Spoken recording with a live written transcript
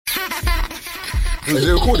Was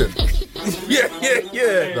it recording? Yeah.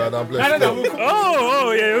 Nah, I'm blessed. No.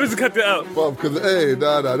 Oh, yeah, let's cut that out. But because, hey,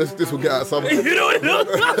 this will get out somewhere. You know,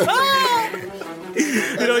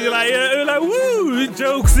 you're like, woo,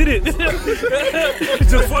 jokes in it.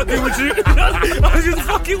 Just fucking with you. I was just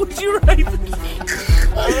fucking with you, right?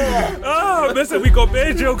 Oh, listen, we got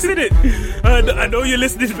bad jokes in it. I know you're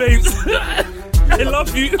listening, babes. I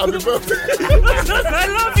love you. Happy birthday. I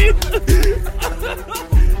love you.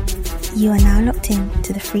 You are now locked in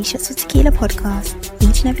to the Free Shots of Tequila podcast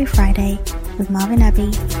each and every Friday with Marvin Abbey,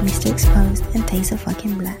 Mr. Exposed, and Taser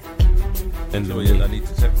fucking Black. And I need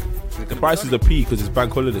to check. The prices are peak because it's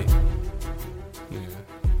bank holiday. Yeah.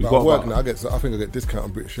 We But got I work about, now. I think I get discount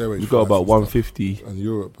on British Airways. we got about flights 150 and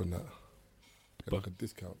Europe and that. Get like a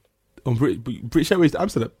discount. on British Airways to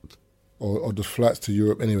Amsterdam. Or just flights to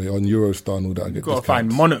Europe anyway on Eurostar and all that. I get You gotta discounts.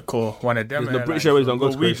 find Monaco, one of them. The British Airways don't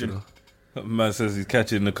go to Croatia. Norwegian. Man says he's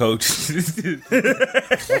catching the coach.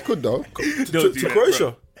 I could though. To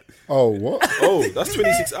Croatia. Oh, what? Oh, that's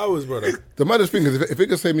 26 hours, brother. The maddest thing is if it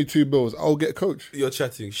can save me $2, I'll get a coach. You're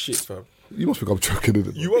chatting shit, fam. You must think I'm joking,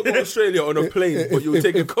 isn't it? You won't go to Australia on a plane, but you'll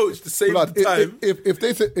take a coach the same Blood, time. If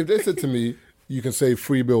they said to me, you can save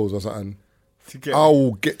 $3 or something, I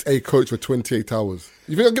will get a coach for 28 hours.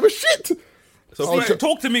 You think I'll give a shit? So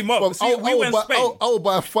Talk to me, Mark. Well, See, we went Spain. I will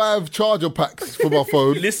buy 5 charger packs for my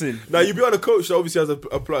phone. Listen. now you be on a coach that obviously has a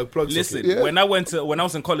plug Listen, socket. Yeah. when I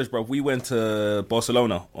was in college, bro, we went to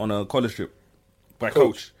Barcelona on a college trip by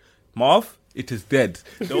coach. Marv, it is dead.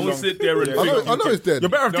 Don't sit there and I know it's dead. You're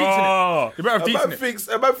better off teaching it. You're better off teaching it.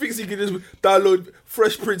 A man thinks he can just download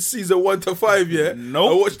Fresh Prince season 1 to 5, yeah?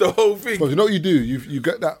 Nope. And watch the whole thing. But you know what you do? You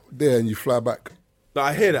get that there and you fly back. Now,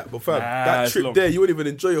 I hear that, but fam, that it's trip long. there, you won't even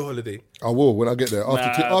enjoy your holiday. I will when I get there.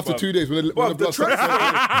 After 2 days, when the But blood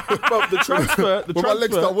starts the transfer, when my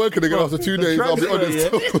legs start working again after 2 days, I'll be honest.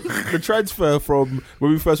 The transfer from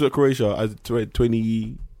when we first went to Croatia as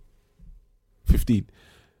 2015.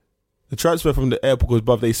 The transfer from the airport was,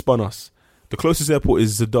 bruv, they spun us. The closest airport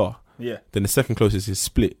is Zadar. Yeah. Then the second closest is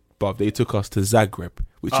Split. Bruv, they took us to Zagreb,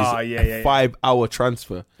 which is a 5-hour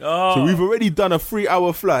transfer. Oh. So we've already done a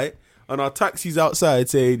 3-hour flight, and our taxi's outside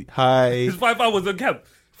saying, hi. It's 5 hours on camp.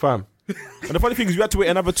 Fam. And the funny thing is we had to wait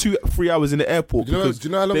another 2-3 hours in the airport Do you know because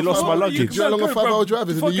how long they lost my Do luggage. you know how long a 5-hour drive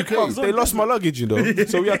is in the UK? They lost my luggage, you know.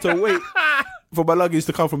 So we had to wait for my luggage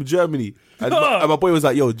to come from Germany. And my boy was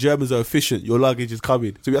like, yo, Germans are efficient. Your luggage is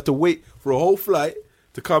coming. So we had to wait for a whole flight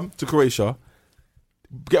to come to Croatia,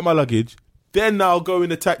 get my luggage, then now go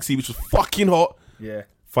in a taxi, which was fucking hot. Yeah.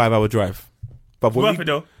 5-hour drive. But when Worth it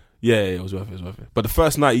though. Yeah, it was worth it. But the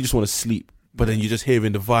first night, you just want to sleep. But then you're just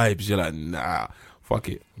hearing the vibes. You're like, nah, fuck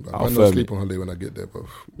it. I don't sleep on holiday when I get there, bro.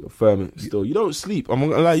 You're firm it still. You don't sleep. I'm not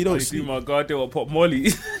gonna lie, you don't See sleep. my God, they will pop Molly.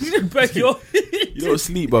 Back your. You don't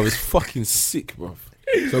sleep, bro. It's fucking sick, bro.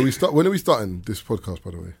 So when are we starting this podcast,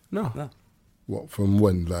 by the way? No. What, from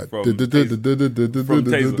when? Like, From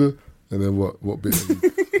Taser. And then what bit?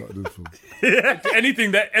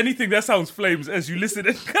 anything that sounds flames as you listen.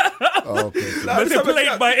 Oh, okay. Let's play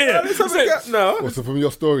it by ear. Let's have a gap now. Well, so from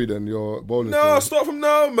your story then, your bowling No, story. start from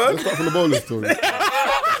now, man. Let's start from the bowling story.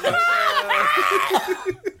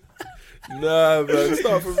 Nah, man.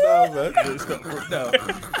 Start from now, man.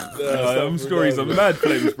 Them stories are mad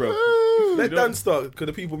flames, bro. Let Dan start, because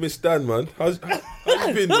the people miss Dan, man. How you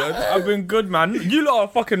been, man? I've been good, man. You lot are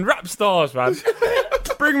fucking rap stars, man.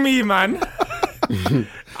 Bring me, man.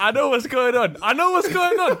 I know what's going on. I know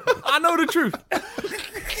the truth.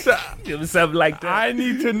 You sound like that. I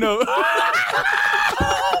need to know.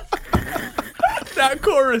 That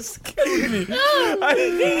chorus killed me. Nah,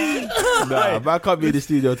 man, I can't be in the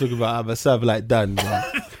studio talking about I'm a sub like Dan, man.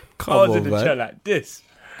 I Come was on, in the chair man. like this.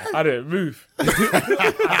 I didn't move. I did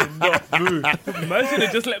not move. Man should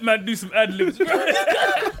have just let man do some ad-libs.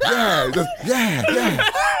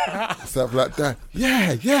 Yeah. Stuff like that.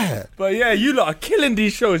 Yeah. But yeah, you lot are killing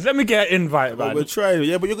these shows. Let me get an invite, But man. we're trying,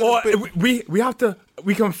 yeah, but you're Or going to... we have to.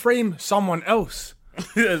 We can frame someone else.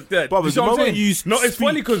 Brothers, You the know what I'm moment saying? you No, it's speak-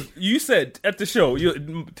 funny because you said at the show,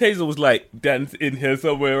 Taser was like, Dan's in here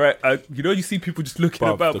somewhere, right? You see people just looking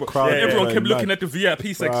Bruv, about. the Bro. crowd Everyone is kept mad. looking at the VIP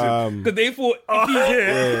section Fam. because they thought, if he's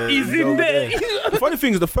here, he's in over there. The funny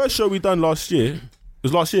thing is, the first show we done last year, it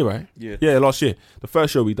was last year, right? Yeah. Last year. The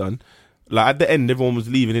first show we done, like at the end, everyone was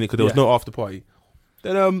leaving in it because there was no after party.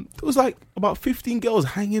 Then there was like about 15 girls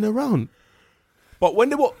hanging around. But what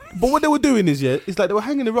they were doing is, it's like they were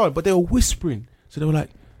hanging around, but they were whispering. So they were like,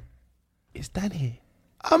 "Is Dan here?"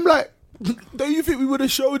 I'm like, don't you think we would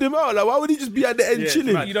have showed him out? Like, why would he just be at the end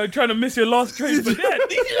chilling? Man, trying to miss your last train for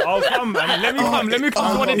that. I'll come, man. Let me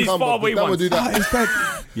come to one of these faraway ones. Do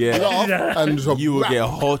that. Yeah. laugh, and just You will rap. get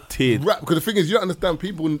hotted. Rap, because the thing is, you don't understand.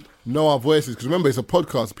 People know our voices because remember, it's a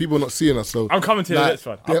podcast. People are not seeing us, so I'm coming to the next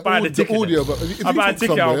one. I'll buy the ticket. audio, but if I'll you buy a talk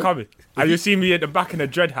ticket. I'm somewhere- coming. Have you seen me at the back in a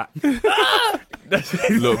dread hat?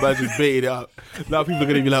 Look, man, just baited it up. Now people are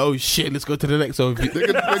going to be like, oh shit, let's go to the next one. So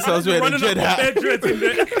I was wearing a Running dread up with hat. their dreads in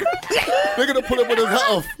there. They're gonna pull up with his hat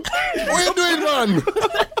off. What you doing, man?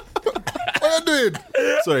 What you doing?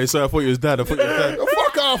 Sorry, I thought you was dad. I thought you was dad. Oh,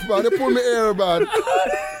 fuck off, man. They pull me hair, man.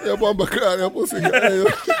 Yeah, bomba cry, yeah, pussy. Yeah.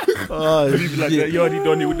 Oh, Like shit. that, Yardy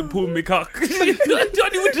Donny with the pull me cock.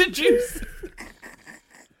 Johnny with the juice.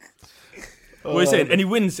 What are you saying? Any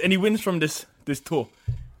wins from this tour?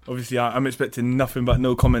 Obviously, I'm expecting nothing but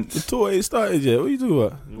no comments. The tour ain't started yet. What are you doing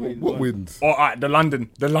about? What wins? All right, the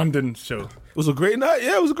London show. It was a great night.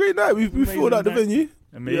 Yeah, it was a great night. We filled out the night. venue.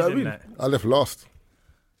 Amazing You know what I mean? night. I left last.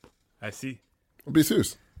 I see. I'll be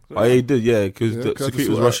serious. Oh, yeah, he did, yeah, because Yeah, the 'cause I security just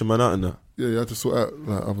was saw rushing man out and that. Yeah, you had to sort out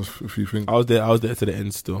like, a few things. I was there to the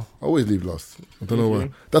end still. I always leave last. I don't know why.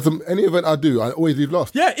 That's any event I do. I always leave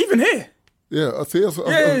last. Yeah, even here. Yeah, I see. Yeah,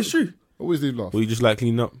 it's true. Always leave last. Well, you just like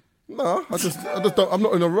cleaning up. No, I just don't. I'm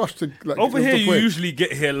not in a rush to like. Over get here, to the you point. usually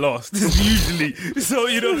get here last. Usually, so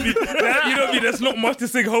you know what there's not much to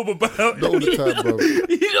sing home about. Not all the time, bro.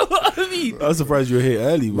 You know what I mean? I was surprised you were here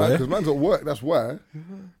early, man. Because man's at work. That's why.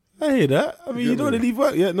 I hear that. I mean, you don't want to leave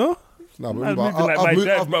work yet, no? Nah, but I'm remember, moving like my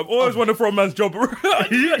dad, bro. Always want to throw man's job around.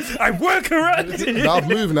 I work around. I've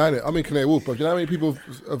moved now, innit? I'm in Canary Wharf, bro. Do you know how many people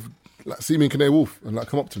have like seen me in Canary Wharf and like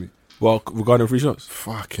come up to me? Well, regarding free shots?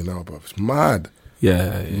 Fucking hell, bro. It's mad.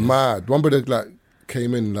 Yeah. Mad. One brother like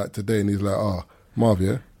came in like today and he's like, Marv,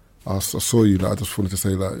 yeah, I saw you. Like, I just wanted to say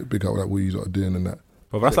like big up like what you are doing and that.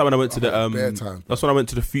 But that's like when I went to the bare time. that's when I went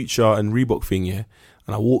to the Future and Reebok thing, yeah.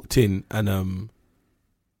 And I walked in and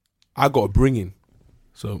I got a bringing.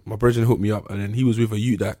 So my brother hooked me up and then he was with a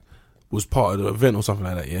youth that was part of the event or something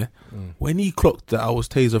like that, yeah. When he clocked that I was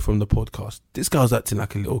Taser from the podcast, this guy was acting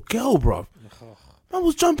like a little girl, bruv. I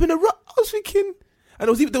was jumping around. I was thinking,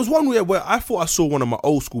 and there was one where I thought I saw one of my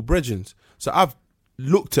old school brethrens. So I've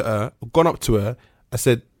looked at her, gone up to her, I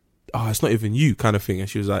said, it's not even you, kind of thing. And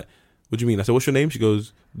she was like, what do you mean? I said, what's your name? She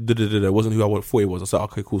goes, it wasn't who I thought it was. I said,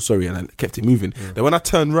 okay, cool, sorry. And I kept it moving. Then when I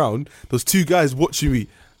turned around, there was two guys watching me.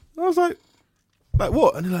 And I was like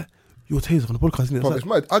what? And they're like, you're Taser on the podcast, isn't it? Bro, I was it's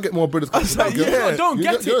like, mad. I get more brothers. I was like, yeah. Don't You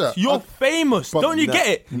get know it. that? You're famous. But Don't you nah, get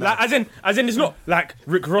it? nah. Like as in, it's not like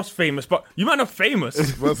Rick Ross famous, but you man are famous.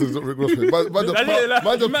 Versus Rick Ross. Man's Like,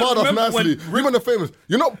 part us remember nicely. when You man are famous.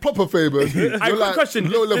 You're not proper famous. You're I quick like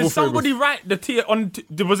question. low level Did somebody famous. write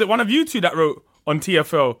the was it one of you two that wrote on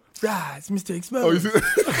TFL? It's Mr. Exposed. Oh, you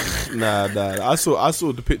see? nah. I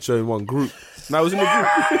saw the picture in one group. Now it was in the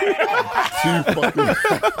group. Too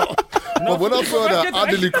fucking. But when I saw that, I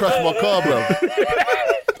nearly crashed my car, bro.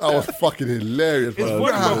 I was fucking hilarious, bro.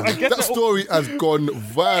 funny, bro. I guess That story has gone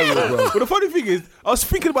viral, bro. But the funny thing is, I was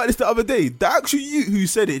thinking about this the other day. The actual you who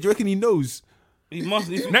said it, do you reckon he knows? He must.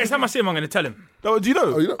 Next time I see him, I'm going to tell him. No, do you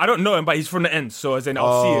know? Oh, you know? I don't know him, but he's from the end, so as in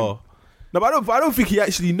I'll see him. No, but I don't think he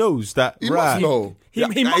actually knows that. He right. must know. He Yeah,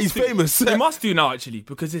 must he's do. famous. He must do now, actually,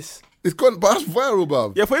 because it's It's gone, but that's viral,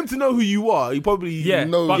 bro. Yeah, for him to know who you are, he probably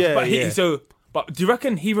No, But, yeah, but he, yeah. but do you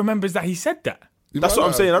reckon he remembers that he said that? That's what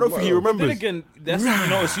I'm saying. I don't think he Then remembers. again, that's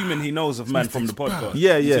not assuming he knows of man from the podcast.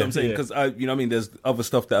 Yeah, You see yeah. what I'm saying? Because you know what I mean, there's other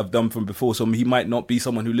stuff that I've done from before, so he might not be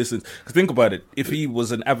someone who listens. Because think about it, if he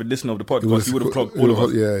was an avid listener of the podcast, he would have clocked all of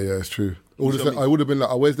us. Yeah, it's true. I would have been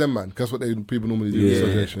like, where's them, man? That's what people normally do in the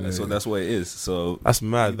association. So that's what it is. So That's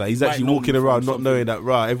mad. That he's Might actually know walking me from around not something. knowing that,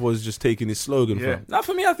 right, everyone's just taking his slogan from. now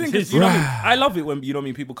for me, I think it's, you know what I mean? I love it when, you know what I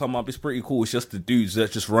mean, people come up. It's pretty cool. It's just the dudes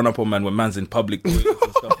that just run up on man when man's in public toilets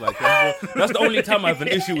and stuff like that. That's the only time I have an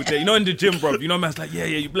issue with that. You know, in the gym, bro. You know, man's like, yeah,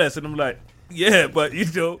 you blessed, and I'm like, yeah, but you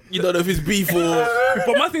know, You don't know if it's beef or...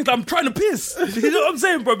 but my thing's like, I'm trying to piss. You know what I'm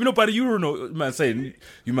saying, bro? You know, by the urinal, man saying,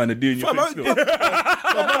 you man are doing your Fam, thing still.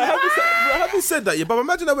 I haven't said that yet, but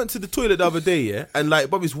imagine I went to the toilet the other day, yeah, and like,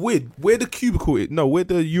 but it's weird. Where the cubicle is, no, where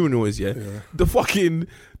the urinal is, yeah.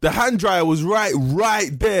 The hand dryer was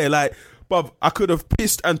right there, like, but I could have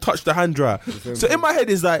pissed and touched the hand dryer. So in my head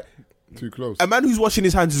is like, Too close. a man who's washing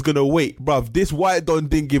his hands is gonna wait, bruv. This white don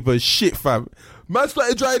didn't give a shit, fam. Man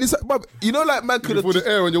started drying his, bruv. You know, like man could have. Put the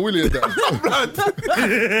air on your willy at that.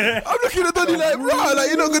 I'm looking at Donny like, rah, like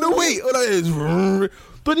you're not gonna wait. All that is,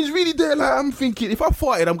 Donny's really there. Like I'm thinking, if I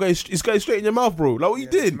farted, it's going straight in your mouth, bro. Like what you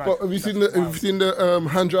did? But have you seen the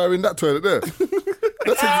hand dryer in that toilet there?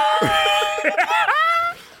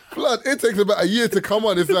 Blood, it takes about a year to come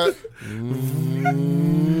on. It's like,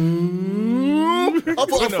 I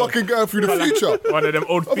thought I was fucking going through the future. One of them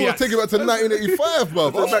old I thought I was Fiats. taking it back to 1985,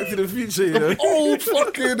 bruv. Go Back to the Future, you know. Old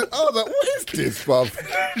fucking. I was like, what is this,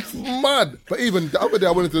 bruv? Mad. But even the other day,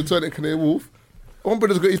 I went into the toilet in Canary Wharf. One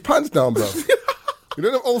brother's got his pants down, bruv. You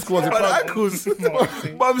know them old school ones in By the primary. ankles.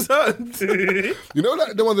 Mum's hands. You know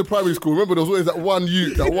like the ones in primary school. Remember there was always that one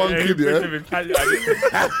youth, that one kid, yeah.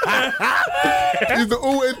 He used to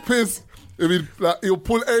always piss. If he'll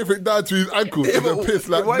pull everything down to his ankles and then piss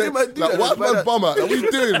like why did man do that? white man's bum out. Like, what are you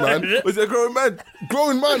doing, man? Was it a grown man?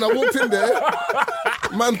 Grown man, I walked in there,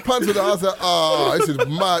 man's pants with the house like, this is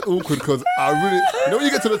mad awkward because I really, you know when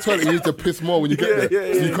you get to the toilet, you need to piss more when you get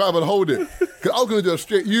there. So you can't even hold it. Because I was going to do a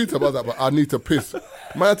straight U-turn, I was like, but I need to piss.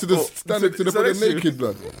 Man had to just stand up to the body naked,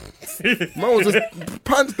 blood. Man was just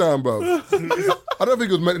pants down, bro. I don't think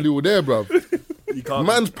it was mentally all there, bro.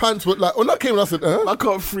 Man's pants were like, when that came, I said, I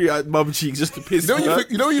can't free out mum cheeks just to piss.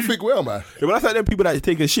 You know when you think, well, man? Yeah, when I thought them people that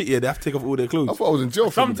take a shit, yeah, they have to take off all their clothes. I thought I was in jail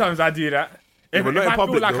for Sometimes I do that. If but not in I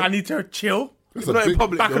public, feel like though. I need to chill, That's Not in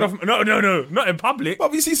public, back it though. off. No, not in public.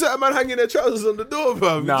 But you see certain man hanging their trousers on the door,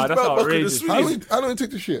 bro. Nah, that's outrageous. I don't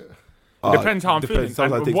take the shit. Depends how I'm feeling.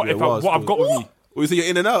 Sometimes And it takes what me a if while what I've got with me? Or you say you're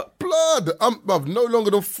in and out. Blood. I'm no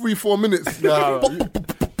longer than 3-4 minutes.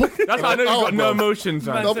 Like, That's how I know you got no bro. emotions,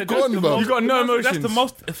 man. I'm gone, bro. You got no emotions. That's the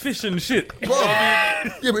most efficient shit. Bro. Yeah,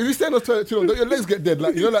 but if you stay on the toilet too long, don't your legs get dead?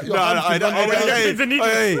 Like, you know, like your hands keep hanging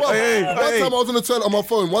down. One time I was on the toilet on my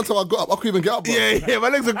phone. One time I got up, I couldn't even get up, bro. Yeah, my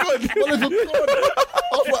legs are gone. My legs were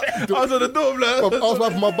gone. I was on the door, I blood. was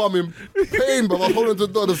wiping my bum in pain, but I was holding to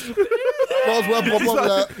the door. I was wiping my bum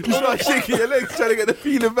like, You start shaking your legs trying to get the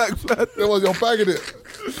feeling back, blood. you're bagging it.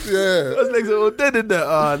 Yeah. Those legs are all dead in there.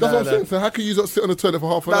 That's what I'm saying. So how can you not sit on the toilet for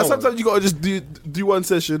half an hour? Sometimes you gotta just do one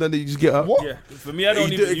session and then you just get up. What? Yeah, for me, I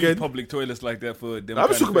don't You do it even use again. public toilets like that for them. I'm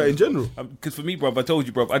just talking about it in general. Because for me, bro, I told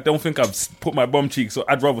you, bro, I don't think I've put my bum cheeks, so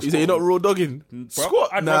I'd rather You say you're not raw dogging? Squat?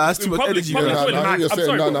 I'd Nah, rather- that's too in much public- energy. public Nah, toilet, nah, man, you're I'm saying,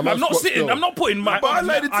 sorry, nah, bro, nah, I'm not squat sitting. still. I'm not putting my. But I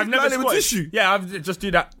like I've never line it with squatted. tissue. Yeah, I've just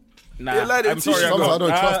do that. Nah, Yeah, like I'm the sorry, tissue. Sometimes I don't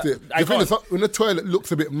trust it. I The thing can't. is, when the toilet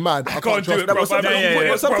looks a bit mad, I can't do trust it, bro.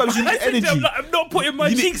 it. Sometimes you need energy. I'm not putting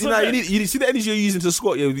my cheeks on that. You see the energy you're using to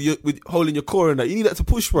squat, with holding your core and that. You need that to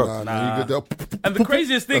push, bro. Nah, you get And the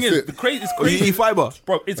craziest thing That's is, it. the craziest, Or you eat fiber.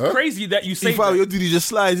 bro. It's crazy that you say Fiber, that. your duty just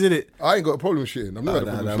slides in it. I ain't got a problem with shitting. I've never had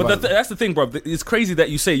a problem with But that's the thing, bro. It's crazy that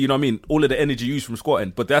you say, you know what I mean, all of the energy used from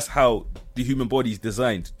squatting, but that's how the human body is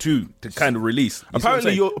designed to kind of release. You see what I'm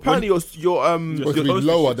saying? supposed to be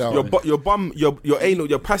lower down. your bum, your anal,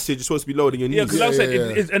 your passage is supposed to be lower than your knees. Yeah, because I said,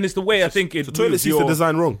 yeah. and it's the way I think it. The toilet moves seats the your-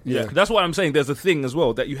 design wrong. Yeah. That's why I'm saying there's a thing as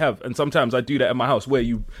well that you have, and sometimes I do that in my house where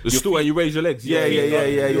you The stool and you raise your legs. Yeah. your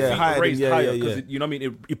feet are Higher, raised yeah, higher, yeah. 'cause you know what I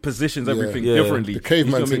mean. It positions Yeah. everything Yeah, yeah. differently. The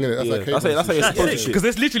caveman You thing, know innit? what I mean? That's like That's caveman. how you're supposed to shit. Because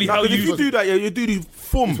that's literally how If you. you do that, yeah, your duty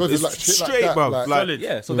form supposed to is like shit like straight, that, bro. like- Like,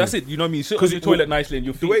 Yeah, so that's it. You know what I mean. Sit on 'Cause your toilet nicely and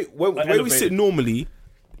your feet. the way are we elevated. sit normally,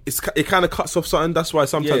 it kind of cuts off something. That's why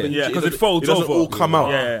sometimes Yeah, when you yeah, shit, 'cause it folds doesn't over. all come out.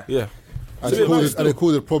 Yeah. Yeah. And it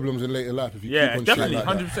causes problems in later life if you Yeah, keep on definitely, shit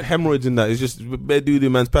like that. 100%. Hemorrhoids in that. It's just bad duty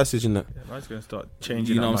man's passage in that. I'm just gonna start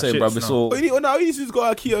changing. You know up what I'm my saying, bro? shits It's now. all. Oh, you need to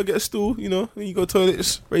go to IKEA, get a stool, when you go toilet,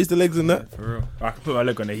 just raise the legs and that. For real. I can put my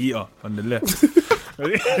leg on the heater on the left.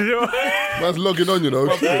 Man's logging on, you know.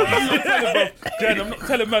 Jen, I'm not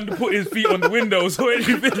telling man to put his feet on the windows or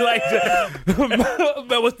anything like that.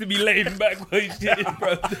 Man wants to be laying back while he's shitting,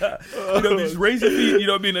 bro. You know what I mean? Just raise your feet, you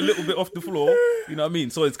know what I mean, a little bit off the floor. You know what I mean?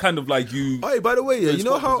 So it's kind of like you. Hey, by the way, yeah, you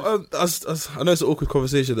know how I know it's an awkward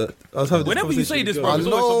conversation that I was having. This Whenever you say conversation this, with bro, I girls.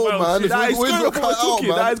 it's always know, some wild man. shit. It's Nah, it's always good got of what we're cut out, talking.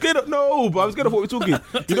 man. Nah, it's good. No, but I was good of what we're talking.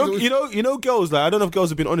 You know, girls. Like I don't know if girls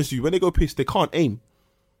have been honest with you. When they go piss, they can't aim.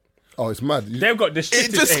 Oh, it's mad. They've got the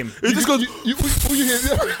shittest aim. It just goes. All you hear,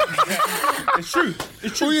 It's true.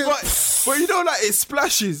 It's true. But you know, like it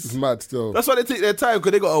splashes. it's mad still. That's why they take their time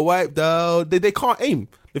because they got to wipe down. They can't aim.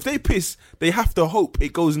 If they piss, they have to hope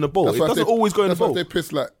it goes in the bowl. That's It why doesn't they- always go in the That's why bowl. they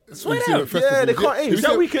piss like. Swear you see them down. at festivals. Yeah, they can't aim. You Is see that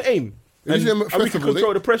them- we can aim? you see them at And we can festivals,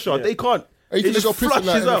 control they- the pressure. They can't. I used It to just go pissing like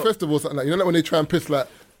flushes in a out. festival or something like. You know, like when they try and piss like.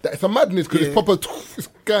 That it's a madness because it's proper. It's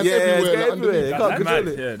going Yeah, it's everywhere. going like, everywhere. underneath. They can't That's control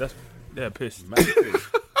mad. it. Yeah, that's pissed.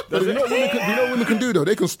 But you know what women can do though?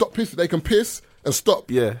 They can stop pissing. They can piss and stop.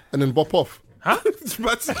 Yeah. And then bop off. I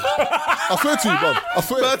swear to you, bro. I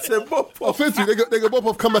swear. I swear to you, they go bop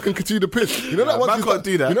off, come back and continue to piss. You know that man once you can't start,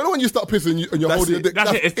 do that. You know when you start pissing and you're That's holding it. your dick.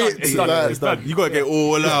 That's it. It's done. It's done. Like, It's done. You gotta get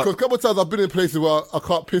all out. Because a couple of times I've been in places where I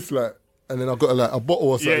can't piss like, and then I've got like a bottle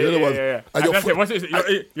or something. Yeah, you know yeah, what? yeah. And And that's it. Once you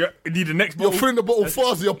need the next you're bottle. filling the bottle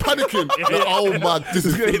fast, you're panicking. Like, oh man, this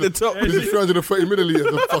is gonna hit the top. This is 330 milliliters.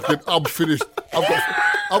 I'm fucking, I'm finished.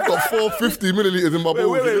 I've got 450 millilitres in my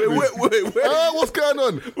balls. Wait. What's going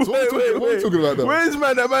on? So what are you talking about now? Where's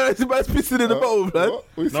man? That man's pissing in the bottle, man. What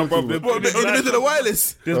are you No, bro, talking about? What, in the middle of the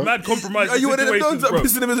wireless? There's mad compromise. Are you one of them dons that bro.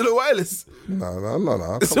 piss in the middle of the wireless?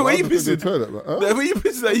 No. So where you pissing? Toilet, man. Huh? Where you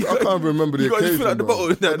pissing at? You I can't remember the You got to occasion, fill out the bro.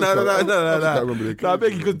 bottle. I just can't remember the Nah, occasion.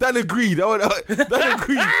 beg you, because Dan agreed. Dan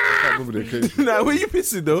agreed. I can't remember the occasion. Nah, where you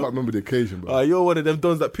pissing I though? can't remember the occasion, bro. You're one of them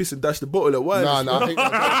dons that piss and dash the bottle at wireless. Nah, I hate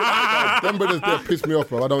that. Them brothers there piss me off,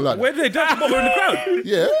 bro. I don't like that. Where did they dump the bottle in the crowd?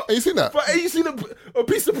 Yeah, have you seen that? But have you seen a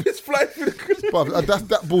piece of piss fly through the crowd? Bruv, that's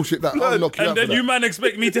that bullshit that I'll knock you And out then for you that. man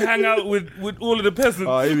expect me to hang out with all of the peasants.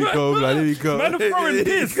 Here we go, man. Here we go. Man are throwing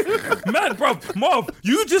piss. Man, bro, Marv,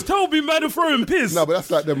 you just told me man are throwing piss. No, but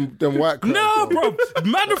that's like them white crowds. No, bro,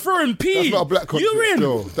 man are throwing pee. That's not a black concept You're in.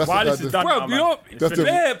 still. That's Wireless that- is done Bro, now, you man. know, That's the-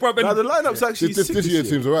 yeah, bro. Now And, the lineup's actually This sick year this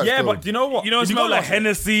seems alright. Yeah, still. but do you know what? you know, it You smell got like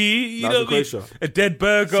Hennessy. You That's know a what I mean? Croatia. A dead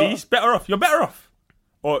burger. See, it's better off. You're better off.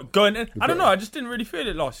 Or going in. I don't know. I just didn't really feel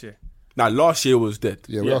it last year. Nah, last year was dead.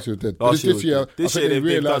 Yeah, last year was dead. Last This year year, was dead. This I year think they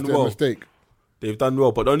they've realised done their well. mistake. They've done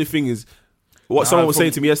well, but the only thing is, what someone was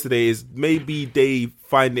saying to me yesterday is maybe they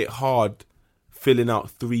find it hard filling out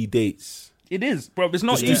 3 dates. It is, bro. It's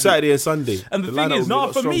not Just do easy. Saturday and Sunday. And the lineup thing will is, be a No,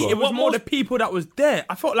 lot for me, stronger. it was What more most- the people that was there.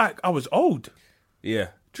 I felt like I was old. Yeah,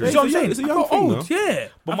 Do you Yeah, know what I'm it's a- saying? it's a I young felt thing, old, yeah.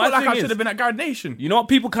 But I my felt like thing I is- should have been at Garden Nation. You know what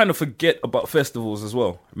people kind of forget about festivals as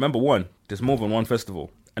well? Remember, there's more than one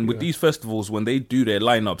festival. And with these festivals, when they do their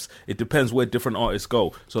lineups, it depends where different artists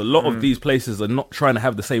go. So a lot of these places are not trying to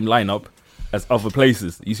have the same lineup as other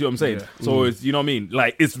places. You see what I'm saying? So it's, you know what I mean?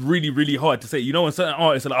 Like, it's really, really hard to say. You know, when certain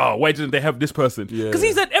artists are like, oh, why didn't they have this person? Yeah. Because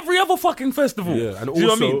he's at every other fucking festival. Yeah, and Do you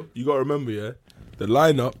know also, what I mean? you got to remember, the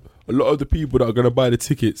lineup, a lot of the people that are going to buy the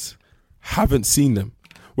tickets haven't seen them.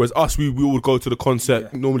 Whereas us, we would go to the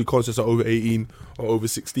concert. Normally concerts are over 18 or over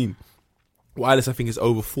 16. Wireless, I think, is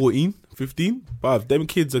over 14, 15. But if them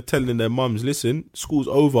kids are telling their mums, listen, school's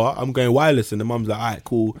over, I'm going wireless. And the mum's like, all right,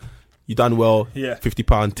 cool, you done well, Yeah.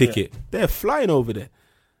 £50 ticket. They're flying over there.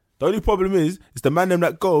 The only problem is the man them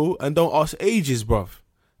that go and don't ask ages, bruv.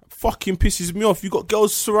 Fucking pisses me off. You got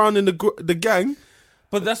girls surrounding the gang.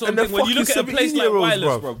 But that's what And I'm saying. they're When you look at a fucking place like 17-year-olds, Wireless,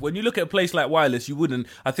 bruv. bro. When you look at a place like Wireless, you wouldn't.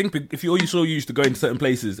 I think if you're so used to going to certain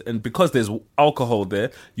places, and because there's alcohol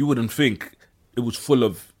there, you wouldn't think it was full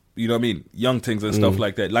of, you know what I mean, young things and stuff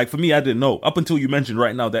like that. Like for me, I didn't know up until you mentioned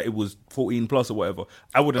right now that it was 14 plus or whatever.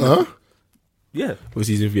 I wouldn't. Have, yeah, Because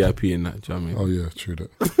he's in VIP in that, do you know what I mean? Oh yeah, true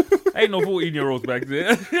that. ain't no 14-year-olds back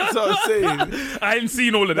there. That's what I'm saying. I ain't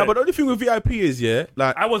seen all of No, that. but the only thing with VIP is,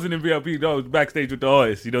 like, I wasn't in VIP. No, I was backstage with the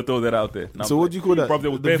artists. You know, throw that out there. No, so what do you call that? Bruv,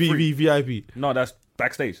 there was The bare free. VIP. No, that's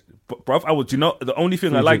backstage. But, bruv, the only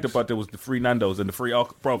thing Free I liked drinks. about there was the free Nando's and the free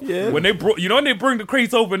alcohol. Bruv, Yeah. when they brought, when they bring the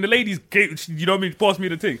crates over and the ladies gave, you know what I mean, passed me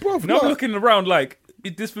the thing. Bruv, now I'm no. looking around like,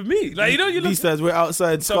 is this for me? Like, you know, you look. These times we're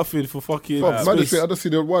outside scuffing for fucking Bruv, man, space. I just see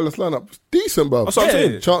the Wireless lineup. It's decent, bruv. That's what I'm Yeah.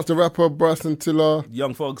 saying. Chance the Rapper, Bryson Tiller,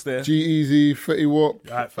 Young folks there. G-Eazy, Fetty Wap,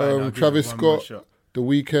 Alright, fine, I'll give Travis it one more Scott, shot. The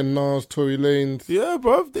Weeknd, Nas, Tory Lanez, Yeah,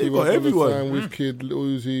 bruv, they've got everyone. Wizkid, Lil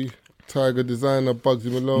Uzi, Tiger Designer, Bugsy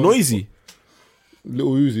Malone, Noisy. Lil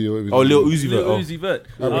Uzi, or whatever. Oh, Lil Uzi. Little Oh. Uzi Vert.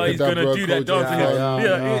 Oh, he's Abracadabra, gonna do that Kojo dance again.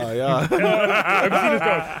 Funds. Yeah. Have you seen this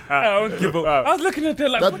dance? I don't give up. I was looking at that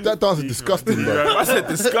like, That dance is disgusting, bruv. I said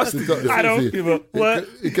disgusting. I don't give up. What?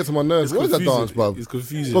 It gets on my nerves. What is that dance, bruv? It's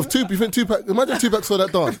confusing. Bruv, you think Tupac? Imagine Tupac saw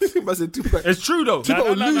that dance. I said Tupac. It's true though. Tupac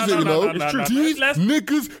would lose it, you know. It's true. These Let's-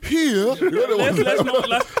 niggas here.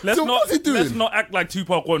 Let's So not what's he doing? let's not act like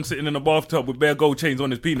Tupac wasn't sitting in a bathtub with bare gold chains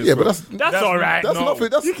on his penis. Yeah, bro. but That's all right. that's No. nothing.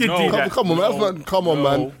 That's You can do come, that. come on, man. That's not. Come on,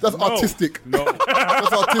 man. That's No. artistic. No.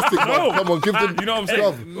 That's artistic, man. Come on, give them. You know what I'm saying?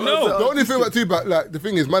 Bruv, No. The only thing about Tupac, like the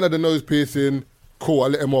thing is, man had the nose piercing. Cool, I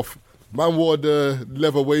let him off. Man wore the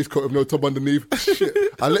leather waistcoat with no top underneath. Shit,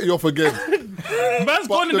 I let you off again. Man's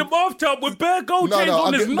gone in the bathtub with bare gold No, chains no,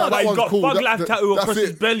 on I his get- nut. that He's one's got cool. Thug That- Life that- tattoo that's across it.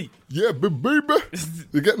 his belly. Yeah, baby.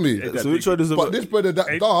 You get me? So which one is But this brother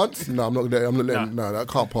that dance, no, I'm not letting. No, that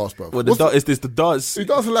can't pass, bro. Well, is the dance. He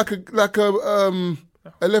dancing like a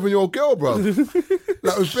 11-year-old girl, bro.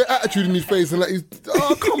 Like with bit attitude in his face and like he's.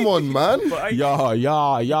 Oh, come on, man. Yeah.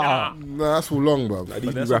 Nah, that's all long, bro. These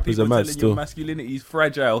But that's rappers what are people mad telling you, still. masculinity is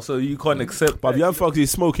fragile, so you can't accept. But that. young folks is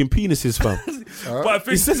smoking penises, fam. But I He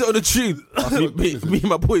think says it on the tune. me and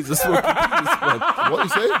my boys are smoking penises, fam. What you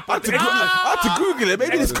say? I had to Google it.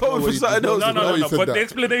 Maybe it's code for something else. no. No, he said But that. the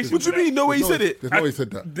explanation. What do you mean? No way he said it. There's no way he said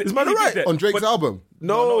that. Is man right? On Drake's album.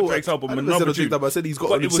 No, Drake's album. I but never said another on Drake's tune. album. I said he's got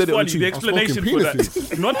But on it was said it on funny. the The tune. explanation smoking for that. penises.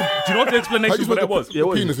 Do you know what the How explanation you for that was? the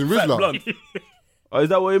penis in Rizla? Oh, is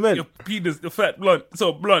that what he meant? Your penis, the fat blunt,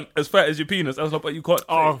 so blunt, as fat as your penis. I was like, but you can't.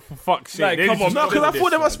 Oh, for fuck's sake. Like, They come just on, No, because I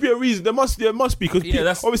thought there this, must be a reason. There must be because Yeah,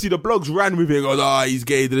 that's- obviously the blogs ran with it. Goes, he's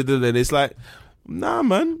gay. And it's like, nah,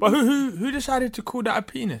 man. But who decided to call that a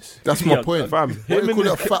penis? That's my Yeah, point. Fam, What do you call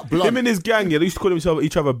that fat blunt? him and his gang, yeah, they used to call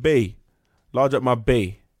each other Bay. Large up my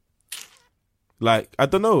Bay. Like, I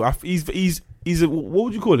don't know. He's a, what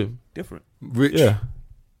would you call him? different. Rich. Yeah.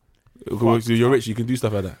 You're rich, you can do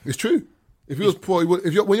stuff like that. It's true. If he was poor, when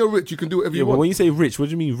you're rich, you can do whatever Yeah, you but want. when you say rich, what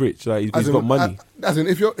do you mean rich? Like, he's As in, got money. As in,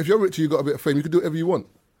 if you're rich, and you got a bit of fame, you can do whatever you want.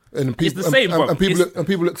 And people, the same, bro. and people It's- and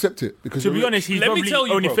people accept it because To you're be rich. honest, he's Let me probably tell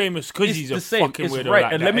you, only bro, famous because It's he's the a same. fucking It's weirdo. right.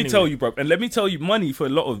 like And that let me anyway. tell you, bro. And let me tell you, money for a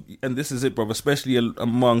lot of, and this is it, bro. Especially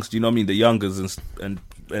amongst, you know what I mean, the youngers and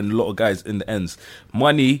a lot of guys in the ends.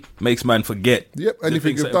 Money makes man forget. Yep, the anything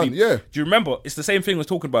things you've that done, yeah. Do you remember? It's the same thing we're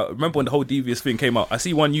talking about. Remember when the whole Devious thing came out? I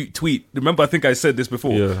see one tweet. Remember, I think I said this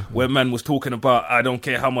before. Yeah. Where man was talking about, I don't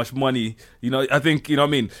care how much money. You know, I think, you know what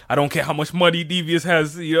I mean. I don't care how much money Devious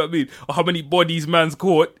has. You know what I mean, or how many bodies man's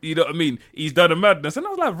caught. You know what I mean. He's done a madness, and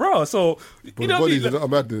I was like, bro. So But you know what I bodies mean. is not a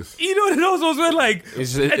madness. You know, those ones were like,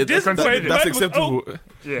 It's- at this that's point, man was acceptable.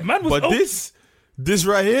 Man was But this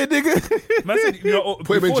right here, nigga. man said, you know,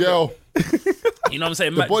 Put him in before jail. that, you know what I'm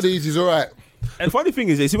saying? The Man, bodies, he's all right. The funny thing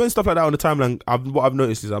is, see when stuff like that on the timeline, what I've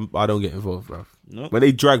noticed is I don't get involved, bro. No. When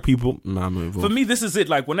they drag people, nah, I'm not involved. for me, this is it.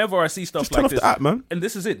 Like, whenever I see stuff Just turn like off this, the app, man. and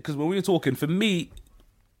this is it, because when we were talking, for me,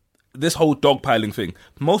 this whole dogpiling thing,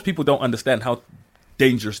 most people don't understand how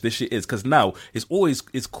dangerous this shit is, because now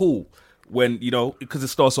it's cool when, you know, because it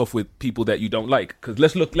starts off with people that you don't like. Because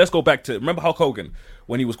let's go back to, remember Hulk Hogan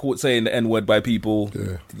when he was caught saying the N-word by people.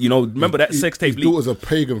 Yeah. You know, remember that sex tape His leak? daughter's a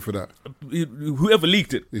pagan for that. Whoever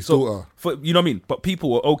leaked it, His daughter. for, you know what I mean. But people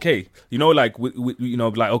were okay, you know, like you know,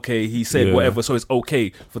 like okay, he said Yeah. whatever, so it's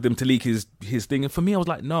okay for them to leak his thing. And for me, I was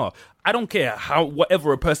like, nah, I don't care how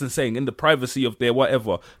whatever a person's saying in the privacy of their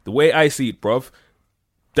whatever. The way I see it, bruv,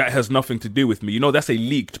 that has nothing to do with me. You know, that's a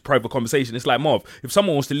leaked private conversation. It's like, Marv, if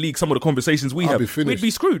someone wants to leak some of the conversations we I'll have, be finished. we'd be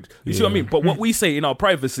screwed. You see what I mean? But what we say in our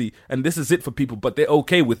privacy, and this is it for people, but they're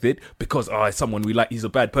okay with it because, it's someone we like, he's a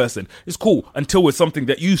bad person. It's cool until it's something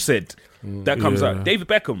that you said that comes out. David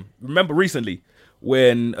Beckham, remember recently,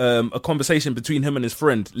 when a conversation between him and his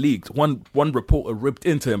friend leaked, one reporter ripped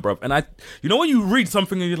into him, bruv. And you know when you read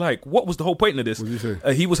something and you're like, what was the whole point of this? What did he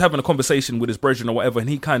say? He was having a conversation with his brethren or whatever, and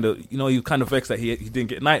he kind of vexed that he didn't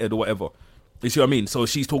get knighted or whatever. You see what I mean? So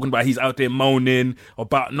she's talking about he's out there moaning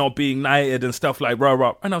about not being knighted and stuff like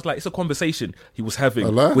rah. And I was like, it's a conversation he was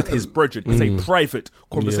having with his brethren. It's a private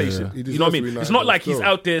conversation. He You know what I deserves to mean? be It's knighted not like he's still.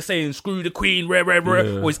 out there saying screw the queen,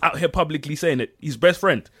 or he's out here publicly saying it. His best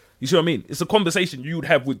friend. You see what I mean? It's a conversation you would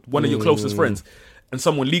have with one of your closest friends, and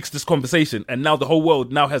someone leaks this conversation, and now the whole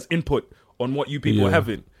world now has input on what you people are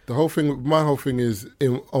having. My whole thing is,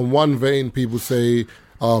 on one vein, people say,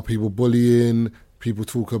 people bullying, people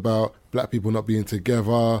talk about black people not being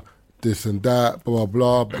together, this and that, blah,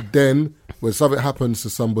 blah, blah. But then, when something happens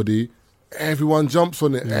to somebody, everyone jumps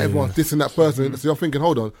on it. Everyone's dissing that person. So you're thinking,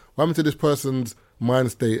 hold on, what happened to this person's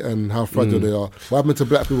mind state and how fragile they are? What happened to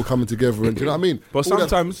black people coming together? And do you know what I mean? But All that-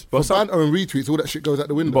 sometimes- for banter and retweets, all that shit goes out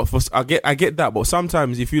the window. But I get that. But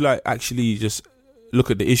sometimes if you like actually just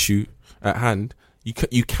look at the issue at hand,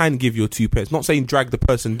 you can give your 2 pence. Not saying drag the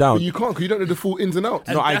person down. But you can't because you don't know the full ins and outs.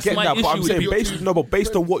 And No, I that's get my that, but I'm issue saying with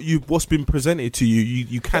based on what's been presented to you,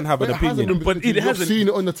 you can have an It hasn't opinion. been But presented to it you. You've hasn't- seen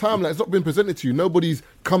it on the timeline. It's not been presented to you. Nobody's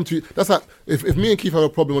come to you. That's like if me and Keith have a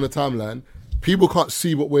problem on the timeline, people can't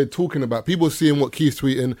see what we're talking about. People are seeing what Keith's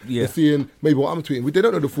tweeting. Yeah. They're seeing maybe what I'm tweeting. They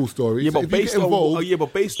don't know the full story. Yeah, So but if you based get involved, on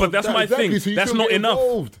But that's my thing. so you That's shouldn't not get enough.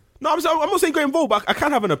 involved. No, I'm not saying get involved, but I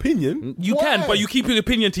can have an opinion. You Why? can, but you keep your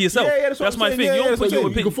opinion to yourself. Yeah, that's what I'm my saying. thing. Yeah, You yeah, don't that's put what your I'm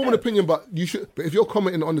You opinion. can form an opinion, but you should. But if you're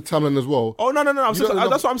commenting on the timeline as well, Oh no!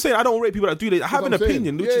 That's what I'm saying. I don't rate people that do that. I have an what I'm saying.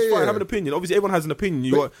 opinion, which Yeah, is fine. yeah. I have an opinion. Obviously, everyone has an opinion.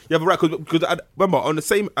 You have a right because remember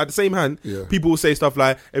at the same hand, Yeah. people will say stuff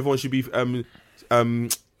like everyone should be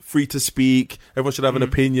free to speak. Everyone should have an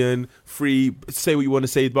opinion. Free, say what you want to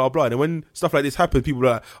say. Blah blah. And when stuff like this happens, people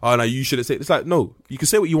are like, "Oh no, you shouldn't say." It's like, no, you can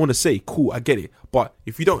say what you want to say. Cool, I get it. But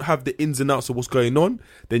if you don't have the ins and outs of what's going on,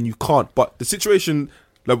 then you can't. But the situation,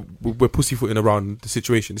 like we're pussyfooting around the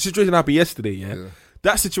situation. The situation happened yesterday. Yeah.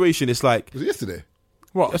 That situation is like, was it yesterday?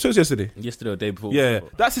 what? I saw it yesterday. Yesterday or the day before. Yeah,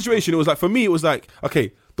 that situation, it was like, for me, it was like,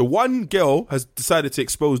 okay, the one girl has decided to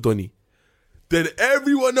expose Donny. then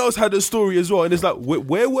everyone else had a story as well, and it's like,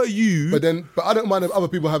 where were you? But I don't mind if other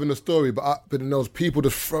people having a story, but then those people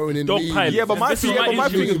just throwing in leads. Dogpile. Yeah, but my thing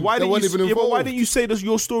is, why didn't you say that's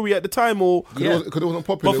your story at the time, or because it wasn't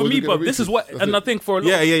popular? But for me, bro, this is what, and I think for a lot,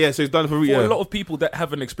 so it's done for a lot of people that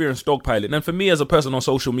haven't experienced dogpiling, and for me as a person on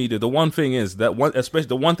social media, the one thing is that especially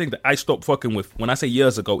the one thing that I stopped fucking with when I say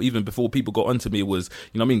years ago, even before people got onto me, was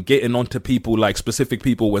getting onto people, like specific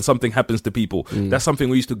people when something happens to people. That's something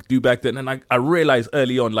we used to do back then, and I realized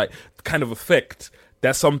early on, like, the kind of effect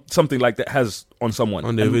that something like that has on someone.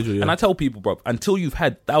 On the individual, And I tell people, bro, until you've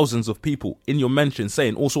had thousands of people in your mention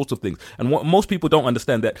saying all sorts of things, and what most people don't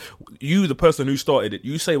understand, that you, the person who started it,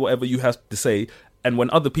 you say whatever you have to say, and when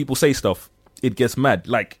other people say stuff, it gets mad.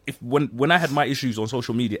 Like, when I had my issues on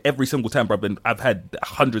social media, every single time, bro, I've had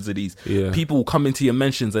hundreds of these. People will come into your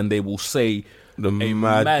mentions and they will say the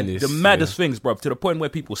maddest things, bro, to the point where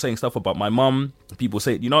people saying stuff about my mum. People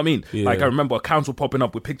say, you know what I mean? Like, I remember a council popping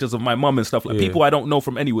up with pictures of my mum and stuff, like people I don't know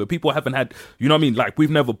from anywhere. People haven't had, you know what I mean? Like, we've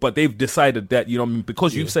never, but they've decided that, you know what I mean,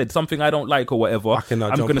 because you've said something I don't like or whatever, I'm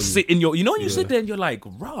gonna sit in your, you know, when you sit there and you're like,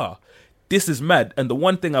 rah, this is mad. And the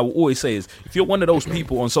one thing I will always say is, if you're one of those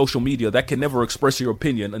people on social media that can never express your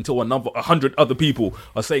opinion until 100 other people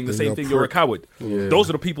are saying the same thing, you're a coward. Those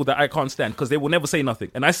are the people that I can't stand, because they will never say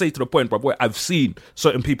nothing. And I say to the point, bro, where I've seen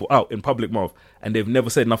certain people out in public mouth and they've never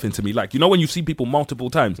said nothing to me. Like, you know when you see people multiple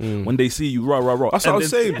times, when they see you, rah. That's what I was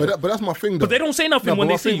saying. But that's my thing, though. But they don't say nothing when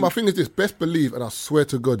they see you. My thing is this, best believe, and I swear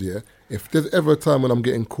to God, if there's ever a time when I'm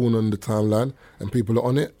getting cornered on the timeline and people are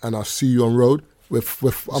on it and I see you on road, I'm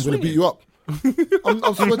going to beat you up.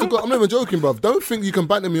 I'm swear to God, I'm not even joking, bruv. Don't think you can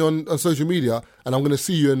banter me on social media and I'm going to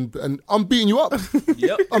see you and I'm beating you up.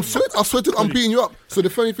 I swear to God, I'm beating you up. So the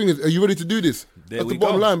funny thing is, are you ready to do this? That's the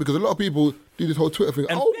bottom line, because a lot of people do this whole Twitter thing.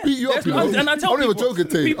 I'll beat you up, you know. And I tell I'm not even joking,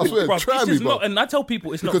 Tay. I swear, try me, bro. And I tell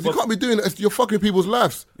people it's not, because you can't be doing it. You're fucking people's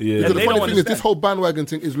lives. Because the funny thing is, this whole bandwagon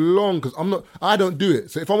thing is long, because I don't do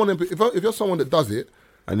it. So if you're someone that does it,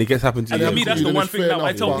 and it gets happened to you. And for me, that's the one thing now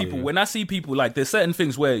I tell people. When I see people, like, there's certain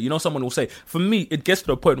things where, you know, someone will say, for me, it gets to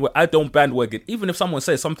the point where I don't bandwagon. Even if someone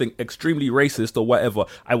says something extremely racist or whatever,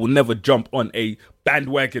 I will never jump on a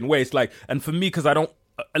bandwagon where it's like, and for me, because I don't,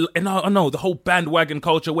 and I know the whole bandwagon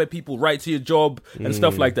culture where people write to your job and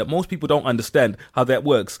stuff like that. Most people don't understand how that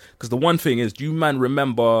works. Because the one thing is, do you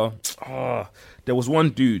remember, there was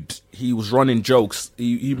one dude, he was running jokes.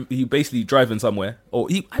 He basically driving somewhere.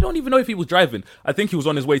 I don't even know if he was driving. I think he was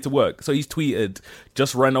on his way to work. So he's tweeted,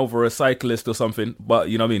 just ran over a cyclist or something. But,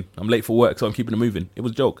 you know what I mean? I'm late for work, so I'm keeping it moving. It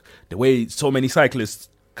was a joke. The way so many cyclists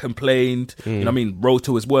complained, you know what I mean, rode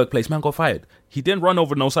to his workplace, man got fired. He didn't run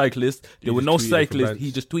over no cyclists. There were no cyclists. He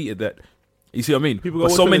just tweeted that. You see what I mean?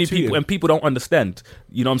 But so many people, and people don't understand.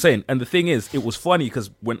 You know what I'm saying? And the thing is, it was funny because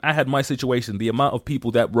when I had my situation, the amount of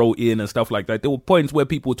people that wrote in and stuff like that, there were points where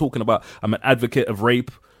people were talking about, I'm an advocate of rape.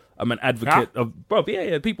 I'm an advocate of, bro,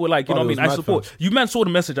 people were like, you know what I mean? I support. Fun. You man saw the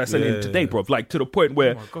message I sent in today, bro. Like, to the point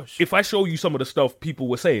where if I show you some of the stuff people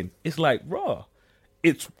were saying, it's like, raw.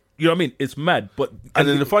 It's, you know what I mean? It's mad. But and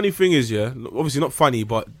then the funny thing is, obviously not funny,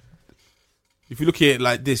 but if you look at it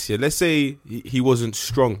like this, let's say he wasn't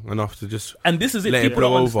strong enough to just and this is it, let people it blow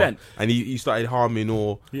don't over, understand. And he started harming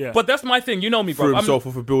or But that's my thing, you know me, bro. Threw himself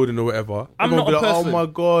off a building or whatever. I'm not a person. Oh my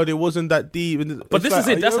God, it wasn't that deep. But this is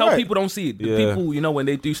it. That's how people don't see it. The people, you know, when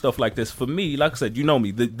they do stuff like this. For me, like I said, you know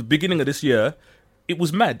me. The beginning of this year, it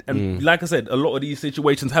was mad. And like I said, a lot of these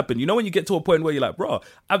situations happen. You know, when you get to a point where you're like, bro,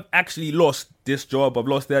 I've actually lost this job, I've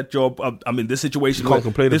lost that job, I'm in this situation. You can't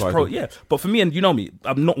complain about it. Yeah, but for me, and you know me,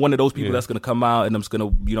 I'm not one of those people that's going to come out and I'm just going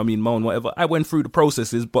to, you know what I mean, moan, whatever. I went through the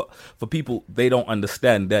processes, but for people, they don't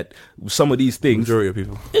understand that some of these things... Majority of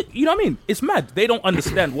people. You know what I mean? It's mad. They don't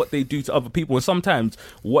understand what they do to other people. And sometimes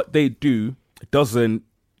what they do doesn't...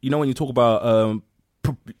 You know, when you talk about...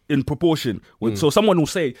 in proportion. So someone will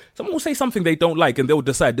say something they don't like and they'll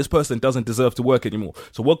decide this person doesn't deserve to work anymore.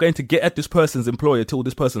 So we're going to get at this person's employer till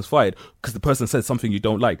this person's fired because the person said something you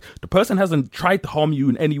don't like. The person hasn't tried to harm you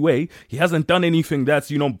in any way. He hasn't done anything that's,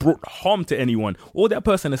 you know, brought harm to anyone. All that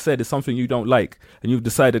person has said is something you don't like and you've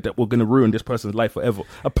decided that we're going to ruin this person's life forever.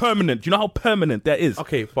 Do you know how permanent that is?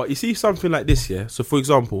 Okay, but you see something like this, so for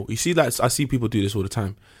example, you see that I see people do this all the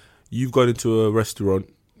time. You've gone into a restaurant,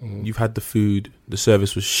 you've had the food, the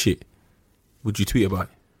service was shit. Would you tweet about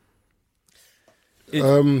it?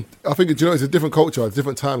 I think, it's a different culture, it's a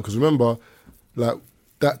different time. Because remember, like,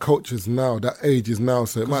 that culture's now, that age is now.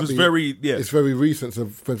 So it might be it's very recent. So,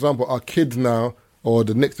 for example, our kids now, or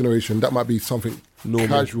the next generation, that might be something normal,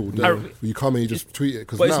 casual. You come and you just tweet it.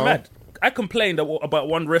 But now, it's mad. I complained about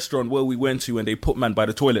one restaurant where we went to and they put man by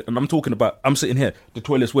the toilet, and I'm sitting here, the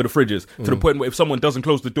toilet's where the fridge is, to the point where if someone doesn't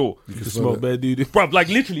close the door, You can smell bad, dude. bruv, like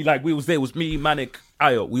literally, like we was there, it was me, Manic,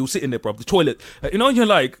 Ayo, we were sitting there, bruv, the toilet, you know, you're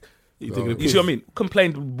like, you see what I mean?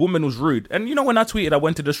 Complained, the woman was rude, and you know when I tweeted, I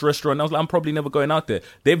went to this restaurant, I was like, I'm probably never going out there.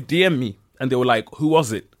 They've DM'd me, and they were like, who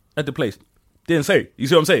was it at the place? Didn't say. You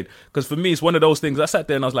see what I'm saying? Because for me, it's one of those things. I sat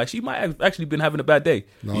there and I was like, she might have actually been having a bad day.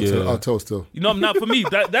 No, I'll tell still. You know, now for me,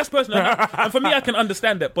 that's personal. And for me, I can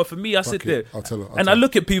understand that. But for me, I sit there I'll tell her. and I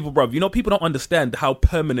look at people, bruv. You know, people don't understand how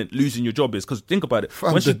permanent losing your job is. Because think about it.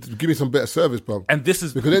 Fam, give me some better service, bro. And this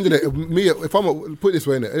is... Because at the end of the day, if I'm put it this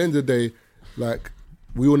way, innit, at the end of the day, like,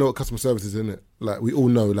 we all know what customer service is, innit? Like, we all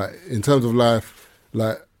know, like, in terms of life,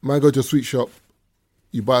 like, man, go to a sweet shop,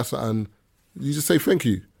 you buy something, you just say thank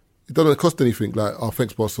you. It doesn't cost anything, like, oh,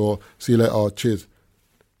 thanks, boss, or see you later, or cheers.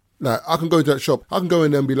 Like, I can go into that shop, I can go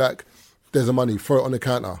in there and be like, there's the money, throw it on the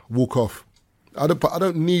counter, walk off. I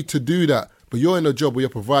don't need to do that. But you're in a job where you're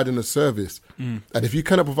providing a service. And if you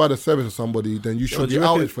cannot provide a service to somebody, then you should be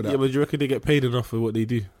outed for that. Yeah, but do you reckon they get paid enough for what they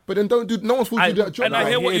do? But then no one's supposed to do that job. And I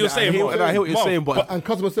hear what you're saying. I hear what you're saying, but... And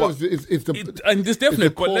customer service is the... And it's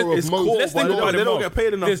definite, but let's think about it. They don't get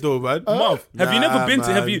paid enough though, man. Marv, have you never been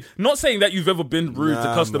to... Have you... Not saying that you've ever been rude to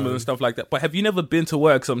customers and stuff like that, but have you never been to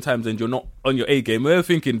work sometimes and you're not on your A game? You're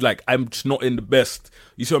thinking, like, I'm just not in the best...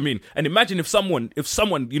 You see what I mean? And imagine if someone,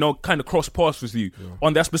 you know, kind of cross paths with you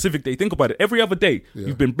on that specific day. Think about it. Every other day,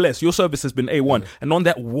 you've been blessed. Your service has been A1. And on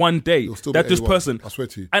that one day, that this person... I swear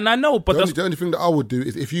to you. And I know, but the only thing that I would do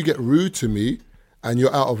is if you get rude to me and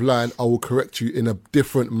you're out of line, I will correct you in a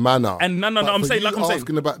different manner. And no, I'm saying...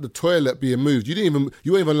 asking about the toilet being moved. You weren't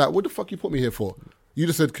even like, what the fuck you put me here for? You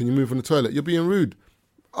just said, can you move from the toilet? You're being rude.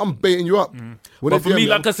 I'm baiting you up. But for me,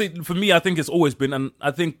 like I said, I think it's always been, and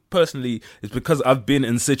I think personally, it's because I've been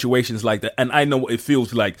in situations like that, and I know what it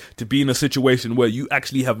feels like to be in a situation where you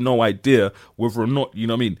actually have no idea whether or not, you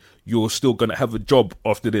know what I mean, you're still going to have a job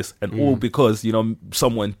after this, and all because, you know,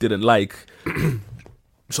 someone didn't like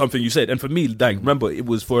something you said. And for me, like, remember, it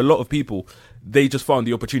was for a lot of people, they just found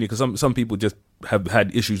the opportunity, because some people just have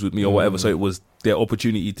had issues with me or whatever, so it was their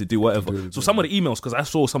opportunity to do whatever. So some of the emails, because I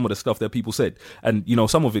saw some of the stuff that people said, and, you know,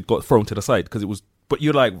 some of it got thrown to the side, because it was, but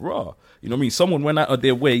you're like, raw, you know what I mean? Someone went out of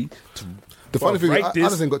their way to... The funny thing is, I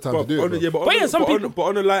just ain't got time to do it. But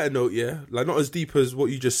on a lighter note, like, not as deep as what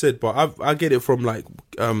you just said, but I get it from, like,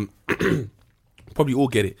 probably all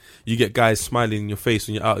get it. You get guys smiling in your face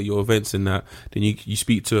when you're out at your events and that. Then you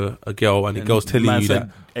speak to a girl and the girl's telling you that,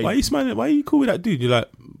 hey, why are you smiling? Why are you cool with that dude? You're like,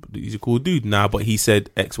 he's a cool dude. Nah, but he said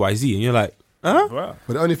XYZ. And you're like, huh? Wow.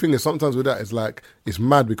 But the only thing is sometimes with that, it's like, it's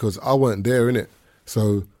mad because I weren't there, innit?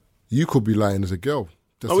 So you could be lying as a girl.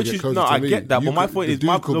 I get that. But my point is,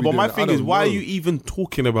 my thing is, why are you even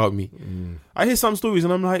talking about me? I hear some stories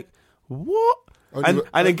and I'm like, what? And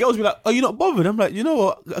then girls be like, "Are you not bothered?" I'm like, you know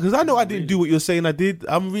what? Because I know I didn't do what you're saying I did.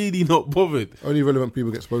 I'm really not bothered. Only relevant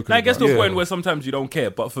people get spoken. Now, I guess to a point where sometimes you don't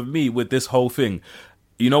care. But for me, with this whole thing,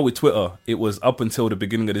 you know, with Twitter, it was up until the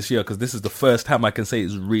beginning of this year, because this is the first time I can say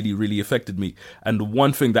it's really, really affected me. And the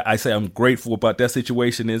one thing that I say I'm grateful about that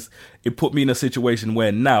situation is it put me in a situation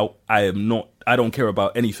where now I don't care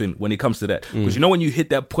about anything when it comes to that. Because you know when you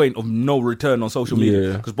hit that point of no return on social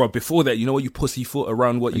media? Because, bro, before that, you know, you pussyfoot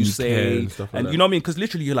around what you say. And you know what I mean? Because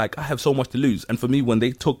literally you're like, I have so much to lose. And for me, when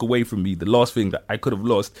they took away from me the last thing that I could have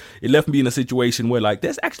lost, it left me in a situation where, like,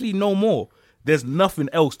 there's actually no more. There's nothing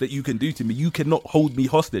else that you can do to me. You cannot hold me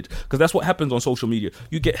hostage. Because that's what happens on social media.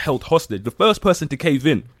 You get held hostage. The first person to cave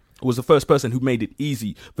in was the first person who made it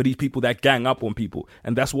easy for these people that gang up on people.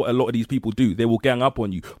 And that's what a lot of these people do. They will gang up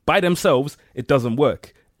on you. By themselves, it doesn't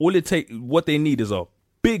work. What they need is a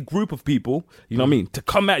big group of people, you know what I mean, to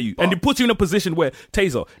come at you. And it puts you in a position where,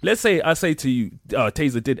 Taser, let's say I say to you,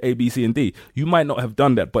 Taser did A, B, C, and D. You might not have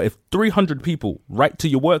done that. But if 300 people write to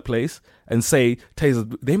your workplace and say,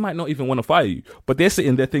 Taser, they might not even want to fire you. But they're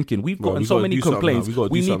sitting there thinking, we've gotten so many complaints.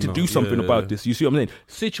 We need to do something about this. You see what I'm saying?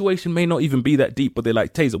 Situation may not even be that deep, but they're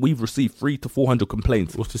like, Taser, we've received 300 to 400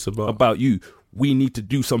 complaints. What's this about? About you. We need to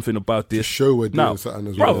do something about this. Show we're doing something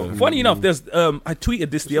as well. Bro, funny enough, there's I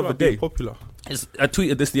tweeted this the other day. Popular. I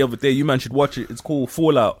tweeted this the other day. You man should watch it. It's called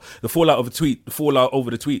Fallout. The fallout of a tweet. The fallout over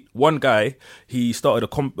the tweet. One guy, he started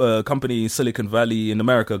a company in Silicon Valley in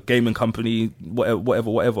America, gaming company,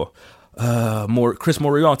 whatever. Chris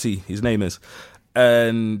Moriarty, his name is,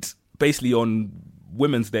 and basically on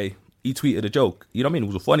Women's Day, he tweeted a joke. You know what I mean?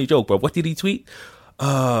 It was a funny joke, bro. What did he tweet?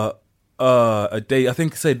 A day. I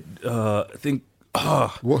think said.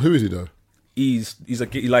 What? Who is he though? he's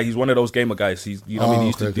one of those gamer guys. He's you know what I mean. He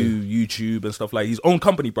used to do YouTube and stuff like his own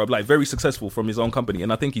company, bro. Like very successful from his own company.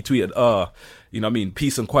 And I think he tweeted, you know what I mean,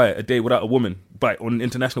 peace and quiet, a day without a woman, but on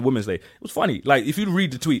International Women's Day. It was funny. Like if you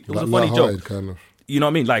read the tweet, it was a funny joke. Kind of. You know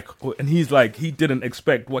what I mean? Like, and he's like, he didn't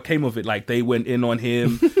expect what came of it. Like they went in on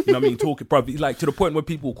him. You know what I mean? Talking, bro. Like to the point where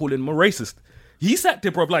people call him a racist. He sat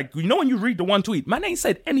there, bro, like, you know when you read the one tweet, man ain't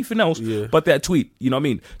said anything else but that tweet, you know what I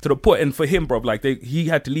mean? To the point, and for him, bro, like, he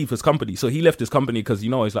had to leave his company. So he left his company because, you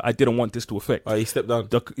know, he's like, I didn't want this to affect. He stepped down.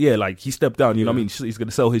 Like, he stepped down, you know what I mean? He's going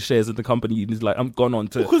to sell his shares in the company, and he's like, I'm gone on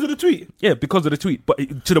to... Because of the tweet? Yeah, because of the tweet.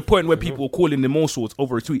 But to the point where people were calling him all sorts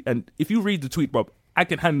over a tweet. And if you read the tweet, bro, I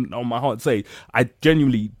can hand on my heart and say, I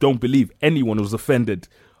genuinely don't believe anyone was offended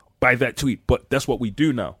by that tweet, but that's what we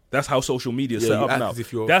do now. That's how social media is set up now.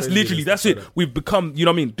 That's literally, that's it. We've become, you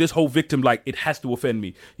know what I mean, this whole victim, like, it has to offend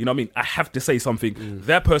me. You know what I mean? I have to say something.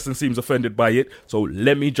 That person seems offended by it, so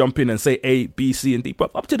let me jump in and say A, B, C, and D.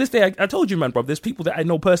 But up to this day, I told you, man, bro, there's people that I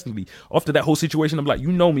know personally. After that whole situation, I'm like,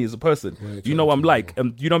 you know me as a person. You know I'm like,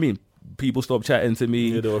 and you know what I mean? People stopped chatting to me,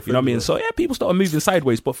 you know what I mean? So yeah, people started moving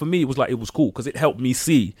sideways, but for me, it was like, it was cool because it helped me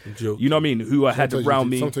see, you know what I mean, who I had around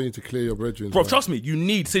me. Sometimes you need to clear your brethren. Bro, trust me, you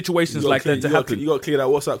need situations like that to happen. You got to clear that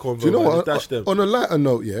WhatsApp convo. Do you know what? On a lighter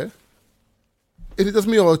note, yeah, it does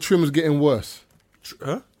mean our trim's getting worse.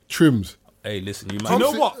 Trims. Hey, listen, you Do man. you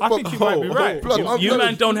know what? I think you might be right. You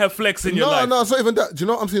man don't have flex in your life. No, it's not even that. Do you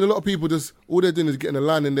know what I'm seeing? A lot of people just, all they're doing is getting a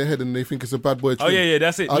line in their head and they think it's a bad boy trim. Oh, yeah,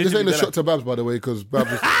 that's it. This ain't a shot to Babs, by the way, because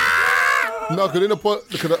Babs is... No,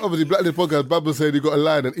 because obviously Blacklist podcast, Babs said he got a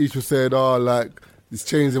line and each was saying, like, it's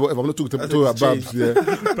changed or whatever. I'm not talking about Babs, yeah.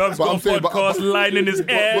 Babs got a podcast line in his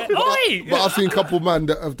hair. But I've seen a couple man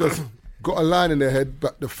that have just got a line in their head,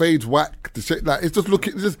 but the fade's whack, the shape, like, it's just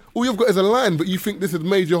looking, all you've got is a line, but you think this has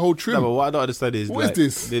made your whole trim. No, but what I don't understand is, what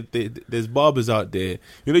is this? There's barbers out there.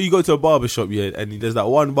 You know, you go to a barber shop, and there's that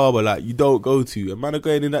one barber, like, you don't go to, and man are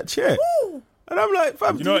going in that chair. Woo! And I'm like,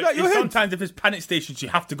 fam, you know, sometimes if it's panic stations, you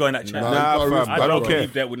have to go in that chair. Nah, fam, I'd rather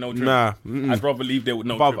leave there with no trim. I'd rather leave there with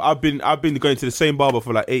no trim. I've been going to the same barber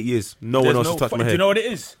for like 8 years. No one else has touched my head. Do you know what it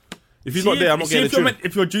is? If he's not there, I'm not getting a trim.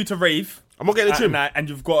 If you're due to rave, I'm not getting a trim. And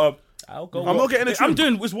you've got I'll go. I'm not getting a trim. I'm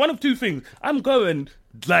doing, it's one of two things. I'm going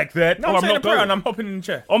like that. No, I'm not going. And I'm hopping in the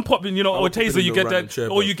chair. I'm popping, you know, or taser, you get that,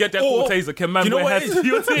 or you get that cool taser. Can man wear hats? Do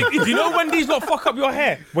you know when these lot fuck up your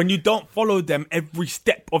hair? When you don't follow them every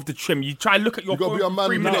step of the trim. You try and look at your phone for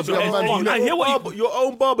 3 minutes. I hear what your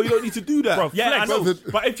own barber, you don't need to do that. Bro, yeah, I know.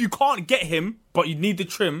 But if you can't get him, but you need the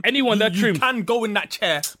trim, you can go in that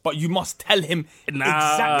chair, but you must tell him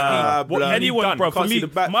exactly what anyone, bro. For me,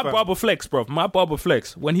 my barber Flex, bro. My barber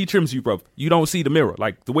Flex, when he trims you, bro, you don't see the mirror.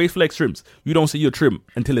 Like the way Flex trims, you don't see your trim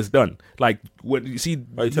until it's done. Like when you see,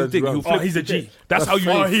 he's a G. That's how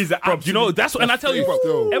you. He's a, you know, that's and I tell you,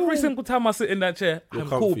 bro. Every single time I sit in that chair, I'm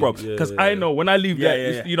cool, bro, because I know when I leave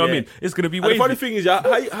that, you know what I mean. It's gonna be. The funny thing is,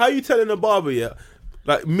 how you telling a barber,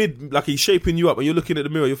 like like he's shaping you up, and you're looking at the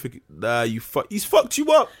mirror, you're thinking, nah, he's fucked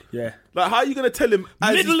you up. Yeah. Like, how are you gonna tell him?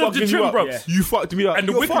 Middle of the trim, bro. You fucked me up. And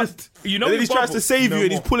the wickedest, you know, and then he tries to save you,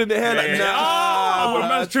 and he's pulling the hair like, nah. When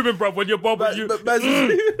man's trimming, bro, when your barber, you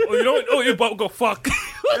know, your barber go fuck.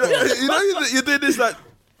 You know, you're doing this like.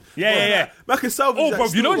 Yeah. Man can salvage bro,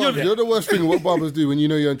 you know you're the worst thing. What barbers do when you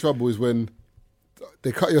know you're in trouble is when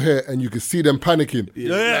they cut your hair and you can see them panicking.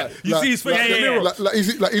 Yeah. You see his face in the mirror.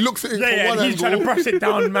 Like he looks at it from one angle. He's trying to brush it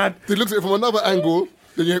down, man. He looks at it from another angle.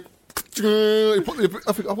 Then you I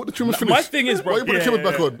thought the trim was finished. My thing is, bro. Why you put the trimmers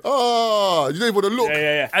back on? You don't even want to look.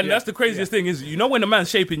 And that's the craziest thing is, you know, when a man's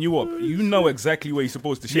shaping you up, you know exactly where he's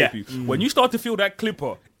supposed to shape you. When you start to feel that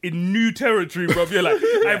clipper in new territory, bro, you're like,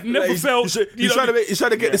 I've never felt. He's trying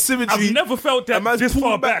to get the symmetry. I've never felt that this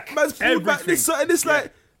far back. Man's pulled back this side, and it's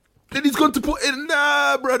like. Then he's going to put in,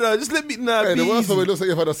 nah, brother, just let me, Hey, the worst of it looks like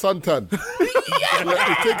you've had a suntan. Like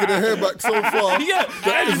you're taking the hair back so far.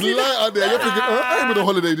 That it's light out there. You're thinking, I ain't been on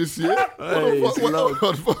holiday this year.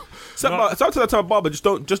 Sometimes I tell barber, just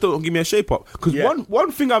don't give me a shape up. Because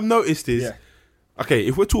one thing I've noticed is, okay,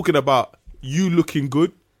 if we're talking about you looking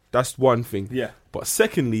good, that's one thing. Yeah. But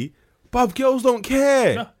secondly, bruv, girls don't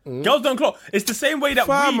care. No. Girls don't clock. It's the same way that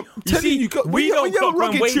we don't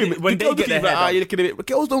clock when they get their hair. You're looking at it, but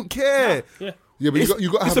girls don't care. Yeah. Yeah, but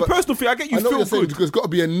you got to have a personal thing. I get you feel good. There's got to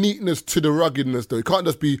be a neatness to the ruggedness, though. It can't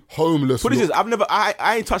just be homeless. But this is,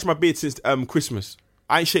 I ain't touched my beard since Christmas.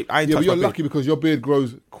 I ain't touched my beard. But you're lucky because your beard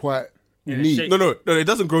grows quite neat. No, it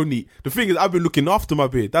doesn't grow neat. The thing is, I've been looking after my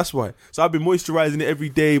beard. That's why. So I've been moisturising it every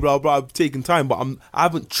day, blah, blah. I've taken time, but I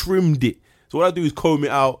haven't trimmed it. So what I do is comb it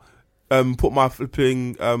out, put my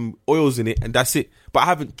flipping oils in it, and that's it. But I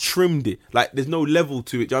haven't trimmed it. Like, there's no level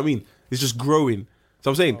to it. Do you know what I mean? It's just growing. So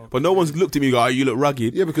I'm saying, but no one's looked at me and go, "Oh, you look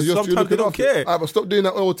rugged." Yeah, because you're sometimes they looking don't after care. it. Alright, but stop doing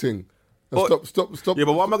that oil thing. And But- stop. Yeah,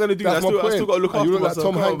 but what am I gonna do? That's I my still got to look point. after You look like myself,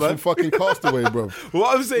 Tom come on, Hanks man. from fucking Castaway, bro.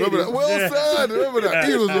 What I'm saying Remember is, that? Well said. Remember that?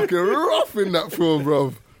 He was looking rough in that film,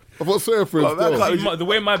 bro. I thought sorry for him Oh, man, still. can't- The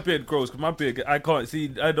way my beard grows, because my beard, I can't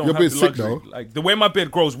see. I don't Your have beard's the sick, luxury. though. Like the way my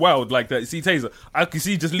beard grows wild, like that. See, Taser, I can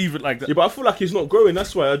see just leave it like that, yeah, but I feel like it's not growing.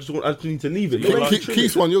 That's why I just need to leave it.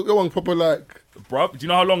 Keith's one, your one proper like. bruv. Do you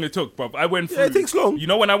know how long it took, bruv? I went through. Yeah, it takes long. You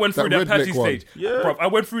know when I went through That that patchy redneck one. stage, Yeah. bruv. I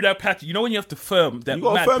went through that patchy. You know when you have to firm that You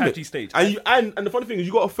gotta mad firm patchy it, stage, and the funny thing is,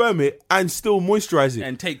 you gotta firm it and still moisturize it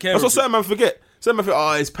and take care That's of what it. certain man forget. Certain man think,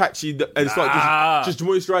 oh, it's patchy, and it's Nah. like just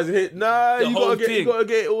moisturizing here. Nah, The you whole gotta get thing.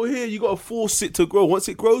 it all here. You gotta force it to grow. Once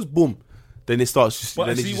it grows, boom, then it starts. Just, But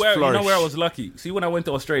then it see just where flourish. you know where I was lucky. See when I went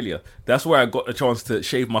to Australia, that's where I got a chance to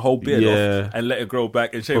shave my whole beard Yeah. off and let it grow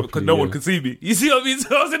back and shave it because Properly, no one yeah. could see me. You see what I mean?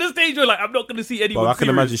 So I was in a stage where like I'm not going to see anyone. Bro, I can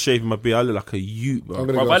serious. imagine shaving my beard. I look like a ute, bro. I'm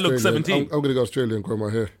gonna Bruv, go I look Australia. 17. I'm gonna go Australia and grow my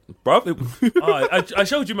hair. Bruv, I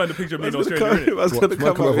showed you man the picture of me in Australia. innit? That's gonna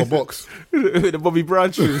Michael come have out a box. with the Bobby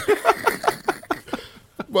Brown shoes.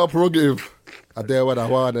 Well, prerogative. I dare what I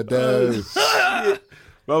want to do.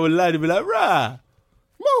 Bro, would lie to be like, rah.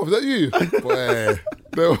 Mo, is that you? Boy,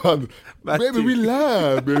 no one. Matthew. Baby, we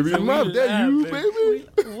live, baby. We Mom, that laugh, you, baby.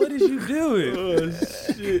 baby. What is you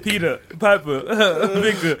doing? Peter, Piper,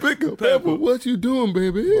 Victor. Pick up, Pepper. What you doing,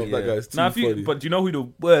 baby? That guy's too Now, if you, funny. but do you know who the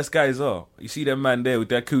worst guys are? You see that man there with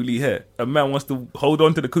that coolie hair. A man wants to hold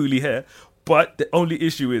on to the coolie hair, but the only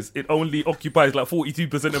issue is it only occupies like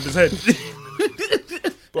 42% of his head.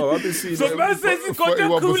 Bro, I've been seeing So them- man says he's got that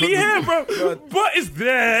 41% coolie hair, bro. But it's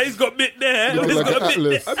there. He's got bit there. Looks He's like got an a bit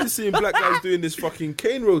atlas. I've been seeing black guys doing this fucking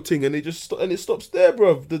cane road thing, and it stops there,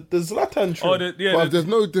 bro. The Zlatan trim. Oh, yeah. But there's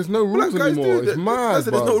no rules Black guys anymore. do It's that. mad, There's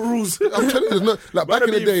no bruv. rules. I'm telling you, there's no like back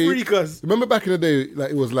in the day. Freakers. Remember back in the day,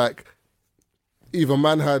 like it was like either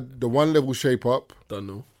man had the one level shape up Don't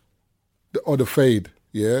know. or the fade,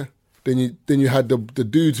 yeah. Then you had the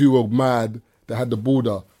dudes who were mad that had the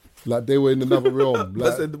border, like they were in another realm.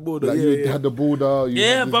 Like, said the border, like yeah, you yeah. had the border. You Yeah,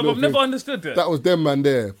 had this but little I've never thing. understood that. That was them man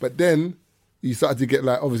there, but then you started to get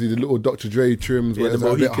like obviously the little Dr. Dre trims Yeah, where the it's a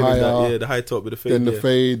bit Mohican and higher. that, yeah, the high top with the fade. Then the yeah.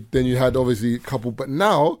 fade. Then you had obviously a couple, but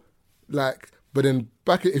now, like, but then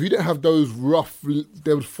back if you didn't have those rough,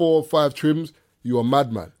 there was 4 or 5 trims, you are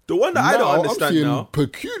madman. The one that I don't Now, understand I'm seeing now.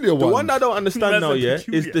 peculiar The ones. one that I don't understand That's now, a yeah,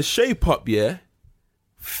 peculiar. is the shape up, yeah,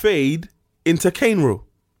 fade into cane row.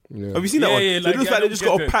 Yeah. Have you seen that Yeah, one? yeah, So like, it looks yeah, I like they don't just get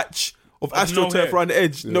got a it. patch of no astroturf hair. around the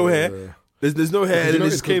edge, no Yeah, hair. yeah. There's no hair, and then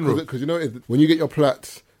it's cane row. Because you know when you get your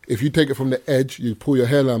plaits, if you take it from the edge, you pull your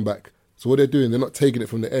hairline back. So what they're doing, they're not taking it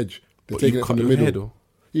from the edge. They're But taking you it from cut the your middle. hair, though.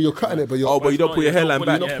 Yeah, you're cutting it, but you're, Oh, but you don't not- pull your you're not hairline pulling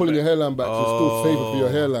back. you're Yeah, not pulling man. your hairline back. So it's still safer for your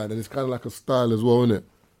hairline, and it's kind of like a style as well, isn't it?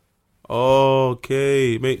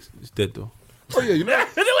 Okay, it's dead though. Oh yeah, you know.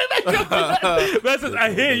 Man says,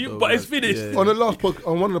 I hear you, but it's finished. Yeah. On the last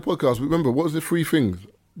on one of the podcasts, remember what was the 3 things?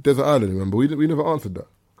 Desert Island. Remember we never answered that.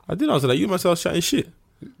 I didn't answer that. You myself chatting shit.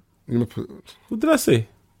 You know, put, What did I say?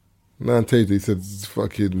 Nan Tate, he said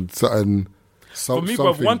fucking something. For me,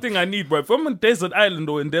 bro, one thing I need, bro, if I'm on desert island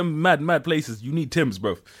or in them mad places, you need Timbs,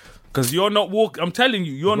 bro. Because you're not walking, I'm telling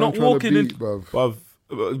you, you're not walking in. bruv.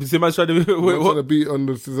 Bruv, see man trying to wait, Trying to what? beat on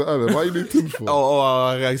the Desert Island. Why you need Tim's for?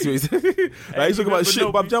 I see what you're saying. Like, he's talking about remember shit,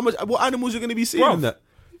 no- bruv. Do you know how much- what animals you're going to be seeing Bruv. in that?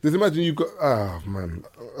 Just imagine you've got man.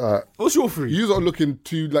 What's your free? You are looking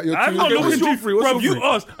too like you're I'm too. not what's looking your to free? What's bro. your You free?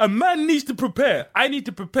 asked. A man needs to prepare. I need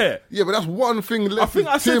to prepare. Yeah, but that's one thing I left. think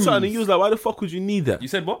I with said Tim's. something and you was like, why the fuck would you need that? You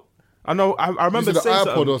said what? I know, I You remember said the saying iPod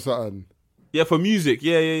something. or something. Yeah, for music.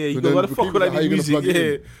 Yeah. You But go, then why the for fuck people, would I how need you gonna music? plug it Yeah.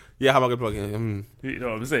 in? Yeah, how am I going to plug it in? You know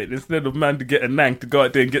what I'm saying? Instead of man to get a nang to go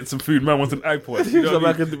out there and get some food, man wants an iPod. You know So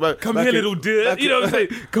what I mean? Come here, little dear. You know what I'm saying?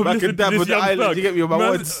 Come back listen in to Dab this on the young island, thug. you get me on my Man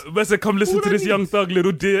words. said, come listen to this young thug,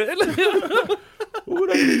 little dear. What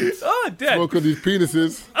would I need? Oh, Dad. Smoke on these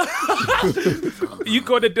penises. You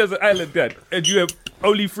go to desert island, Dad, and you have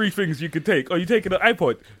only 3 things you can take. Are you taking an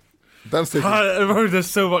iPod? That's taking. There's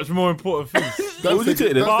so much more important things. That's would you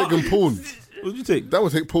take then? That's taking porn. What did you take? That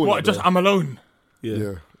would take porn. What? out Just there. I'm alone.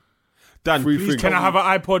 Yeah. Dan, Free please thing. Can I have an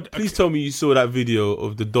iPod? Please tell me you saw that video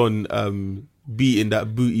of the Don beating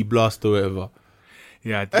that booty blast or whatever.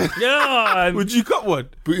 Yeah. I did. Yeah. and- Would you cut one?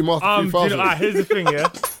 Booty Master Do you 3000. know, here's the thing, yeah.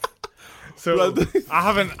 So I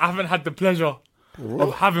haven't had the pleasure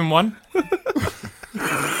of having one,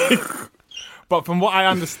 but from what I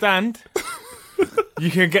understand, you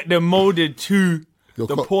can get them molded to Your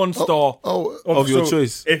the cock- porn star Of your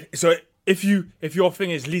choice. If your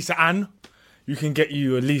thing is Lisa Ann, you can get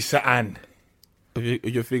you a Lisa Ann, Of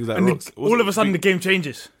your things like and Rox. all of a sudden the game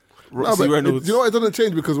changes. No, Roxy but Reynolds. you know what? It doesn't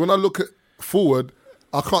change because when I look at forward,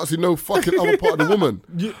 I can't see no fucking other part of the woman.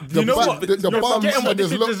 You know what? The You're bum forgetting what and this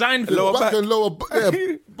there's is designed for. lower back and lower,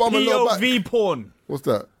 bum and lower back. POV porn. What's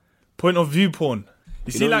that? Point of view porn.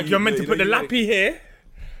 You see, know, like you're meant to put the lappy here,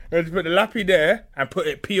 you're meant to put the lappy there, and put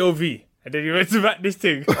it POV. And then you're meant to back this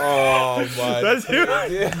thing. Oh my! That's it.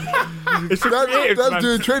 It's for creatives, That's man.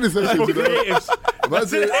 doing training sessions. For You know?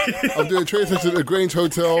 creatives. I'm doing training sessions at the Grange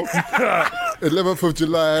Hotel, 11th of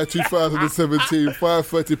July, 2017,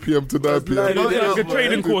 5:30 p.m. to 9 p.m. You know, like a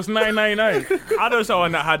trading course, $9.99. I know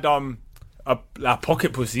someone that had a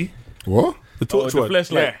pocket pussy. What? The torch the one.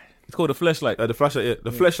 flashlight. Yeah. It's called a flashlight. The flashlight, yeah.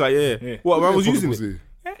 The flashlight, yeah. What, man was using it? Pussy.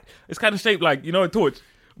 It's kind of shaped like, you know, a torch.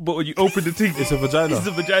 But when you open the thing, It's a vagina. it's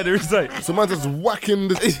a vagina inside. So man just whacking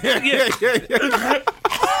the...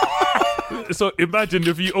 So imagine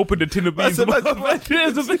if you open the tin of beans. That's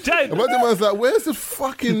There's a vagina. Imagine man's like, where's the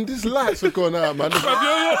fucking... These lights are going out, man. Just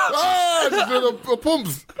doing the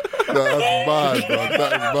pumps. No, that's bad, man.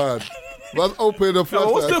 That is bad. That's opening the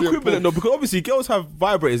flashlight. What's the I see a equivalent pump. though? Because obviously girls have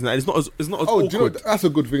vibrators and that. It's not as Oh, do you know, awkward. that's a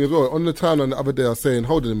good thing as well. On the town the other day, I was saying,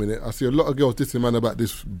 hold on a minute. I see a lot of girls dissing man about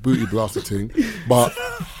this booty blaster thing. But,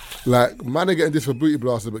 like, man are getting this for booty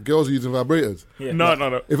blaster, but girls are using vibrators.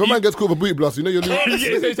 No. If a man gets caught with a booty blaster, you know you're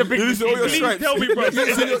losing. It's a big. lose all your Please stripes. tell me, bro.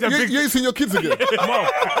 You ain't seen your kids again.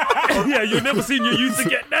 Yeah, you've never seen your youth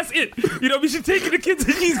again. That's it. You know, she's taking the kids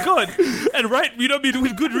and she's gone. And right, you know what I mean,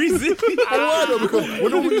 with good reason. Why though? Because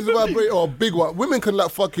when a woman uses a vibrator or a big one, women can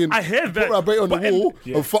like fucking I heard that. put a vibrator on the But wall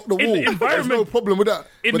and fuck the in wall. the There's no environment- problem with that.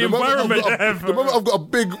 in But the moment environment I've got that the moment I've got a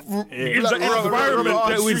big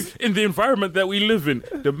In the environment that we live in,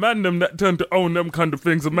 the man them that turn to own them kind of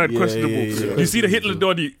things are mad questionable. yeah. You see the Hitler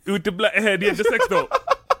Donny with the black hair, the sex doll.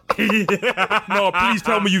 No, please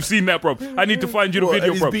tell me you've seen that, bro. I need to find you the What, video,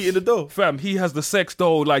 and he's bro. beating the dough? Fam, he has the sex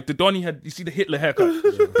doll, like the Donny had. You see the Hitler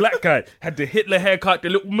haircut. Black guy had the Hitler haircut, the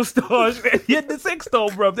little mustache. And he had the sex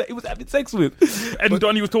doll, bro, that he was having sex with. And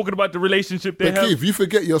Donny was talking about the relationship they But have. Keith, you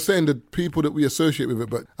forget you're saying the people that we associate with it,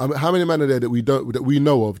 but how many men are there that we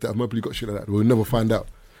know of that have probably got shit like that? We'll never find out.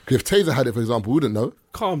 Because if Taser had it, for example, we wouldn't know.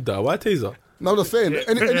 Calm down. Why taser? No, I'm just saying.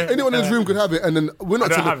 Anyone in this room could have it, and then we're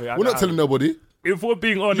not telling nobody. If we're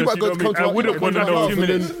being You honest, might you go know to what I come mean? I to wouldn't want to know 2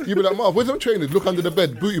 minutes. You'd be like, Marv, where's them trainers? Look under the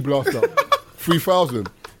bed, booty blaster, 3,000.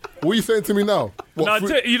 What are you saying to me now? What, Nah,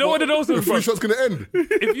 you know what it is, The bro? free shot's gonna end.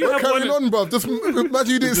 If you have Carry one on, bruv. Just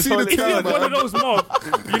imagine you didn't see the hold it If you team, have one of man. those,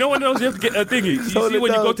 Marv, you know one of those you have to get a thingy. You Hold see it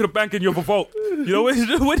when you down. go to the bank and you have a vault. You know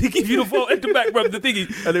when they give you the vault at the back, bro, the thingy,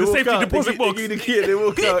 And they the walk safety out. deposit They box. give you the key and they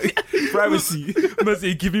walk out. Privacy. Man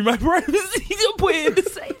say, give me my privacy. You put it in the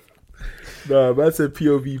safe. Nah, man said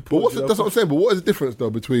POV. But that's what I'm saying. But what is the difference though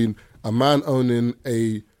between a man owning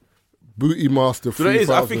a booty master So that is,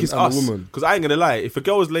 I think 3,000 it's and us. a woman? Because I ain't gonna lie, if a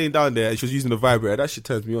girl was laying down there and she was using a vibrator, that shit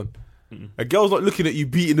turns me on. A girl's not looking at you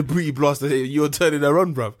beating the booty blaster, you're turning her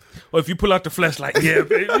on, bruv. Or if you pull out the flashlight, yeah,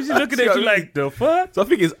 baby. She's looking at you like, the fuck? So I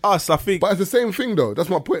think it's us. I think, But it's the same thing though. That's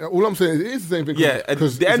my point. All I'm saying is it is the same thing. yeah, and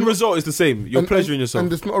the end result is the same. You're pleasuring yourself.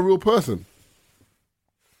 and it's not a real person.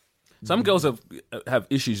 Some girls have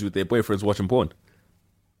issues with their boyfriends watching porn.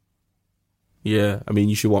 Yeah, I mean,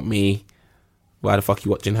 you should want me. Why the fuck you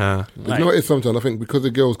watching her? You know what it is sometimes? I think because the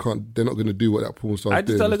girls can't, they're not going to do what that porn star I did.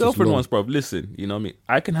 just tell a It's girlfriend long. once, bro, listen, you know what I mean?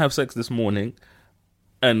 I can have sex this morning,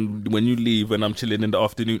 and when you leave and I'm chilling in the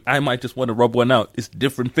afternoon, I might just want to rub one out. It's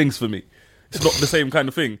different things for me. It's not the same kind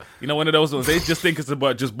of thing. You know, one of those ones, they just think it's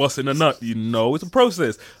about just busting a nut. You know, it's a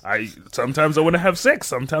process. Sometimes I want to have sex.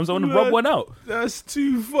 Sometimes I want to rub one out. That's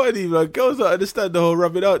too funny, man. Girls don't understand the whole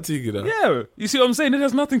rubbing out thing, you know? Yeah. You see what I'm saying? It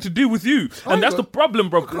has nothing to do with you. And that's the problem,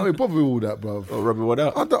 bro. I can't be bothered with all that, bruv. Oh, rubbing one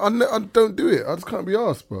out. I don't do it. I just can't be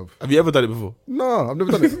asked, bruv. Have you ever done it before? No, I've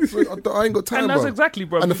never done it. I ain't got time, And that's bruv. exactly,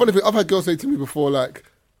 bro. And the funny thing, I've had girls say to me before, like,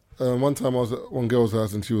 one time I was at one girl's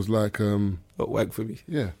house and she was like, What wank for me?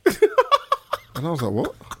 yeah. And I was like,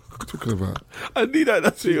 what? What are you talking about? I knew that.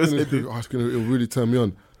 That's what you were saying. It'll really turn me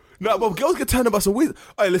on. No, but girls get turned about some weird.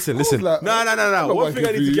 Hey, listen. like, No. I'm One not thing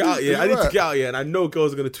I need to wanking get for out, you. yeah. I need to Right. get out, yeah. And I know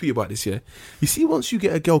girls are going to tweet about this, yeah. You see, once you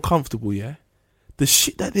get a girl comfortable, yeah, the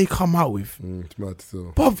shit that they come out with. It's mad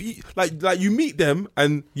still. Bruv, like you meet them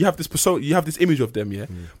and you have this persona, you have this image of them, yeah.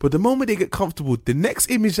 But the moment they get comfortable, the next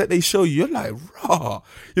image that they show you, you're like, raw.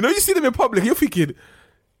 You know, you see them in public, you're thinking,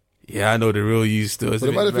 yeah, I know the real you still. But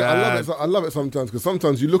the matter thing, I love it sometimes because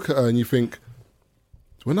sometimes you look at her and you think,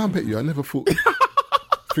 when I met you, I never thought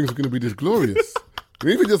things were going to be this glorious.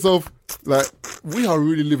 You think to yourself, like, we are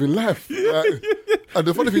really living life. Like, and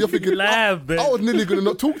the funny thing, you're thinking, I was nearly going to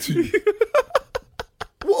not talk to you.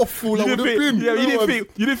 What a fool I would have been. Yeah, you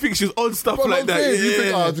didn't think she was on stuff But like I'm that. saying, you Yeah.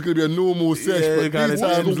 think, it's going to be a normal sesh, Yeah, but kinda these thing.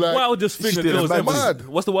 times, like, wildest thing a Still girl's a ever mad.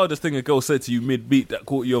 What's the wildest thing a girl said to you mid-beat that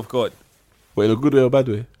caught you off guard? Wait, in a good way or bad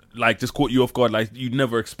way? Like, just caught you off guard. Like, you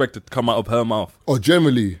never expected to come out of her mouth. Or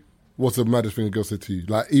generally, what's the maddest thing a girl said to you?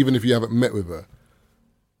 Like, even if you haven't met with her.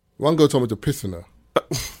 One girl told me to piss on her.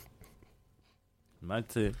 Mad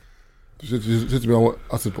thing. She said to me,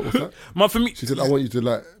 I said, what's that? Man, for me, She said, I want you to,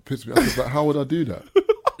 like, piss me. I said, like, how would I do that?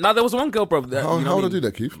 now there was one girl, bro. That, How you know would what I do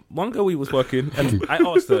that, Keith? One girl we was working, and I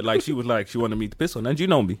asked her, like, she was like, she wanted me to piss on, and you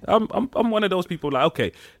know me, I'm one of those people. Like,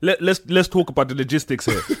 okay, let's talk about the logistics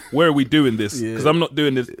here. Where are we doing this? Because I'm not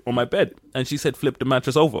doing this on my bed. And she said, flip the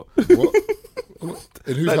mattress over. What?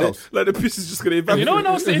 In whose house? Like the piss is just going to evaporate. You know when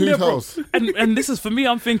I was In sitting there, whose bro, house? and this is for me.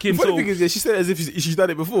 I'm thinking, The funny so thing is, yeah, she said it as if she's done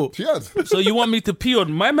it before. She has. so you want me to pee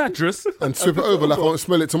on my mattress? And swip it over like I won't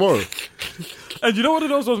smell it tomorrow. And you know what it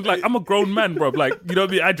was? Like, I'm a grown man, bro. Like, you know what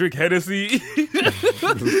I mean? I drink Hennessy.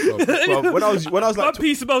 Bruv, when I was My like,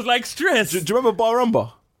 pee smells like stress. do you remember Bar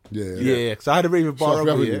Rumba? Yeah. Yeah, because I had a rave with Bar South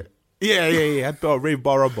Rumba. Avenue. Yeah, I had a rave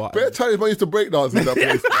Bar Rumba. Bare Chinese man used to break dance in that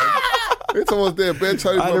place. Every time I was there, bare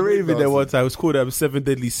Chinese I had a man rave in there breakdancing. one time. It was called 7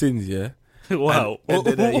 Deadly Sins, yeah? Wow. And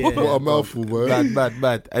then, yeah. What a mouthful, bro.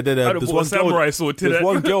 Mad. And then I'd have there's bought a one samurai girl. sword to There's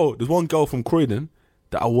that. one girl from Croydon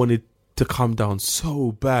that I wanted to come down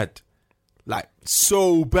so bad, like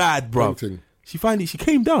so bad, bro. Painting. She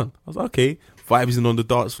came down. I was like, okay, vibes in on the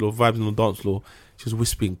dance floor. She was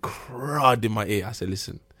whispering crud in my ear. I said,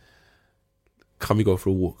 listen, can we go for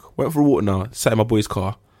a walk? Went for a walk now. Sat in my boy's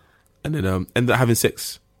car, and then ended up having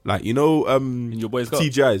sex. Like, you know, In your boy's car?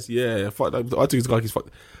 TGI's, yeah. Fuck, I took his car. He's fucked.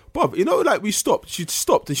 But you know, like we stopped. She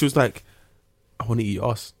stopped and she was like, "I want to eat your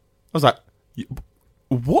ass." I was like,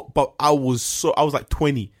 "What?" But I was like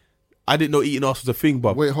 20. I didn't know eating ass was a thing.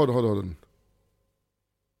 But Wait, hold on.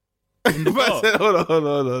 In the car. I said, hold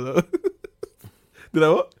on. Did I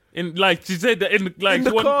what? In, like, she said that in, like, In the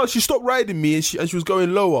she want- car, she stopped riding me and she was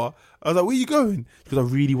going lower. I was like, where you going? Because I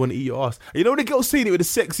really want to eat your ass. And you know, the girl saying it with a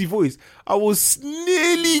sexy voice. I was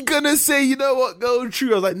nearly gonna say, you know what, go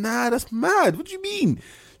true. I was like, nah, that's mad. What do you mean?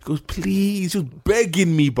 She goes, please. She was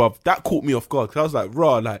begging me, bruv. That caught me off guard. Because I was like,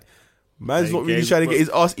 raw, like, man's Hey, not really games, trying to bro. get his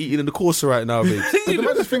ass eaten in the Corsa right now, babe.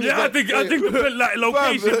 Yeah, I think the like,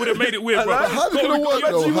 location would have made it weird, bro. How's it gonna work,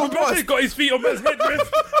 though? Man's got his feet on man's headrest.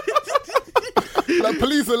 Like,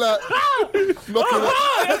 police are like, knocking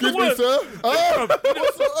like, excuse me, sir.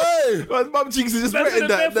 Hey! My mum cheeks is just That's wetting the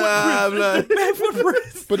that. barefoot Nah, I'm like, Barefoot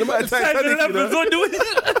wrist. But the man Titanic, you know?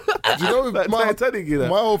 do you know Like my Titanic, you know?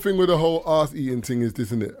 whole thing with the whole ass eating thing is this,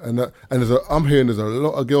 isn't it? And I'm hearing there's a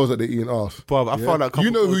lot of girls that they eating ass. Bruv, I found out a couple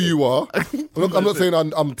You know who girls you are. I'm not saying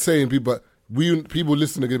I'm saying people, but people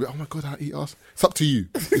listening are gonna be, oh my god, I eat ass. It's up to you.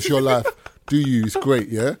 It's your life. Do you? It's great,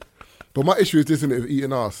 yeah. But my issue is this, isn't it? With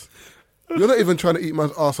eating ass. You're not even trying to eat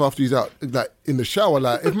man's ass after he's out, like in the shower.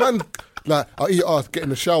 Like if man, like I eat ass, get in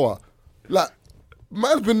the shower. Like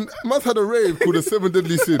man's had a rave called the 7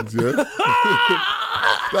 Deadly Sins. Yeah,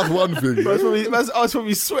 that's one thing. Man's ass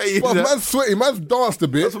probably sweaty. But man's sweaty. Man's danced a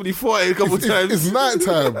bit. That's probably farted a couple times. It's night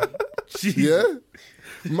time. Yeah.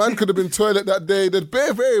 Man could have been toilet that day. There's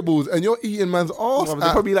bare variables, and you're eating man's ass. They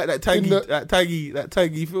probably like that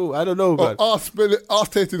tangy feel. I don't know, man. Ass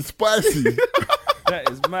tasting spicy. That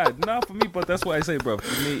is mad. Nah, for me, but that's what I say, bro.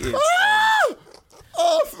 For me, it's...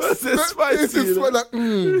 It's spicy, It's you know? like,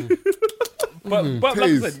 But like I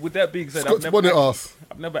taste. said, with that being said, Scotch bonnet ass.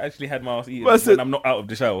 I've never actually had my ass eaten That's when it. I'm not out of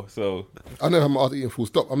the shower. So I never have my ass eating full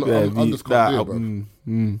stop. I'm not. Yeah, I'm just can't do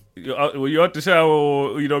it, bro. were you out the shower,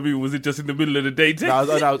 or you know what I mean? Was it just in the middle of the day? I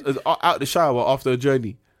was out the shower after a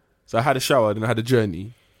journey. So I had a shower, then I had a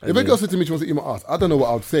journey. If a girl said to me she wants to eat my ass, I don't know what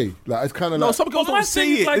I would say. Like it's kind of No, like. some girls My don't say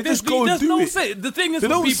thing is it. like They just go and do it. The thing is, They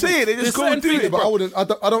with don't people, say it, they just there's go and certain do things, it. But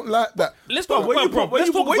bro. I don't like that. Let's Bro, talk when you about, bro. put, when Let's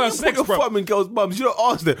you talk put, about when you sex, put your bro. thumb in girls' mums, you don't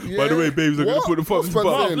ask them. By the way, babes, I'm going to What? put the thumbs in What's your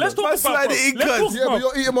man bum. saying? Let's talk Man, about, slide bro. it in, Let's cuz. talk Yeah, but about.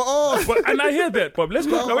 you're eating my ass. But, and I hear that, bro. Let's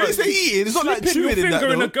talk Now, when about you say eating, it's not like slipping your chewing in that,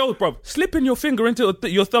 finger in a though. girl, bro. Slipping your finger into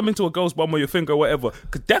your thumb into a girl's bum or your finger, or whatever.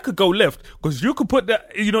 Cause that could go left. Cause you could put that,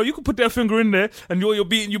 you could put that finger in there, and you're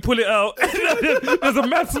beating, you pull it out. There's a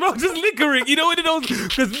mad smell just lingering. You know what it is?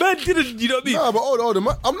 Because man didn't. You know what I mean? Nah, but hold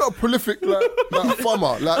on. I'm not a prolific like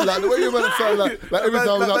farmer. Like the way you man sound like every Man,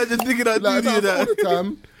 time man, like, just digging out like duty that and all that. the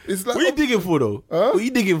time. It's like What are you digging for, though? Huh? What are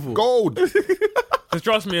you digging for? gold. Cause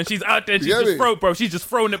trust me, and she's out there, she's Yeah, just mate. thrown, bro. She's just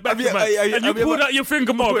throwing it back, Have you- man. have you- And you have you pulled ever- out your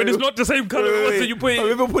finger mark, and it's not the same color. Wait, So you put Have you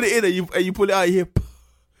it. ever put it in and you pull it out here?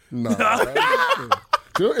 Nah.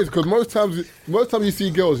 Do you know what it is? Because most times you see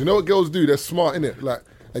girls, you know what girls do? They're smart, innit? Like,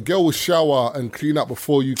 a girl will shower and clean up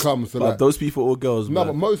before you come. So But like, those people are all girls, no, man.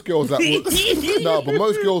 but most girls but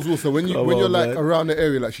most girls also when you're like man. around the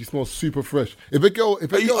area, like she smells super fresh. If a girl,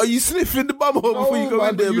 Are you sniffing the bum hole before you go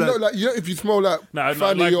in there, you know, blood? like if you smell like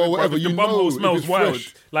fanny like, or whatever, if you the bum hole know smells if it's wild.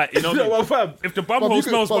 fresh. Like, you know, Yeah, well, fam. if the bum Bruv, hole you can-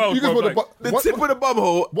 smells bruv, wild, you can bruv, smell the like, The tip of the bum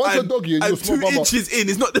hole Once a and, doggy and and you smell 2 bum hole. inches in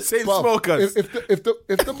is not the same Bruv, smell, cuz. if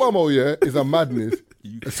the bum hole is a madness,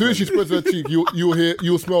 as soon as she spreads her cheek,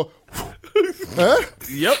 you'll smell. Huh?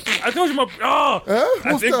 Yep, I told you my. Oh,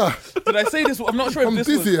 What's that? Did I say this? I'm not sure if I'm this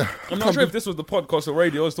dizzy. was. I'm not sure if this was the podcast or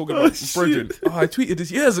radio. I was talking about Bridget. Oh, I tweeted this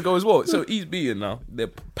years ago as well. So he's beating now. They're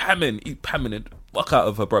pamming. He's pamming it. Fuck out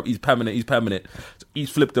of her, bro. He's pamming it. He's pamming it. So he's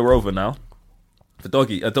flipped her over now. The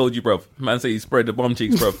doggy. I told you, bro. Man say he spread the bum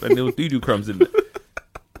cheeks, bro, and there was doo-doo crumbs in it.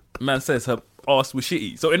 Man says her ass was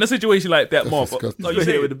shitty. So in a situation like that, Marv, disgusting. He's you got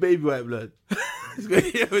hit say with the baby wipe, blood. He's got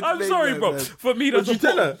hit with the I'm baby sorry, wipe, bro. blood. For me, that's Did you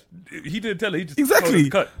tell her? He didn't tell her. He just Exactly.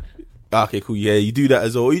 told her to cut. Okay, cool. Yeah, you do that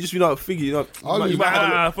as well. You just be like thinking, you know, I'll lose you might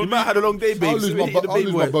have had a long day, I'll babe. lose so my, you hit the I'll baby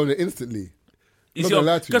lose my wipe. boner instantly. You Not see, gonna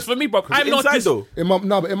lie to you. because for me, bro, I'm not Inside though. In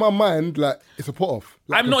my mind, like it's a put off.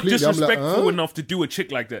 Like, I'm not completely. I'm like, disrespectful huh? enough to do a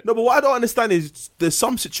chick like that. No, but what I don't understand is there's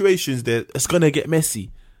some situations that it's gonna get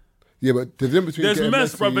messy. Yeah, but the difference between There's getting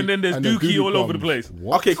mess, messy bruv, and then there's the dookie doo-doo all over the crumbs. place.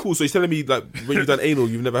 What? Okay, cool. So you're telling me like when you've done anal,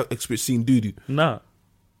 you've never experienced seeing doo-doo. Nah.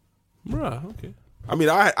 Right, okay. I mean,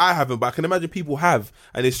 I haven't, but I can imagine people have,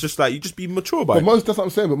 and it's just like you just be mature about But it. that's what I'm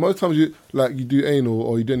saying. But most times you do anal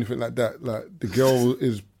or you do anything like that, like the girl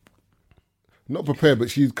is not prepared, but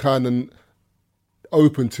she's kind of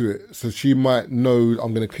open to it, so she might know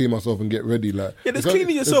I'm going to clean myself and get ready. Like Yeah, there's it's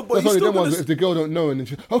cleaning yourself, but that's you only still them ones gonna that if the girl don't know and then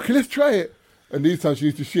she okay, let's try it. And these times she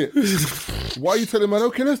used to shit. Why are you telling man?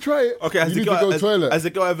 Okay, let's try it. Okay, has you the need to go guy toilet? has the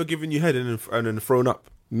guy ever given you head and then thrown up?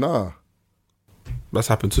 Nah. That's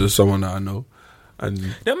happened to someone that I know. And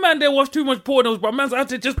That man there watch too much pornos, bro. Man's out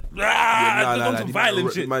to just some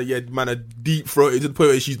violent shit. Man, a deep throated to the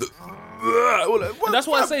point where she's like, That's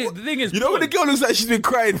why I say the thing is, you know when the girl looks like she's been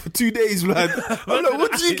crying for 2 days, man. I'm like,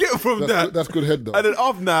 what do you get from that? That's good head though. And then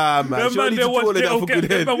nah, man. That She man don't need there to do all watch of that for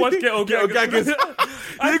good head. That man watch Ghetto Gaggers.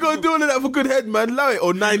 You ain't gonna do all of that for good head, man. Allow it.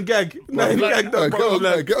 Or 9 gag. 9 gag. That, bro.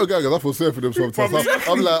 Like, Get gaggers. I feel sorry for them sometimes.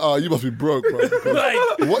 I'm like, oh, you must be broke, bro.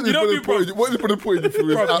 Like, What you is know me, putting you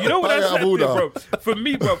through? Bro, you know what I said, order. bro? For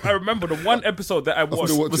me, bro, I remember the one episode that I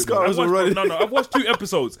watched. watch it, Mascara though. was already. No, I've watched 2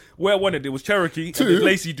 episodes. Where one of it was Cherokee and then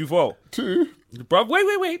Lacey Duval. 2. Bro,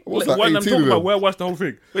 wait. What's that, One I'm 18 talking of about them? where I watched the whole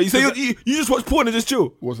thing. Wait, so you just watch porn and just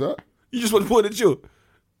chill? What's that? You just watch porn and chill?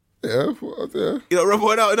 Yeah. You don't rub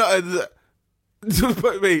one out?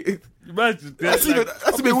 Wait, Imagine, that's like,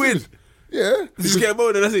 a bit weird. Yeah. You just get a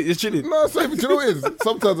moan and that's it. You're chilling. No, so do you know what it is?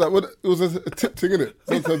 Sometimes like, when it was a tip thing, innit?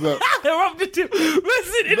 Sometimes like, rub the tip.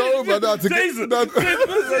 Listen, no, man, no, to Jason.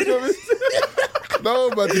 no,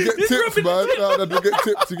 man, to get tips, man. No, to get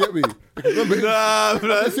tips, to get me. Because remember, Nah, man.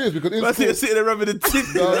 that's serious because in That's it. school, Sitting there rubbing the tip.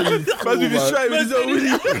 No, you fool, Man's been man. trying with his own willy.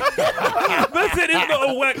 Man said it's not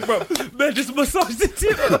a whack, bro. Man just massage the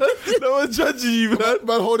tip. No one's judging you, man.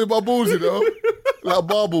 Man holding my balls, you know, like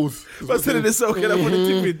marbles. Man sitting there so can I put the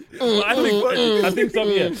tip in? But I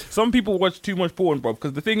think some people watch too much porn, bro.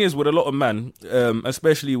 Because the thing is, with a lot of men,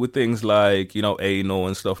 especially with things like anal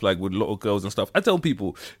and stuff, like with a lot of girls and stuff, I tell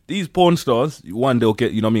people these porn stars, one, they'll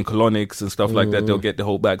get colonics and stuff like that. They'll get the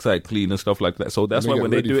whole backside clean and stuff like that. So that's And why they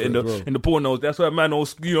when get they do it ready for it as well. in the pornos, that's why a man will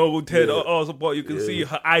tear the arse apart. You can see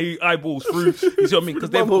her eyeballs through. You see what I mean? Because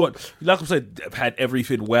they've got, like I said, they've had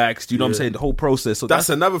everything waxed. You know what I'm saying? The whole process. So That's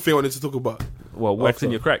another thing I wanted to talk about. well,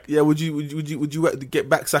 waxing your crack. Yeah, would you get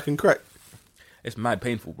back sack and crack? It's mad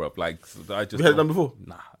painful, bro. Like I just You had it done before?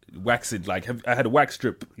 Nah, waxing. Like I had a wax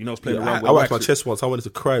strip. I was playing around with I a waxed my wax strip. chest once. I wanted to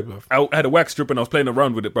cry, bro. I had a wax strip and I was playing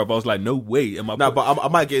around with it, bro. I was like, no way. Am I? Nah, but I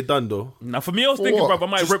might get it done though. Now for me, I was For thinking, what? bro, I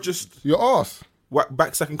might rip. Just Your ass.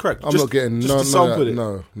 back sack and crack. I'm Just- not getting just none to of sample that. it.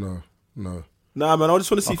 No. Nah, man. I just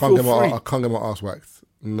want to see I can't feel free. I can't get my ass waxed.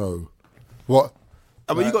 No. What?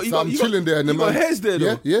 I mean, So I'm chilling there and you then got man- hairs there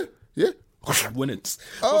though. Yeah. Winnings.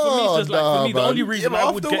 Oh, But for me, it's just like for me, the nah, only man. reason Yeah, I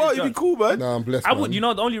but would after a get while, it you'd be done. cool, man. Nah, I'm blessed. I would,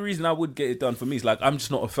 man. the only reason I would get it done for me is like I'm just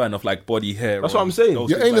not a fan of like body hair. That's or what I'm saying. those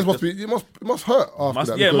Your things, anus like, must be. It must hurt after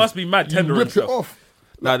that. yeah, it because must be mad tender You and rip it stuff. off.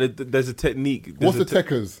 Nah, there's a technique. What's the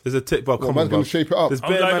techers? There's a tech. But come man's on, gonna bruv. shape it up. There's I'm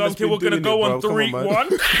bare like, man that's okay, we're been gonna doing go it, on bruv.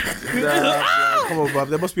 3-1. Nah, come on, bruv.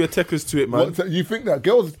 There must be a techers to it, man. What, you think that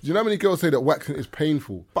girls? Do you know how many girls say that waxing is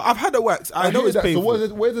painful? But I've had a wax. I know hear it's that. painful.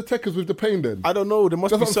 So where's the techers with the pain then? I don't know. There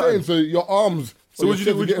must That's be what I'm saying. something. So your arms. So or would your you chest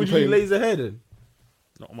do? are Would getting you pain. laser their hair then?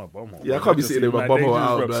 Not on my bumhole. Yeah, I can't be sitting there with my bumhole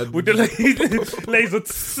out, man. With the laser,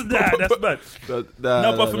 that's bad.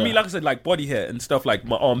 No, but for me, like I said, like body hair and stuff like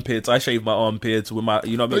my armpits. I shave my armpits with my,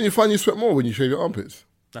 you know what I Don't mean? you find you sweat more when you shave your armpits?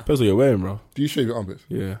 Depends what you're wearing, bro. Do you shave your armpits?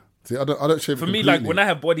 Yeah. See, I don't shave For it me, completely. like when I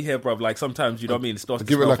have body hair, bruv, like sometimes you know what I mean. It starts to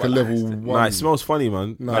give it smell like a quite level nice. one. Nah, it smells funny,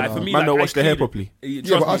 man. No, Like, no. for me, Man, don't like, wash their hair clean it. properly. Yeah,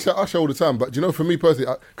 Trust but me. I show all the time. But do you know, for me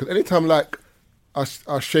personally, because anytime like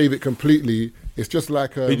I shave it completely, it's just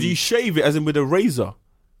like But do you shave it as in with a razor?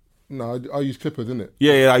 no, I use clippers, innit?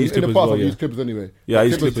 Yeah, I use in clippers the past, as well, I yeah. use clippers anyway. Yeah, I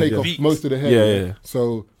use clippers clippers, take off yeah. most of the hair. Yeah, yeah.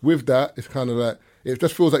 So with that, it's kind of like it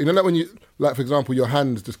just feels like, you know, like when you, like for example, your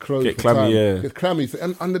hands just close Get for clammy, time. yeah. It's clammy. So,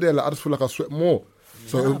 and under there, like I just feel like I sweat more.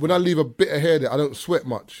 So when I leave a bit of hair there, I don't sweat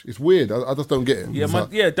much. It's weird. I just don't get it. Yeah, It's man,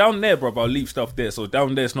 like- yeah, down there, bro, I'll leave stuff there. So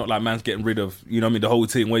down there, it's not like man's getting rid of, you know what I mean, the whole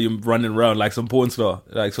thing where you're running around like some porn star.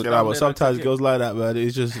 Like, so Yeah, down but there, sometimes like, girls like that, man.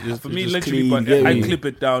 It's just for me, it's just literally, clean, but get I me? clip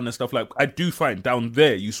it down and stuff like. I do find down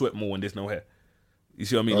there you sweat more when there's no hair. You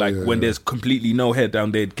see what I mean? Like yeah, when yeah. there's completely no hair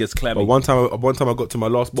down there, it gets clammy. But one time I got to my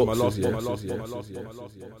last boxes.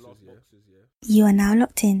 You are now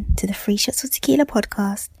locked in to the Free Shots of Tequila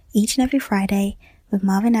podcast each and every Friday with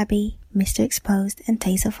Marvin Abbey, Mr. Exposed, and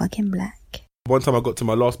Taser fucking Black. One time I got to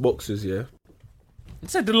my last boxes, yeah. I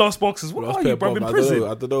said the last boxes. What Last are pair you, of bro? boxes, In I prison?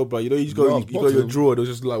 don't know, bro. You know, you got your boxes. drawer. There was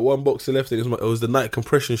just like one boxer left. It was the night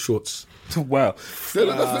compression shorts. Wow. Yeah,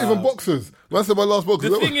 that's not even boxers. Man said my last box.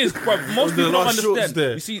 The thing is, bro, most The people don't last shorts understand.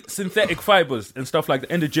 there. You see synthetic fibers and stuff like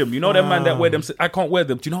that in the gym. You know them man that wear them. I can't wear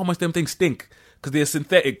them. Do you know how much them things stink? Because they're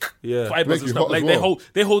synthetic Yeah. fibers Make and you stuff. hot Like as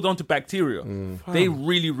they well. hold on to bacteria. They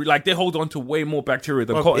really like they hold on to way more bacteria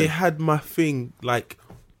than Bruv, cotton. it had my thing like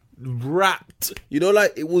wrapped. You know,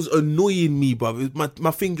 like it was annoying me, bruv.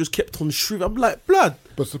 My thing just kept on shriveling. I'm like, blood.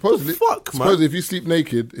 But supposedly, the fuck, man. supposedly if you sleep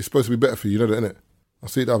naked, it's supposed to be better for you. You know that, innit? I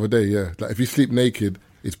see it the other day, yeah. Like if you sleep naked,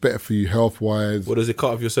 it's better for you health-wise. What does it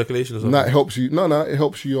cut off your circulation or something? No, it helps you. No, it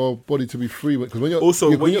helps your body to be free. Because when you're Also,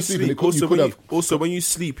 when you you're sleeping, sleep, you could have. when you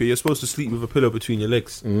sleep, you're supposed to sleep with a pillow between your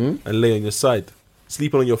legs and lay on your side.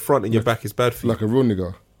 Sleeping on your front and your back is bad for you. Like a real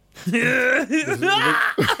nigga.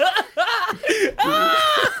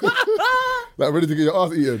 Like ready to get your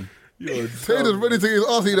ass eaten. Taylor's ready to get his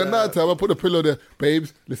ass eaten at night time. I put a pillow there.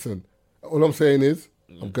 Babes, listen. All I'm saying is,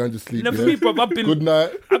 I'm going to sleep. No, for yeah? me, bro, Good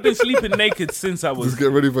night. I've been sleeping naked since I was Just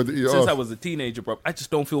get ready for the eat your since ass. I was a teenager, bro. I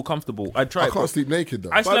just don't feel comfortable. I tried. I bro. can't sleep naked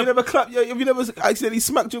though. I But have you slept. never clapped? Have you never accidentally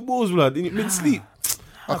smacked your balls, blood, in mid-sleep?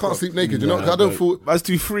 I can't sleep naked. You know, 'cause I don't feel. That's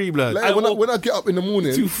too free, blood. Like, when I get up in the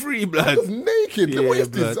morning, Too free, I'm blood. just naked. Yeah, What is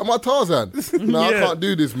this? blood. Am I Tarzan? No, I Yeah. can't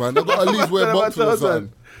do this, man. I've got to at least wear boxers or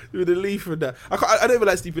something. With a leaf and that. I don't even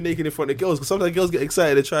like sleeping naked in front of girls because sometimes girls get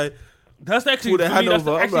excited to try. That's actually Pull their for me, hand that's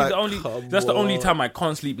over, I'm actually like, the only. come That's the only on. time I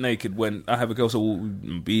can't sleep naked when I have a girl so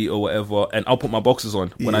be or whatever, and I'll put my boxers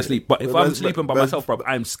on when I Yeah. sleep. But if But I'm man's- sleeping by man's- myself, bro,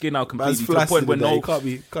 I'm skin out completely to the flaccid point where in the day. no, You can't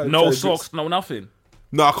be- can't no try to socks, no nothing.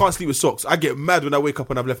 No, I can't sleep with socks. I get mad when I wake up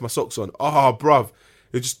and I've left my socks on. Oh, bruv.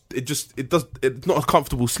 It's not a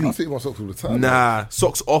comfortable I sleep. sleep with my socks all the time. Nah,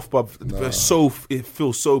 socks off, bruv. It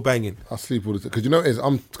feels so banging. I sleep all the time. Because you know what it is?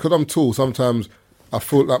 Because I'm tall, sometimes I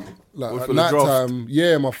feel like at feel the night draft. time,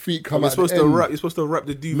 yeah, my feet come You're out supposed the to end. wrap. You're supposed to wrap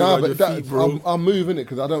the duvet Nah, around your but feet, bro. I'm moving it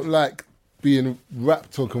because I don't like being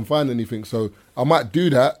wrapped or confined to anything. So I might do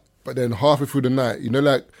that, but then halfway through the night, you know,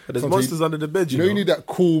 like But there's sometimes monsters under the bed. You know, you need that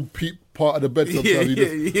cool peep part of the bed. Sometimes Yeah, you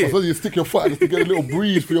just, yeah. sometimes you stick your foot out just to get a little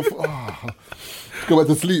breeze for your foot. Go back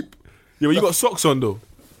to sleep. Yeah, but you got socks on though.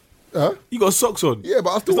 Huh? You got socks on. Yeah,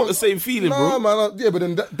 but I still It's not want the same feeling, nah, bro. man. Yeah, but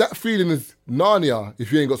then that feeling is Narnia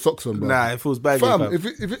if you ain't got socks on, bro. Nah, it feels bad. Fam, if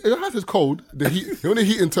your house is cold, the only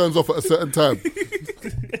heating turns off at a certain time,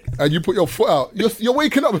 and you put your foot out, you're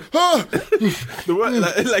waking up. Ah! The worst,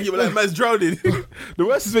 like man's drowning. The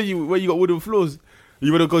worst is when you got wooden floors.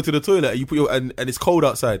 You want to go to the toilet and you put and it's cold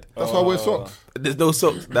outside. That's why I wear socks. There's no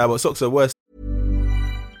socks. Nah, but socks are worse.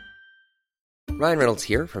 Ryan Reynolds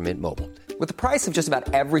here from Mint Mobile. With the price of just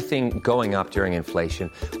about everything going up during inflation,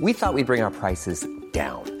 we thought we'd bring our prices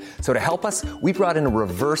down. So to help us, we brought in a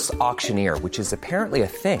reverse auctioneer, which is apparently a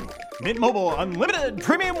thing. Mint Mobile Unlimited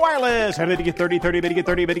Premium Wireless. How to get 30, 30, bit to get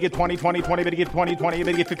 30, bit to get 20, 20, 20, bit to get 20, 20,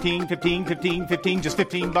 bit to get 15, 15, 15, 15, just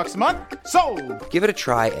 $15 a month? Sold! Give it a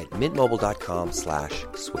try at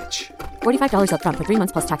mintmobile.com/switch. $45 up front for 3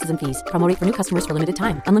 months plus taxes and fees. Promo rate for new customers for limited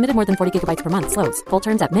time. Unlimited more than 40 gigabytes per month. Slows full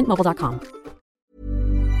terms at mintmobile.com.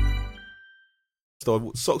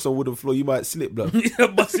 So socks on wooden floor, you might slip, blood.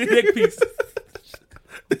 Bust your neck piece.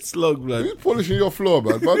 It's long, blood. Who's polishing your floor,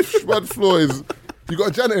 man? Bad floor is. You got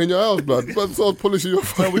a janitor in your house, blood. But someone's polishing your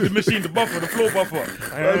floor. With the machine, the buffer, the floor buffer.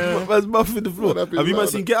 Man's muffing the floor. that'd be Have you mad. man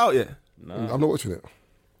seen Get Out yet? I'm not watching it.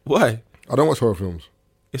 Why? I don't watch horror films.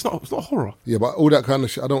 It's not horror. Yeah, but all that kind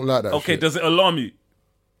of shit, I don't like that. Okay, shit. does it alarm you?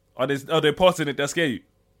 Are there parts in it that scare you?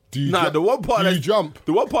 Do you Nah, ju- the one part do you that jump.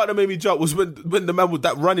 The one part that made me jump was when the man with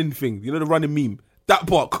that running thing, you know, the running meme. That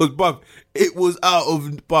part, because, bruv, it was out of...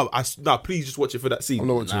 Bruv, please just watch it for that scene. I'm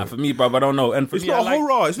not watching Nah, it. for me, bruv, I don't know. And for It's me, not I like,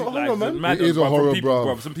 horror. It's not horror, man. mad, It is a bruv, from horror, people,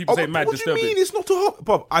 bruv. Some people say mad what do you disturbing. mean? It's not a horror.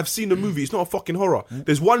 Bruv, I've seen the movie. It's not a fucking horror.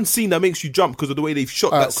 There's one scene that makes you jump because of the way they've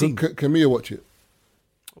shot that scene. Can Mia watch it?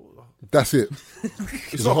 That's it.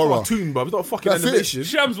 It's not a cartoon, bruv. It's not a fucking That's it. animation.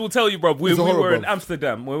 Shams will tell you, bruv. We It's a horror, were in bruv.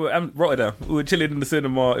 Amsterdam. We were Rotterdam. We were chilling in the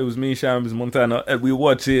cinema. It was me, Shams, Montana, and we were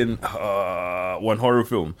watching one horror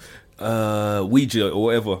film, Ouija or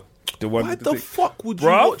whatever. The one. Why the fuck would you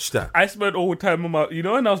Bruv, watch that? I spent all the time on my,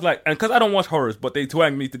 and I was like, and because I don't watch horrors, but they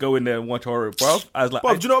twanged me to go in there and watch horror, bruv. I was like,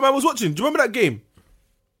 Bruv, do you know what man was watching? Do you remember that game?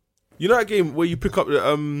 You know that game where you pick up the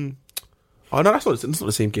Oh no, that's not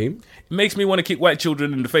the same game. it makes me want to kick white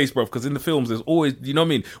children in the face, bruv. Because in the films, there's always, you know what I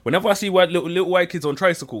mean. Whenever I see little white kids on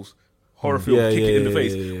tricycles, horror film, Yeah, kick yeah, it in the yeah,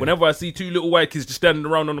 face. yeah, yeah. Whenever I see two little white kids just standing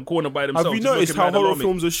around on the corner by themselves, Have you just noticed looking how mad horror alarming,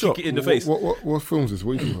 films are shot? Kick it in the face. What films is this?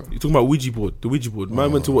 What are you talking about? You're talking about Ouija board, the Ouija board.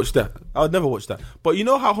 Man went to watch that. I would never watch that. But you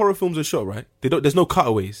know how horror films are shot, right? There's no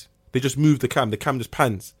cutaways. They just move the cam. The cam just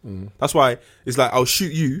pans. That's why it's like I'll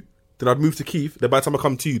shoot you, then I'd move to Keith. Then by the time I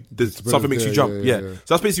come to you, something makes you jump. Yeah. So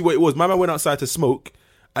that's basically what it was. My man went outside to smoke,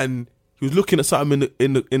 and he was looking at something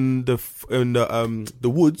in the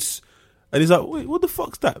woods, and he's like, "Wait, what the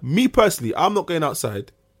fuck's that?" Me personally, I'm not going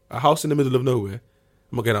outside. A house in the middle of nowhere.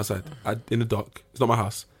 I'm not going outside in the dark. It's not my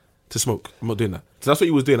house to smoke. I'm not doing that. So that's what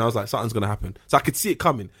he was doing. I was like, something's gonna happen. So I could see it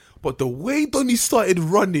coming. But the way Donnie started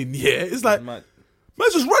running, it's like, man's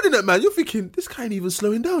just running at man. You're thinking this guy ain't even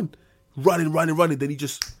slowing down. Running. Then he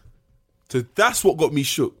just. So that's what got me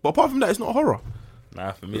shook. But apart from that, it's not horror.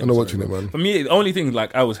 Nah, for me, I'm not watching it, man. For me, the only thing,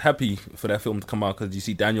 like, I was happy for that film to come out because you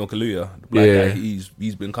see Daniel Kaluuya, black guy, he's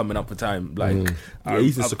been coming up for time. Like,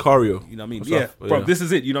 He's in Sicario. You know what I mean? Stuff. Yeah, bro, this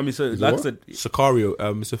is it. You know what I mean? So, like I said,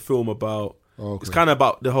 Sicario. It's a film about. Oh, okay. It's kind of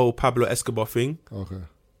about the whole Pablo Escobar thing. Okay.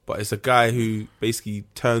 But it's a guy who basically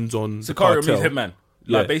turns on the Sicario cartel. means hitman.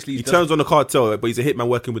 Yeah, Like, basically, he turns on the cartel, but he's a hitman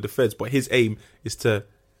working with the feds. But his aim is to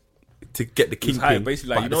get the He's high, kingpin. basically,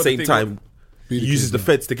 But like, at you know the the same thing time, he Be the uses the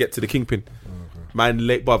kingpin. feds to get to the kingpin. Man,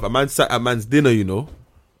 a man sat at man's dinner,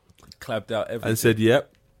 clapped out everything. and said,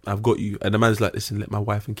 "Yep, I've got you." And the man's like, "Listen, let my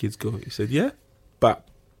wife and kids go." He said, "Yeah, but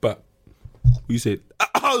you said."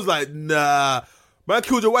 I was like, "Nah, man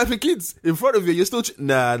killed your wife and kids in front of you. You're still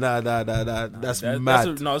nah. That's mad.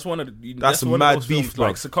 It's one of the. That's one mad of those beef, films,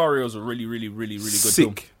 like, bruv. Sicario's a really, really, really, really good sick.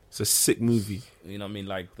 film. It's a sick movie. You know what I mean?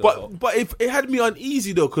 Like, But if it had me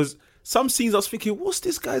uneasy though, because some scenes I was thinking, what's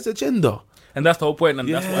this guy's agenda? and that's the whole point, and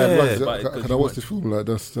that's why I Yeah. love Like, it. But- 'cause can I you watch want- this film? Like,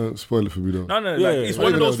 don't spoil it for me, though. No, Yeah, it's yeah.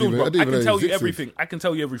 one of those I films, bro. didn't I even can know tell it you existed. everything. I can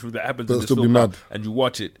tell you everything that happens But in the still be film, mad. and you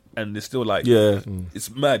watch it, and it's still like, Yeah.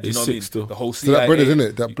 it's mad. You It's know what I sick mean? still. The whole So CIA. that Brit, isn't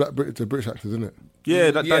it? That black Brit, the British actor, isn't it?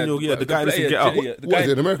 Yeah, that Yeah, Daniel, the the guy needs to player, get out. yeah, the What guy- is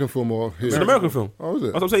it? An American film or here? It's an American film. Oh, is it?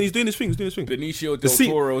 That's what I'm saying. He's doing his thing. Benicio The del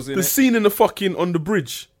scene, Toro's in the it. scene in the fucking on the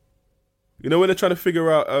bridge. You know when they're trying to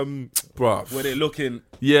figure out, bruv. Where they're looking.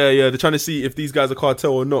 Yeah, they're trying to see if these guys are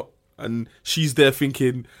cartel or not. And she's there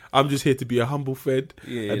thinking, I'm just here to be a humble Fed.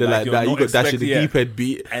 Yeah, and they're like, like, you're nah, you not got dashed in expecting- the yeah. deep head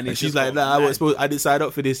beat. And And it's she's just like, gone nah, mad. I didn't sign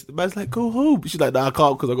up for this. The man's like, go home. She's like, nah, I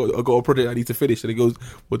can't because I got a project I need to finish. And he goes,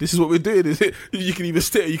 well, this is what we're doing. Is it? You can either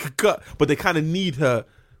stay or you can cut. But they kind of need her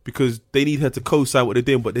because they need her to co-sign what they're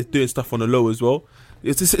doing, but they're doing stuff on the low as well.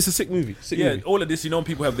 It's a sick movie. Yeah, all of this,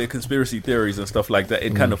 people have their conspiracy theories and stuff like that.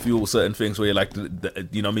 It kind of fuels certain things where you're like,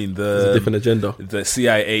 you know what I mean? There's a different agenda. The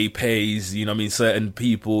CIA pays, you know what I mean, certain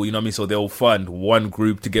people, you know what I mean? So they'll fund one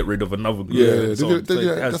group to get rid of another group. Yeah, and so on. So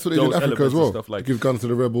it has that's what they do in those Africa elements as and well. stuff like Give guns to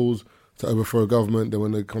the rebels to overthrow a government. Then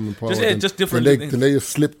when they come in power, Just- then, just different then things. they just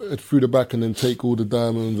slip it through the back and then take all the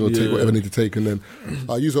diamonds or take whatever they need to take, and then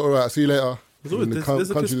use it. All right, see you later. There's always- And the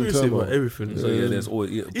there's a country's in conspiracy turmoil. about everything. So yeah, there's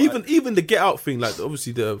always but- Even the Get Out thing, like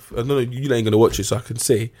obviously I don't know, you ain't gonna watch it, so I can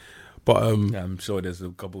say, but Yeah, I'm sure there's a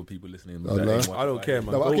couple of people listening. I know. I don't care,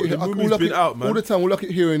 man. No, The movie's been out, man. All the time, all I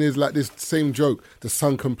keep hearing is like this same joke: the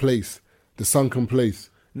sunken place, the sunken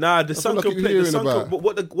place. Nah, the That's all I sunken keep place. hearing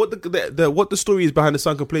about. What the story is behind the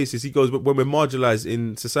sunken place is he goes when we're marginalized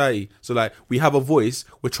in society. So like we have a voice,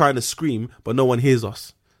 we're trying to scream, but no one hears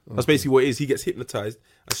us. That's basically what it is. He gets hypnotized,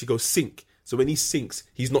 and she goes sink. So when he sinks,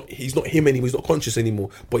 he's not him anymore. He's not conscious anymore,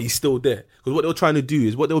 but he's still there. Because what they were trying to do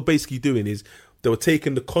is what they were basically doing is they were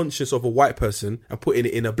taking the conscience of a white person and putting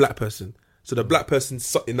it in a black person. So the black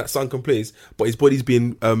person's in that sunken place, but his body's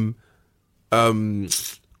being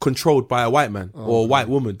controlled by a white man or a white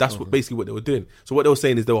woman. That's basically what they were doing. So what they were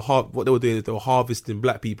saying is they were harvesting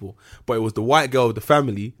black people, but it was the white girl of the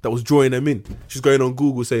family that was drawing them in. She's going on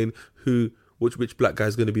Google saying which black guy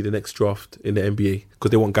is going to be the next draft in the NBA,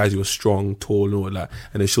 because they want guys who are strong, tall, and all that.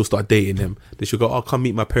 And then she'll start dating them. Then she'll go, "Oh, come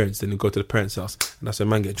meet my parents." Then they'll go to the parents' house, and that's when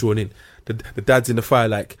man get drawn in. The dad's in the fire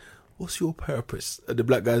like, "What's your purpose?" And the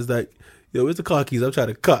black guy's like, "Yo, where's the car keys? I'm trying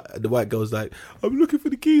to cut." And the white girl's like, "I'm looking for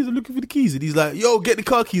the keys. I'm looking for the keys." And he's like, "Yo, get the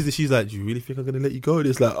car keys." And she's like, "Do you really think I'm going to let you go?" And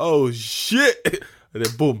it's like, "Oh, shit." And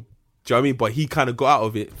then boom. Do you know what I mean? But he kind of got out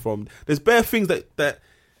of it from... There's bare things that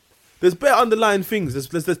there's bare underlying things.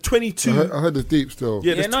 There's 22... I heard it's deep still.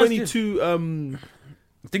 Yeah, there's 22...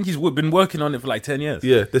 I think he's been working on it for like 10 years.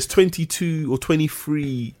 Yeah, there's 22 or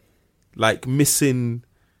 23 like missing...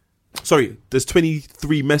 Sorry, there's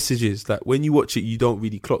 23 messages that when you watch it, you don't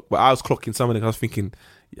really clock. But I was clocking some of them. I was thinking,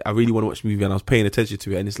 I really want to watch the movie, and I was paying attention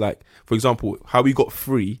to it. And it's like, for example, how he got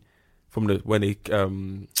free from when they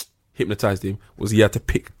hypnotized him was he had to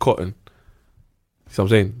pick cotton. See what I'm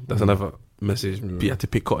saying? That's another message. He had to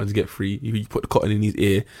pick cotton to get free. He put the cotton in his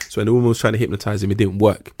ear. So when the woman was trying to hypnotize him, it didn't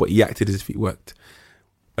work. But he acted as if it worked.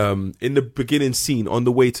 In the beginning scene, on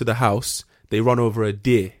the way to the house, they run over a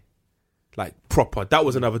deer. Like proper. That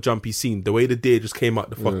was another jumpy scene. The way the deer just came out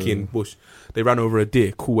the fucking bush. They ran over a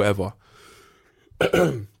deer. Cool, whatever.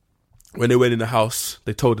 When they went in the house,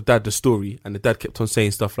 they told the dad the story, and the dad kept on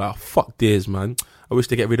saying stuff like, "Oh, fuck deers, man. I wish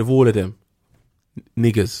they get rid of all of them.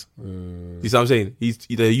 Niggers." You see what I'm saying?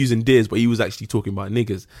 They're using deers, but he was actually talking about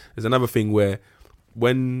niggers. There's another thing where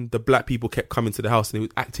when the black people kept coming to the house and they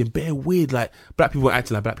were acting bare weird, like black people were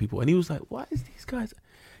acting like black people, and he was like, "What is these guys?"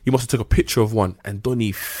 He must have took a picture of one, and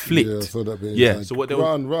Donnie flipped. Yeah, so that bit. Yeah, like, so what they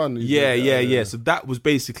run. Yeah. So that was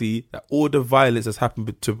basically that all the violence that's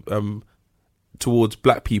happened towards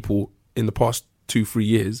black people in the past 2-3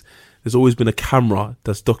 years. There's always been a camera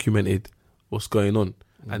that's documented what's going on,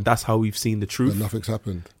 and that's how we've seen the truth. But nothing's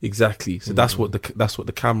happened. Exactly. So that's what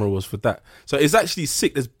the camera was for that. So it's actually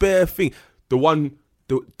sick. There's bare thing.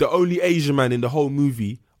 The only Asian man in the whole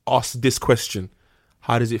movie asked this question: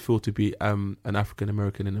 "How does it feel to be an African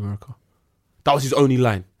American in America?" That was his only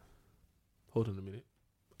line. Hold on a minute.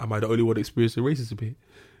 Am I the only one experiencing racism here?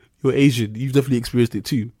 You're Asian. You've definitely experienced it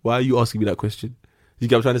too. Why are you asking me that question? You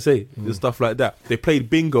get what I'm trying to say? There's stuff like that. They played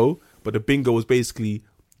bingo, but the bingo was basically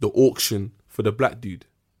the auction for the black dude.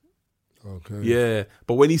 Okay. Yeah.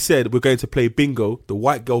 But when he said, "We're going to play bingo," the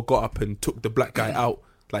white girl got up and took the black guy out.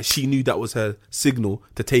 Like she knew that was her signal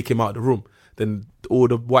to take him out of the room. Then all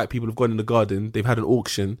the white people have gone in the garden. They've had an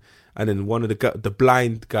auction, and then one of the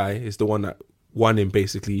blind guy is the one that won him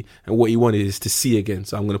basically. And what he wanted is to see again.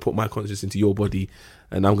 So I'm going to put my conscience into your body,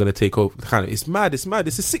 and I'm going to take over. Kind of, it's mad. It's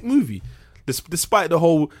a sick movie. Despite the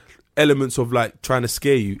whole elements of like trying to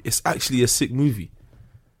scare you, it's actually a sick movie.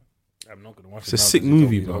 I'm not gonna watch It's a sick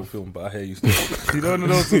movie, the bro. whole film, but I hear you still. You don't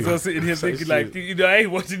know, so I'm sitting here thinking like, I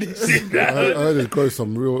ain't watching this shit. I heard it grow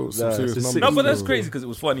some serious numbers. No, but that's crazy because it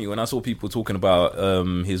was funny when I saw people talking about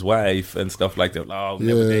his wife and stuff like that. Like, oh,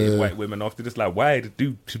 never dated white women after this. Like, why the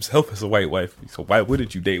dude himself has a white wife? So why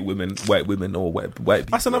wouldn't you date white women or white people?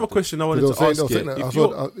 That's another question I wanted to ask you.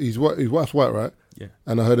 His wife's white, right? Yeah.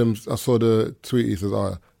 And I saw the tweet. He says,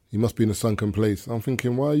 he must be in a sunken place. I'm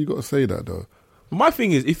thinking, why you got to say that though? My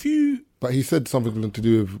thing is, But he said something to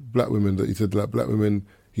do with black women, that he said like black women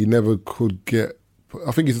he never could get.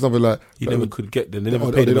 I think he said something like he never could get them. They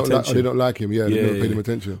never paid him attention. They don't like him. Yeah, they never paid him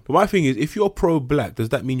attention. But my thing is, if you're pro-black, does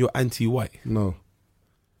that mean you're anti-white? No,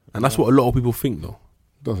 and that's what a lot of people think, though.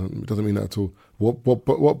 Doesn't mean that at all.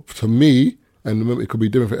 What to me, and remember, it could be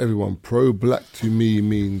different for everyone. Pro-black to me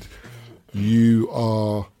means you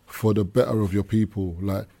are for the better of your people.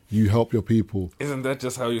 Like, you help your people. Isn't that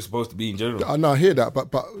just how you're supposed to be in general? No, I hear that,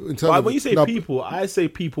 but in terms of... when you say people, I say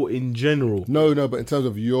people in general. No, but in terms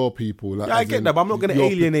of your people... Like, yeah, I get that, but I'm not going to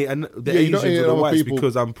alienate the Asians or the whites people,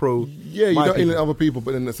 because I'm pro... Yeah, you don't alienate other people,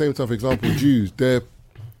 but at the same time, for example, Jews, they're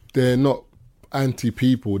not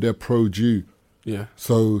anti-people, they're pro-Jew. Yeah.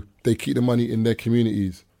 So they keep the money in their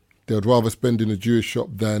communities. They'd rather spend in a Jewish shop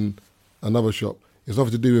than another shop. It's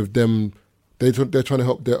nothing to do with them... They're trying to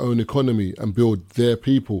help their own economy and build their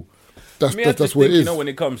people. That's what it is. You know, when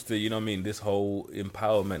it comes to, this whole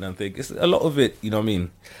empowerment and thing, it's a lot of it, I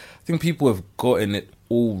think people have gotten it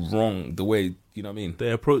all wrong the way,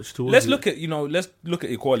 their approach towards let's look at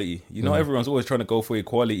equality. Everyone's always trying to go for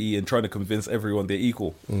equality and trying to convince everyone they're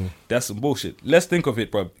equal. That's some bullshit. Let's think of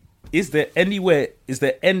it, bro. Has there ever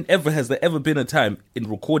been a time in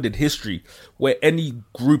recorded history where any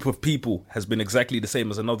group of people has been exactly the same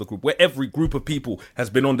as another group, where every group of people has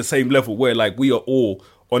been on the same level, where like we are all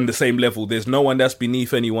on the same level? There's no one that's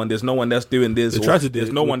beneath anyone. There's no one that's doing this.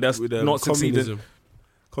 There's no one that's not succeeding.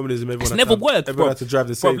 Communism, everyone it's never worked, bro. Everyone had to drive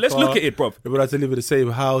the same car. Let's look at it, bro. Everyone had to live in the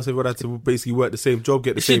same house. Everyone had to basically work the same job,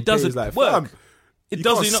 get the same pay. Shit doesn't work. It You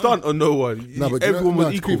doesn't can't stunt on no one. No, but Everyone was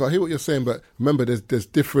Keith, equal. I hear what you're saying, but remember, there's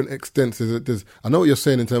different extents. I know what you're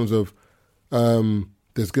saying in terms of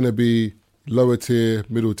there's going to be lower tier,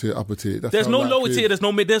 middle tier, upper tier. There's no lower tier. There's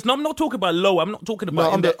no mid. I'm not talking about low. I'm not talking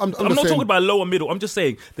about. I'm I'm not talking about low or middle. I'm just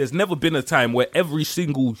saying there's never been a time where every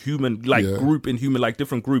single human group in human, like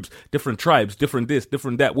different groups, different tribes, different this,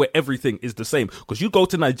 different that, where everything is the same. Because you go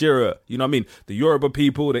to Nigeria, you know what I mean, the Yoruba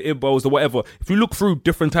people, the Igbos, the whatever. If you look through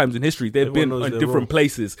different times in history, they've been on different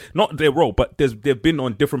places. Not their role, but they've been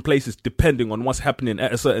on different places depending on what's happening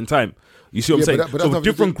at a certain time. You see what I'm saying? So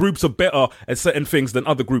different groups are better at certain things than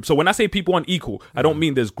other groups. So when I say people aren't equal, I don't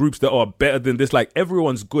mean there's groups that are better than this. Like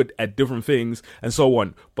everyone's good at different things and so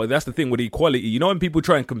on. But that's the thing with equality. You know, when people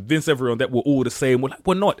try and convince everyone that we're all the same,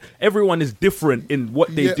 we're not. Everyone is different in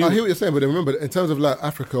what they do. I hear what you're saying, but then remember, in terms of like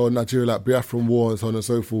Africa or Nigeria, like Biafran War and so on and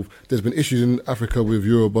so forth, there's been issues in Africa with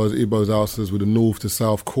Yorubas, Igbos, Hausas, with the north to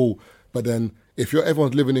south, cool. But then if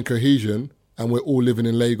everyone's living in cohesion and we're all living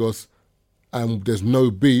in Lagos and there's no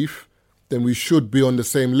beef, then we should be on the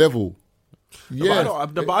same level. Yeah,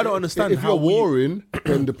 but I don't understand if how you're warring,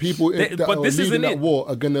 then the people that but are this leading isn't that it. war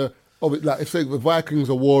are gonna. Like, if say the Vikings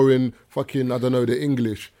are warring, fucking, I don't know, the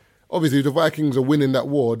English. Obviously, if the Vikings are winning that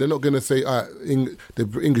war, they're not gonna say,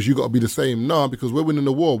 the English, you got to be the same. No, because we're winning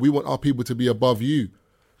the war. We want our people to be above you.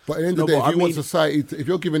 But at the end of the day, if you want society, if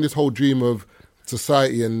you're giving this whole dream of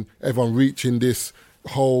society and everyone reaching this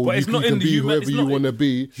whole, But it's you not can in the be human- whoever it's you not want to in-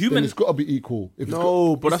 be, human- then it's got to be equal. If it's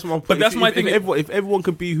No, but that's my point. But that's my thing. If everyone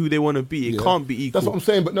can be who they want to be, it can't be equal. That's what I'm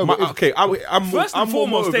saying, but no, but if- okay, I'm First and more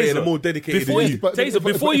foremost, motivated Taser, and more dedicated. before than you- you. Taser,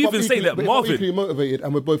 before you even say that, but Marvin- if I'm equally motivated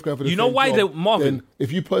and we're both going for the You same know why job, Marvin- then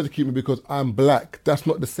if you persecute me because I'm black, that's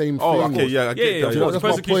not the same thing. Oh, okay, yeah, I Yeah, get yeah, that. of Yeah. course, That's my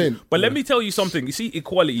persecution. point. But let me tell you something. You see,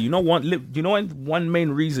 equality. You know one main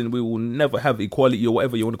reason we will never have equality or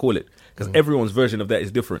whatever you want to call it, because everyone's version of that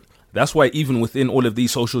is different. That's why even within all of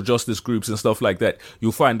these social justice groups and stuff like that,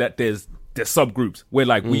 you'll find that there's subgroups where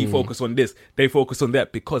like we focus on this, they focus on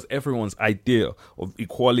that, because everyone's idea of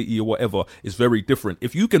equality or whatever is very different.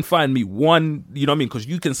 If you can find me one, you know what I mean? Because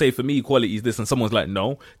you can say for me equality is this, and someone's like,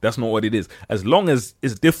 no, that's not what it is. As long as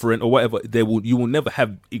it's different or whatever, you will never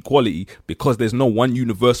have equality, because there's no one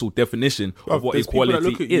universal definition of what There's people that equality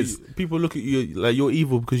look at you- is. People look at you like you're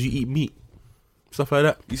evil because you eat meat, stuff like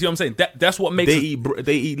that. You see what I'm saying? That's what makes They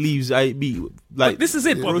eat leaves. I eat meat. Like But this is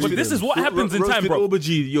it, bro. But this is what happens in time, bro.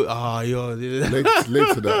 Aubergine, you're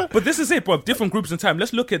Late to that. But this is it, bro. Different groups in time.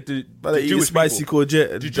 Let's look at the They eat Jewish spicy people.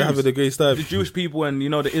 courgette. They're having a great time. The Jewish people and, you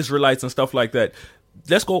know, the Israelites and stuff like that.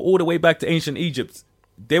 Let's go all the way back to ancient Egypt.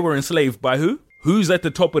 They were enslaved by who? Who's at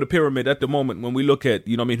the top of the pyramid at the moment when we look at,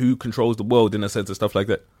 you know what I mean, who controls the world in a sense and stuff like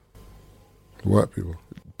that? White people.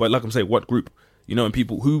 But like I'm saying, what group? You know, and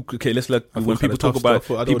people who, okay, let's look, when people talk tough about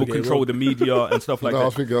stuff, I don't people wanna get it control wrong. the media and stuff like No, I that.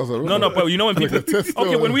 was thinking, I was like, No, but you know when people, Test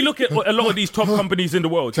okay, when on. we look at a lot of these top companies in the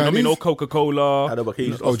world, you know what I mean, Chinese? or Coca-Cola. I know, but can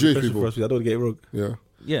you just Oh, ask me a Jewish question people. for us, please? I don't want to get it wrong. Yeah.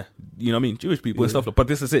 Yeah, you know what I mean? Jewish people and stuff like. But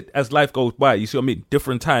this is it. As life goes by, you see what I mean?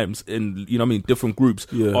 Different times in, you know what I mean, different groups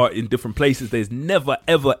are in different places. There's never,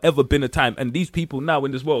 ever, ever been a time. And these people now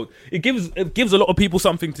in this world, it gives a lot of people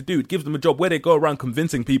something to do. It gives them a job where they go around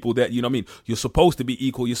convincing people that, you know what I mean, you're supposed to be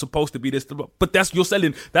equal, you're supposed to be this. But that's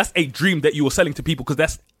a dream that you are selling to people, because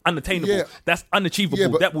that's unattainable. Yeah. That's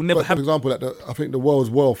unachievable. That will never For happen. example, I think the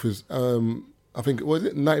world's wealth is, I think, what is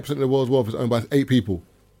it? 90% of the world's wealth is owned by 8 people.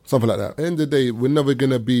 Something like that. At the end of the day, we're never going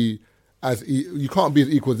to be you can't be as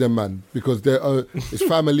equal as them, man, because it's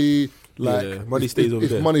family, like, money stays over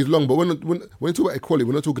there. Money's long. But when you talk about equality,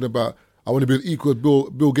 we're not talking about, I want to be as equal as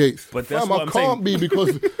Bill Gates. But that's Fam, what I I'm can't saying. be,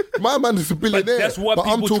 because my man is a billionaire. that's what but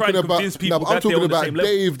I'm people try talking and about, convince people but I'm that they're talking on the about same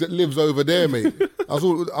level. Dave that lives over there, mate.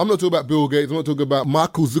 I'm not talking about Bill Gates. I'm not talking about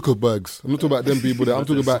Michael Zuckerbergs. I'm not talking about them people there. I'm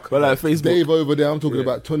talking about But like Facebook. Dave over there. I'm talking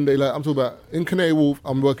about Tunde. Like, I'm talking about in Canary Wharf.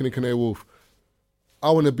 I'm working in Canary Wharf. I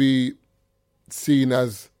want to be seen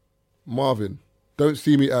as Marvin. Don't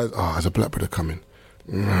see me as as a black brother coming.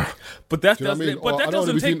 But that Do you know what I mean? Or I that don't wanna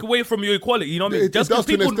doesn't be take seen- away from your equality. You know what I mean? It Just does because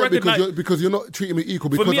to an people extent, recognize. because you're not treating me equal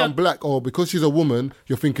because me, I'm black, or because she's a woman.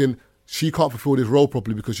 You're thinking she can't fulfill this role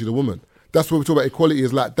properly because she's a woman. That's what we talk about. Equality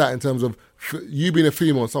is like that in terms of you being a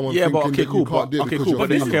female, someone Yeah, but thinking okay, that cool. you can't do it Okay, because cool. you're But a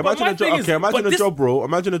this, female. okay, But my thing is- imagine but a this- job role.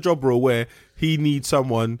 Imagine a job role where he needs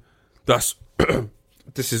someone that's.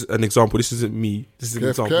 This is an example. This isn't me. This is an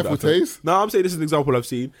example. Careful, that I've seen. Taze. No, I'm saying this is an example I've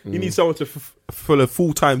seen. He needs someone to fill a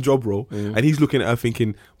full-time job role, and he's looking at her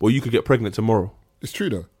thinking, "Well, you could get pregnant tomorrow." It's true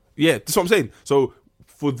though. Yeah, that's what I'm saying. So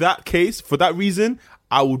for that case, for that reason,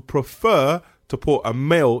 I would prefer to put a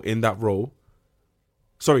male in that role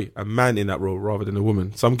Sorry, a man in that role rather than a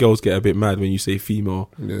woman. Some girls get a bit mad when you say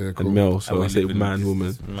female and male, so I say man,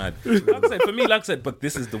 woman. Mad. Like I said, for me, like I said, but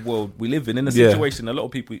this is the world we live in. In a situation, a lot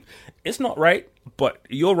of people, it's not right, but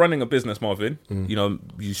you're running a business, Marvin. You know,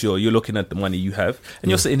 you're looking at the money you have,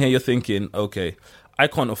 and you're sitting here, you're thinking, okay, I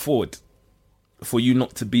can't afford for you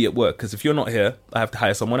not to be at work, because if you're not here, I have to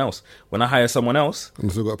hire someone else. When I hire someone else,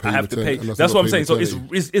 I have to pay. That's what I'm saying. So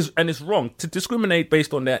it's wrong to discriminate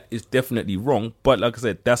based on that. Is definitely wrong. But like I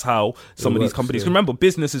said, that's how some of these companies. Remember,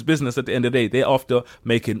 business is business. At the end of the day, they're after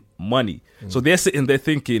making money. So they're sitting there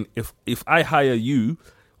thinking, if I hire you,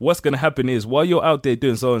 what's going to happen is while you're out there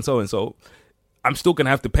doing so and so and so, I'm still going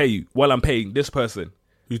to have to pay you while I'm paying this person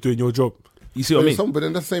who's doing your job. You see what I mean? But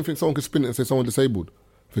then that's the same thing. Someone could spin it and say someone disabled.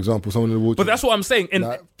 For example, someone in the water. But that's what I'm saying. And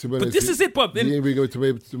like, but this is it, bro. You ain't really going to be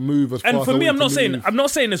able to move as fast. And for me, I'm not saying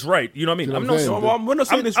it's right. You know what I mean? I'm not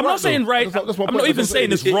saying right. I'm not even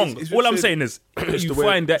saying it's wrong. All I'm saying is you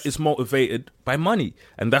find that it's motivated by money,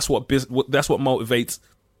 and that's what motivates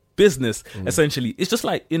business. Essentially, it's just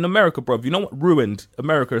like in America, bro. You know what ruined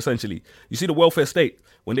America? Essentially, you see the welfare state.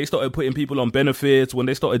 When they started putting people on benefits, when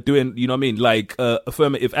they started doing, you know what I mean, like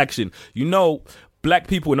affirmative action. You know, black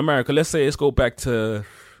people in America. Let's say let's go back to.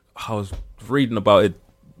 I was reading about it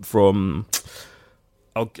from.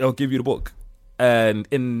 I'll give you the book. And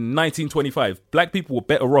in 1925, black people were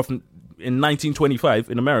better off in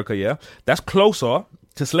 1925 in America. Yeah, that's closer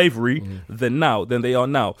to slavery than they are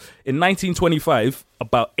now. In 1925,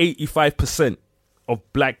 about 85% of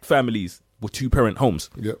black families were two-parent homes.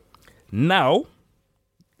 Yep. Now,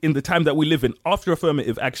 in the time that we live in, after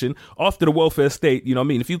affirmative action, after the welfare state, you know what I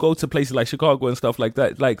mean? If you go to places like Chicago and stuff like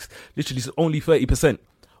that, like literally only 30%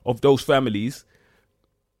 of those families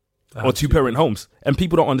are two-parent homes. And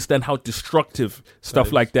people don't understand how destructive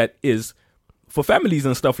stuff like that is for families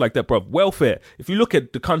and stuff like that, bro. Welfare. If you look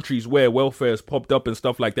at the countries where welfare has popped up and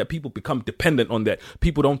stuff like that, people become dependent on that.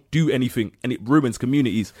 People don't do anything, and it ruins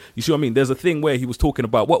communities. You see what I mean? There's a thing where he was talking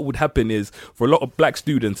about what would happen is for a lot of black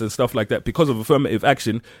students and stuff like that, because of affirmative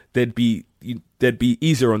action, they'd be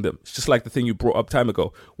easier on them. It's just like the thing you brought up time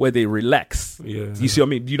ago, where they relax. Yeah. You see what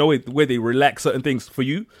I mean? You know where they relax certain things for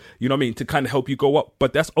you. You know what I mean? To kind of help you go up.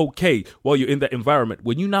 But that's okay while you're in that environment.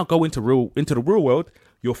 When you now go into the real world,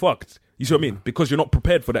 you're fucked. You see what I mean? Because you're not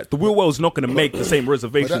prepared for that. The real world's not going to make the same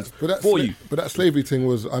reservations for you. But that slavery thing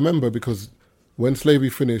was, I remember, because when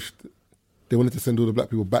slavery finished, they wanted to send all the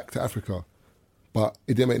black people back to Africa. But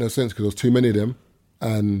it didn't make no sense because there was too many of them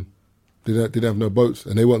and they didn't have no boats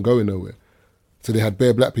and they weren't going nowhere. So they had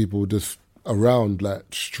bare black people just around, like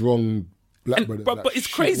strong black brothers. But it's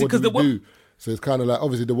crazy because So it's kind of like,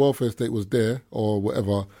 obviously the welfare state was there or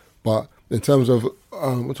whatever, but in terms of,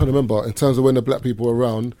 I'm trying to remember, in terms of when the black people were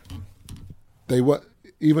around, they were,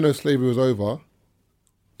 even though slavery was over,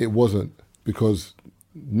 it wasn't, because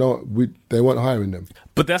they weren't hiring them.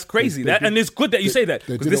 But that's crazy. And it's good that you say that.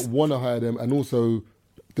 They didn't want to hire them, and also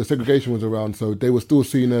the segregation was around, so they were still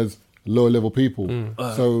seen as lower level people.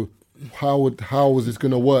 So how was this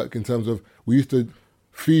going to work in terms of, we used to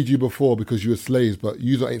feed you before because you were slaves, but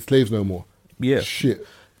you ain't slaves no more. Yeah. Shit.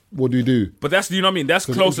 What do you do? But that's, you know what I mean? That's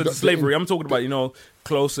closer to slavery. I'm talking about, you know,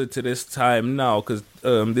 closer to this time now, because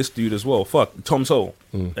this dude as well, Tom Sowell.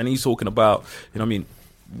 And he's talking about, you know what I mean,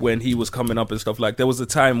 when he was coming up and stuff like, there was a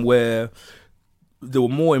time where there were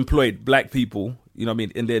more employed black people, you know what I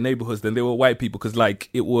mean, in their neighborhoods than there were white people, because like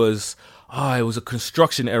it was a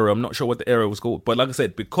construction era. I'm not sure what the era was called, but like I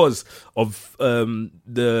said, because of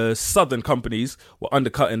the southern companies were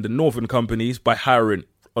undercutting the northern companies by hiring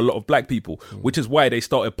a lot of black people, which is why they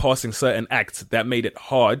started passing certain acts that made it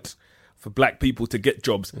hard for black people to get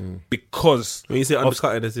jobs, because when you say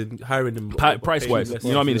undercutting, as in hiring them price wise,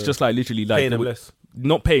 you know what I mean? It's just like literally like paying them less.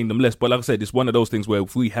 Not paying them less, but like I said, it's one of those things where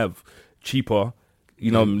if we have cheaper,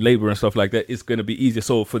 you know, labor and stuff like that, it's going to be easier.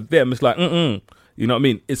 So for them, it's like, you know what I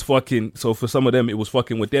mean? It's fucking, so for some of them, it was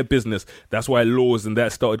fucking with their business. That's why laws and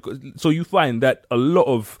that started. So you find that a lot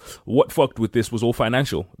of what fucked with this was all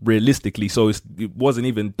financial, realistically. So it wasn't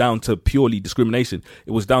even down to purely discrimination.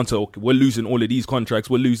 It was down to, okay, we're losing all of these contracts.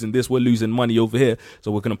 We're losing this. We're losing money over here.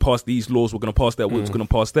 So we're going to pass these laws. We're going to pass that. We're going to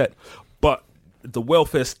pass that. But the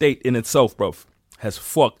welfare state in itself, bruv, has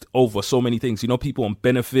fucked over so many things. You know, people on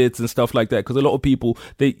benefits and stuff like that. Because a lot of people,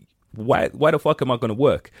 why the fuck am I going to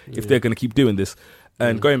work if they're going to keep doing this?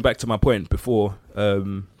 And going back to my point before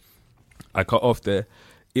I cut off there,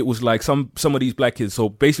 it was like some of these black kids. So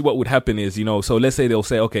basically what would happen is, you know, so let's say they'll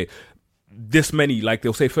say, okay, this many, like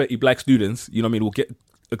they'll say 30 black students, you know what I mean, will get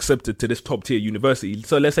accepted to this top tier university.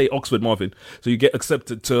 So let's say Oxford, Marvin. So you get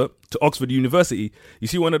accepted to Oxford University. You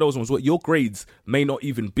see one of those ones where your grades may not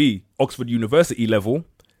even be Oxford University level,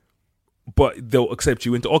 but they'll accept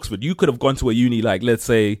you into Oxford. You could have gone to a uni like, let's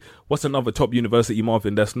say, what's another top university,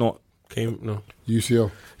 Marvin, that's not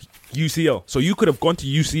UCL. So you could have gone to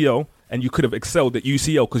UCL and you could have excelled at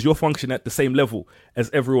UCL because you're functioning at the same level as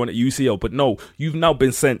everyone at UCL. But no, you've now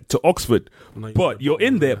been sent to Oxford, but you're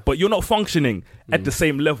in there, but you're not functioning at the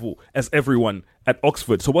same level as everyone at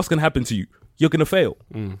Oxford. So what's going to happen to you? You're going to fail.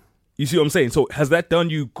 You see what I'm saying? So has that done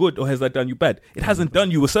you good or has that done you bad? It hasn't done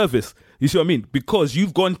you a service. You see what I mean? Because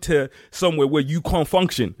you've gone to somewhere where you can't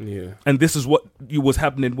function. Yeah. And this is what was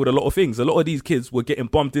happening with a lot of things. A lot of these kids were getting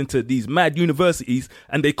bumped into these mad universities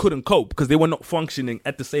and they couldn't cope because they were not functioning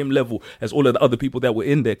at the same level as all of the other people that were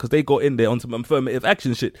in there because they got in there on some affirmative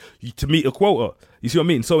action shit to meet a quota. You see what I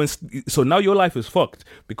mean? So now your life is fucked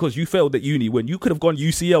because you failed at uni when you could have gone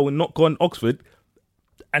UCL and not gone Oxford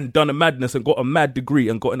and done a madness and got a mad degree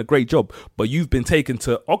and gotten a great job. But you've been taken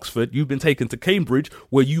to Oxford, you've been taken to Cambridge,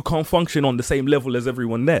 where you can't function on the same level as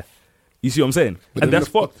everyone there. You see what I'm saying? But and that's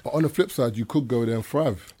fucked. But on the flip side, you could go there and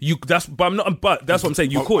thrive. But that's what I'm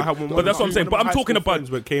saying. You could. But that's what I'm saying. But I'm talking about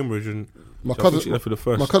went Cambridge and my cousin's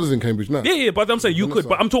in Cambridge now. Yeah, but I'm saying you could.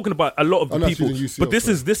 But I'm talking about a lot of the people. UCL, but this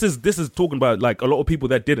is talking about like a lot of people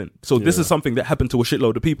that didn't. So this is something that happened to a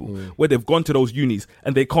shitload of people where they've gone to those unis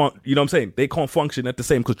and they can't. You know what I'm saying? They can't function at the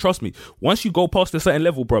same. Because trust me, once you go past a certain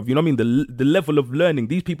level, bruv, you know what I mean? The level of learning,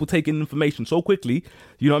 these people take in information so quickly.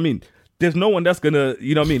 You know what I mean? There's no one that's gonna,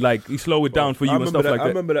 you know what I mean, like slow it down for you and stuff like that. I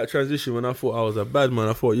remember that transition when I thought I was a bad man.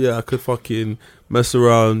 I thought, yeah, I could fucking mess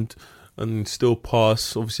around and still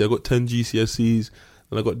pass. Obviously, I got 10 GCSEs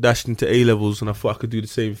and I got dashed into A-levels and I thought I could do the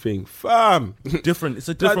same thing. Fam! Different. It's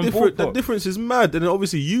a different ball. That difference is mad. And then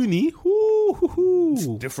obviously uni, it's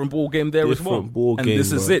a different ball game there as well. And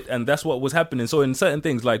this is it. And that's what was happening. So in certain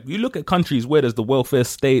things, like you look at countries where there's the welfare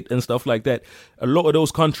state and stuff like that, a lot of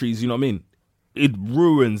those countries, you know what I mean, it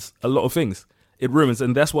ruins a lot of things. It ruins,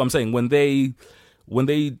 and that's what I'm saying. When they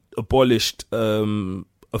abolished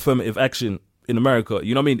affirmative action in America,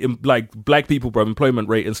 you know what I mean? Like black people, bro, employment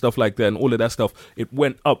rate and stuff like that, and all of that stuff, it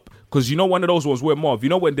went up. Because you know, one of those ones where Marv, you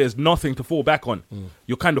know, when there's nothing to fall back on,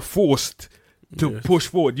 you're kind of forced to push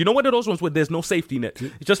forward. You know, one of those ones where there's no safety net.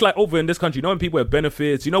 It's just like over in this country, you know, when people have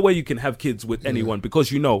benefits, you know, where you can have kids with anyone because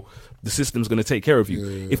you know the system's going to take care of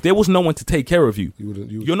you. If there was no one to take care of you,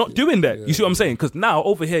 you're not doing that. You see what I'm saying? Because now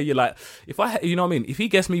over here, you're like, you know what I mean? If he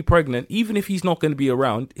gets me pregnant, even if he's not going to be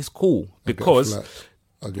around, it's cool because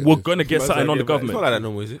we're going to get something on the government. It's not like that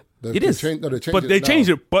no more, is it? It is, but they change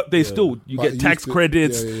it. But they still, you get tax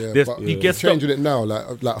credits. You get changing it now.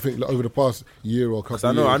 Like I think over the past year or a couple.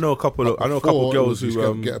 I know a couple girls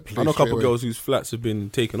whose flats have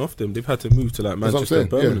been taken off them. They've had to move to like Manchester,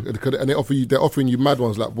 Birmingham. And they're offering you mad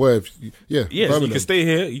ones like where, so you can stay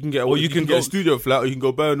here. You can get, or you can get a studio flat, or you can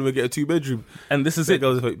go Birmingham and get a 2-bedroom. And this is it.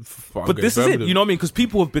 But this is it. You know what I mean? Because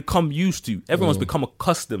people have become used to. Everyone's become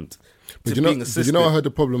accustomed. But you know, I heard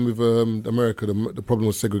the problem with America. The problem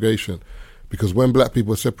was segregation, because when black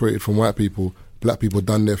people were separated from white people, black people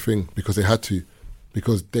done their thing because they had to,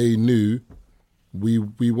 because they knew we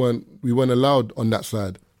weren't allowed on that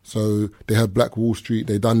side. So they had Black Wall Street.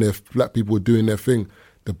 Black people were doing their thing.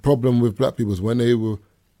 The problem with black people was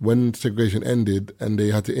when segregation ended and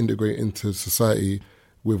they had to integrate into society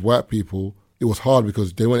with white people. It was hard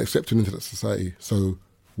because they weren't accepted into that society. So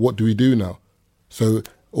what do we do now? So.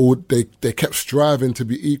 Or they kept striving to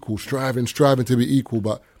be equal, striving to be equal,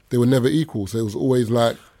 but they were never equal. So it was always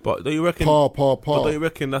like, but do you reckon, par. But do you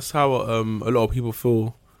reckon that's how a lot of people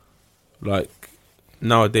feel like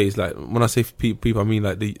nowadays? Like when I say people, I mean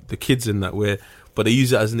like the kids in that but they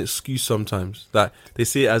use it as an excuse sometimes. Like they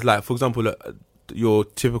see it as like, for example, your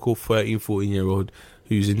typical 13, 14-year-old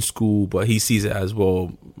who's in school, but he sees it as,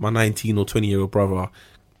 well, my 19 or 20-year-old brother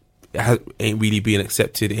ain't really being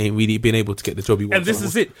accepted, ain't really being able to get the job he wants. And this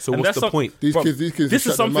is it. So what's the point? These kids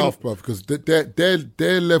shut their mouth, bruv, because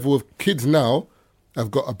their level of kids now have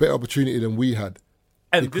got a better opportunity than we had.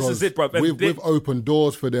 And this is it, bruv. We've opened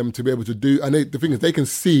doors for them to be able to do, and the thing is, they can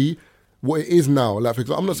see what it is now. Like, for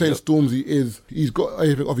example, I'm not saying Stormzy he's got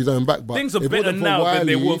everything off his own back, but things are better now than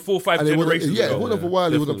they were 4 or 5 generations ago. Yeah, it wasn't for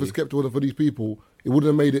Wiley, it wasn't for Skepta, it wasn't for these people, it wouldn't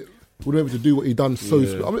have made it. Would be able to do what he done I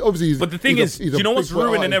mean, obviously, but the thing is, do you know what's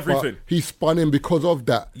ruining everything? He spun in because of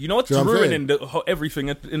that. You know what's ruining everything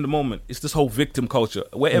in the moment? It's this whole victim culture,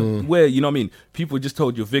 where you know what I mean. People just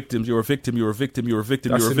told you victims. You're a victim. You're a victim. You're a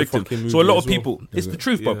victim. You're a victim. So a lot of people, it's the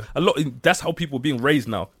truth, bro. That's how people are being raised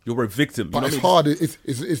now. You're a victim. But it's hard. It's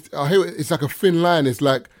I hear it's like a thin line. It's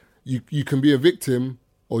like you can be a victim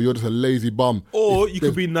or you're just a lazy bum. Or you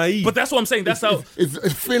could be naive. But that's what I'm saying. That's how. It's a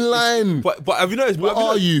thin line. But have you noticed? What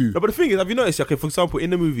are you? No, but the thing is, have you noticed? Okay, for example, in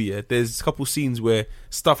the movie, there's a couple scenes where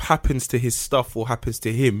stuff happens to his stuff or happens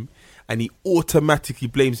to him, and he automatically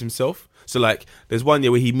blames himself. So like, there's one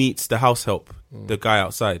year where he meets the house help, the guy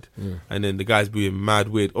outside, and then the guy's being mad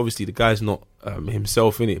weird. Obviously, the guy's not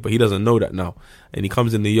himself in it, but he doesn't know that now. And he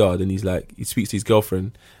comes in the yard and he's like, he speaks to his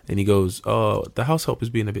girlfriend, and he goes, "Oh, the house help is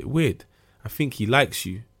being a bit weird. I think he likes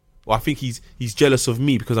you, or I think he's jealous of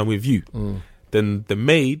me because I'm with you." Then the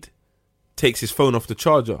maid takes his phone off the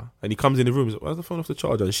charger, and he comes in the room. He's like, "Why's the phone off the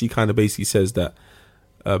charger?" And she kind of basically says that.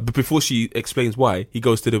 But before she explains why, he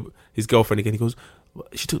goes to his girlfriend again. He goes,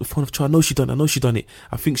 "She took the phone off charge. I know she done it.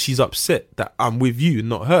 I think she's upset that I'm with you and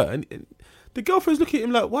not her." And the girlfriend's looking at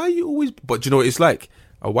him like, "Why are you always?" But do you know what it's like?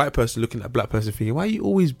 A white person looking at a black person thinking, "Why are you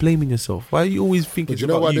always blaming yourself? Why are you always thinking?" Do you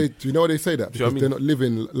know about why do you know why they say that? Because they're not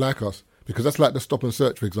living like us. Because that's like the stop and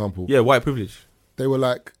search, for example. Yeah, white privilege. They were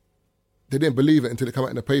like, they didn't believe it until it came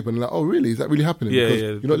out in the paper, and they're like, "Oh, really? Is that really happening?" Yeah, because yeah.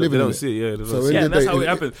 you're not living they in don't it. see it. Yeah, they So don't see in it. the that's day, how it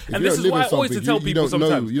happens. if And you this don't is live why in I always something, tell you people don't know.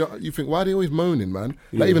 sometimes. You think, why are they always moaning, man?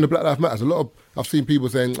 Like even the Black Lives Matter. A lot of I've seen people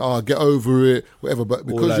saying, "Oh, get over it," whatever. But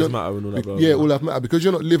because lives you're matter and all that, blah, yeah, blah. all lives matter. Because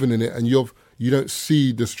you're not living in it, and you don't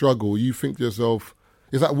see the struggle. You think to yourself,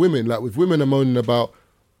 it's like women. Like with women are moaning about.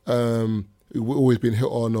 We're always being hit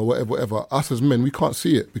on or whatever. Us as men, we can't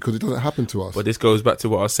see it because it doesn't happen to us. But this goes back to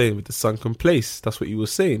what I was saying with the sunken place. That's what you were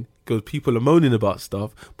saying. Because people are moaning about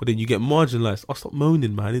stuff, but then you get marginalised. Oh, stop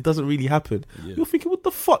moaning, man. It doesn't really happen. Yeah. You're thinking, what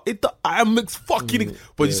the fuck? I am fucking...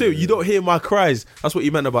 But you say, you don't hear my cries. That's what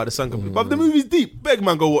you meant about the sunken place. But the movie's deep. Beg,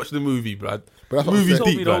 man, go watch the movie, bruv. But that's what You I'm told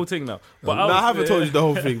saying. me the whole thing now. But I haven't told you the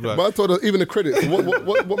whole thing, bruv. But I told us even the credits.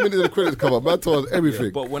 What minute did the credits come up? Man told us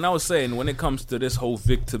everything. But when I was saying, when it comes to this whole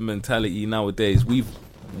victim mentality nowadays,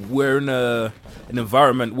 we're in an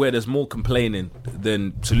environment where there's more complaining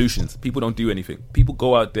than solutions. People don't do anything. People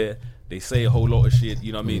go out there, they say a whole lot of shit.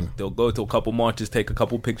 You know what I mean? They'll go to a couple marches, take a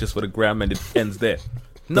couple pictures for the gram, and it ends there.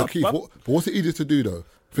 No, Keith, but but what's it easier to do though?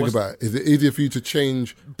 Think about it. Is it easier for you to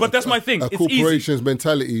change? But that's my thing. A It's corporation's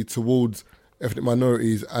mentality towards ethnic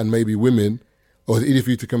minorities and maybe women, or is it easier for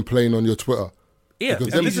you to complain on your Twitter? Yeah, Because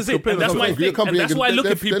and them this is just it. And that's my complain. thing. And that's why I look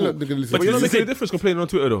at people. They're not gonna listen But to You're not this is making a it. difference complaining on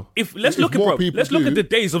Twitter, though. Let's If look more at people the do-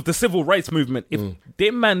 days of the civil rights movement. If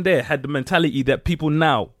them man there had the mentality that people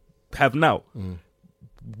now have now,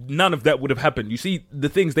 none of that would have happened. You see the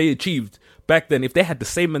things they achieved back then. If they had the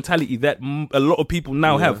same mentality that a lot of people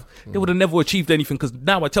now have, they would have never achieved anything. Because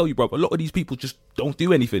now I tell you, bro, a lot of these people just don't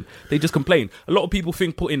do anything. They just complain. A lot of people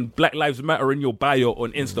think putting Black Lives Matter in your bio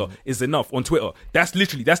on Insta is enough on Twitter. That's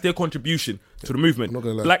their contribution to the movement. I'm not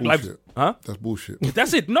gonna lie, Black it's Lives, bullshit. huh? That's bullshit.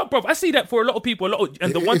 That's it. No, bro. I see that for a lot of people.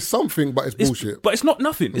 It's something, but it's bullshit. But it's not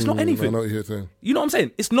nothing. It's not I anything. know what you're saying. You know what I'm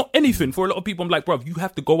saying? It's not anything for a lot of people. I'm like, bro, you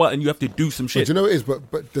have to go out and you have to do some But shit. do you know what it is?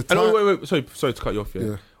 But the And time... wait. Sorry to cut you off.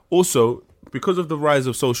 Yeah. Also, because of the rise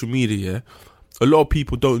of social media, a lot of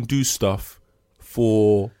people don't do stuff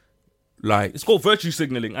for like. It's called virtue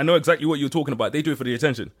signaling. I know exactly what you're talking about. They do it for the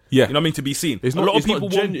attention. Yeah. You know what I mean? To be seen. It's a not, lot of it's not people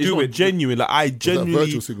gen- won't it's do not it. genuine. Like I genuinely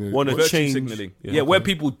virtual signaling? want to Virtue change. signaling. Yeah, where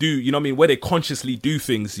people do, you know what I mean, where they consciously do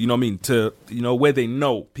things, you know what I mean, to, you know, where they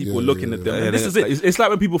know people are looking at them. Yeah, And this is it. It's like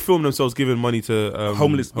when people film themselves giving money to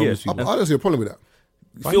Homeless- yeah. people. I don't see a problem with that.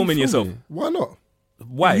 Why are you Filming yourself. filming? Why not?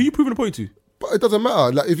 Why? Who are you proving a point to? But it doesn't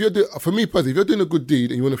matter. Like for me personally, if you're doing a good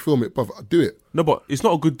deed and you want to film it, bruv, do it. No, but it's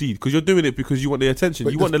not a good deed because you're doing it because you want the attention.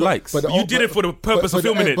 But you want the likes. You did it for the purpose of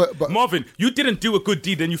filming it. But Marvin, you didn't do a good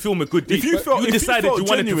deed and you film a good deed. if you felt, decided you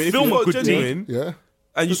wanted genuine, to if film you a felt good genuine, deed. Yeah.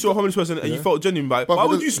 and you saw a homeless person and you felt genuine by it, But why it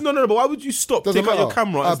would you? doesn't- No. But why would you stop? Doesn't Take out your matter.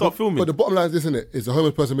 camera and start filming. But the bottom line is this, isn't it? Is the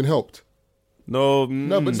homeless person been helped? No,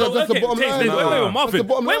 But So, that's the okay, bottom Taze, line. wait, That's Marvin. the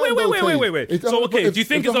bottom line, though, Wait. Taze. So, okay, do you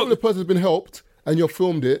think if it's the homeless person's been helped and you've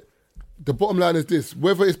filmed it? The bottom line is this: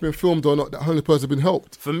 whether it's been filmed or not, that homeless person has been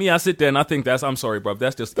helped. For me, I sit there and I think I'm sorry, bro.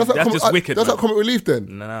 That's just like wicked. That's man. not comic relief,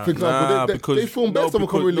 then. Nah. For example, they filmed best of a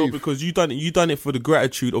comic relief. because you done it for the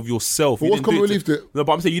gratitude of yourself. But You what's didn't do comic it relief? No,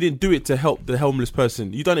 but I'm saying you didn't do it to help the homeless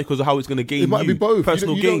person. You done it because of how it's going to gain It might you be both.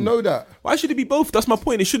 personal You gain. don't know that. Why should it be both? That's my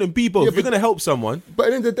point. It shouldn't be both. Yeah, If you're but- going to help someone. But at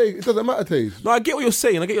the end of the day, it doesn't matter, Taze. No, I get what you're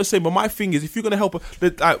saying. But my thing is, if you're going to help,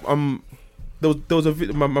 there was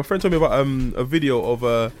a my friend told me about a video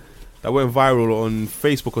of that went viral on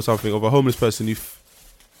Facebook or something of a homeless person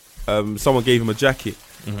who someone gave him a jacket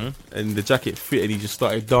and the jacket fit and he just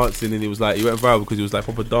started dancing and it was like he went viral because he was like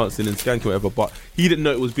proper dancing and skanking or whatever, but he didn't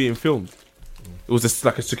know it was being filmed. It was just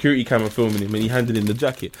like a security camera filming him and he handed him the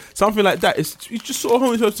jacket. Something like that. It's just sort of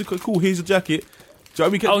homeless person. Cool, here's a jacket. Do you know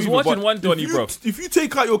what I mean? I was watching one Donny, bro. If you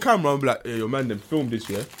take out your camera and be like, hey, your man, then film this,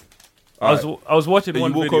 yeah. I was watching Then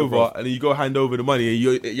one you walk video, over bro. and then you go hand over the money and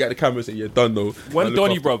you at the camera saying you're done though. When Man, look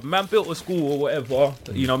Donny, after- bro, man built a school or whatever,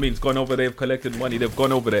 you know what I mean, it's gone over there, they've collected money, they've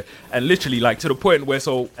gone over there, and literally, like, to the point where,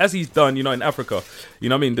 so, as he's done, you know, in Africa, you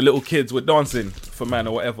know what I mean, the little kids were dancing for man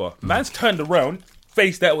or whatever. Man's turned around,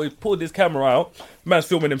 face that way, pulled his camera out, man's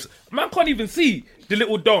filming him. Man can't even see the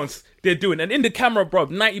little dance they're doing, and in the camera, bro,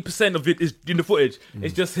 90% of it is in the footage.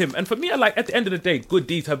 It's just him. And for me, I like, at the end of the day, good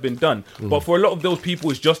deeds have been done. But for a lot of those people,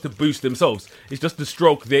 it's just to boost themselves. It's just to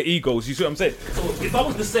stroke their egos. You see what I'm saying? So if I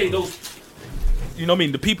was to say those, you know what I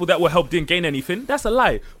mean, the people that were helped didn't gain anything, that's a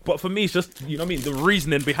lie. But for me, it's just, you know what I mean, the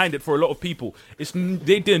reasoning behind it for a lot of people, it's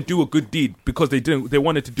they didn't do a good deed because they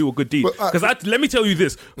wanted to do a good deed. Because let me tell you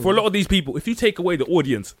this, for a lot of these people, if you take away the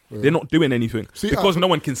audience, they're not doing anything because no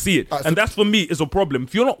one can see it. And that's, for me, is a problem.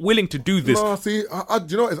 If you're not willing to do this. No, see, do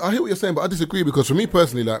you know what, I hear what you're saying, but I disagree, because for me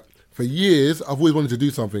personally, like, for years, I've always wanted to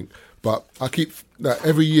do something, but I keep, like,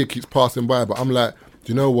 every year keeps passing by, but I'm like,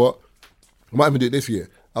 do you know what? I might even do it this year.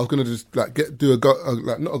 I was gonna just like do not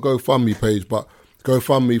a GoFundMe page, but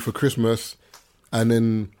GoFundMe for Christmas, and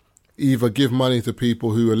then either give money to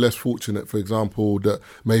people who are less fortunate, for example, that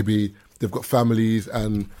maybe they've got families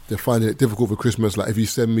and they're finding it difficult for Christmas. Like if you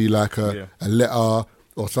send me like a letter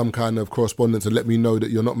or some kind of correspondence and let me know that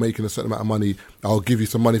you're not making a certain amount of money, I'll give you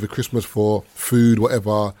some money for Christmas for food,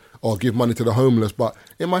 whatever, or give money to the homeless. But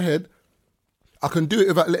in my head, I can do it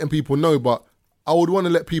without letting people know, but I would want to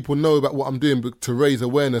let people know about what I'm doing to raise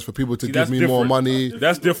awareness for people to give me more money.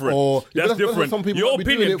 That's different. That's different. Some people Your might be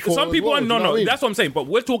doing opinion. it for Some people as well, are do you know what I mean? That's what I'm saying. But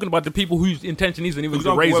we're talking about the people whose intention isn't even For to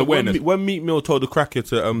example, raise awareness. when Meat Mill told the cracker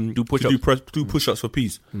to do push-ups for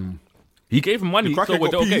peace, He gave him money, the cracker so we're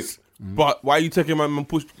got okay. peace. But why are you taking my man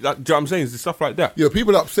push? Like, do you know what I'm saying? It's stuff like that. Yeah,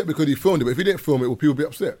 people are upset because he filmed it, but if he didn't film it, would people be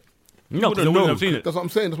upset? No, because they wouldn't have seen it. That's what I'm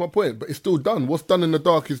saying. That's my point. But it's still done. What's done in the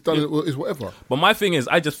dark is done. Is whatever. But my thing is,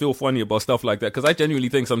 I just feel funny about stuff like that because I genuinely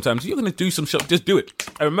think sometimes you're going to do some shit, just do it.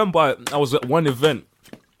 I remember I was at one event,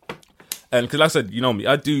 and because I said, you know me,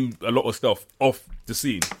 I do a lot of stuff off the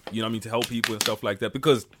scene, you know what I mean, to help people and stuff like that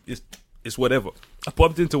because it's whatever. I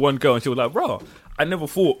bumped into one girl and she was like, bro, I never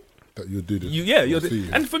thought that you'd do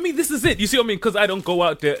this. And for me, this is it. You see what I mean? Because I don't go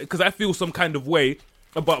out there because I feel some kind of way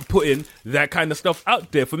about putting that kind of stuff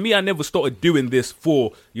out there. For me, I never started doing this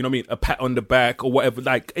for, you know what I mean, a pat on the back or whatever.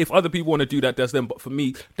 Like, if other people want to do that, that's them. But for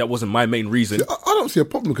me, that wasn't my main reason. See, I don't see a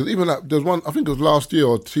problem because even like there's one, I think it was last year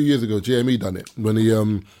or 2 years ago, JME done it when he,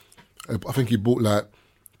 I think he bought like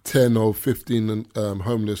 10 or 15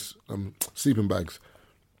 homeless sleeping bags,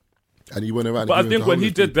 and he went around. But I think when he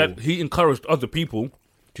did people. that, he encouraged other people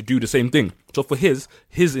to do the same thing. So for his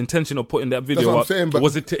intention of putting that video up,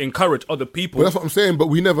 was it to encourage other people? But that's what I'm saying, but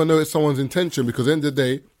we never know it's someone's intention because at the end of the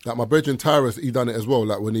day, like my brethren Tyrus, he done it as well.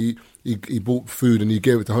 Like when he bought food and he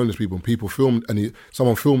gave it to homeless people and people filmed, and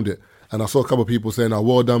someone filmed it. And I saw a couple of people saying, oh,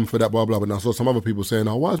 well done for that, blah, blah, blah. And I saw some other people saying,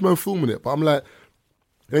 oh, why is man filming it? But I'm like,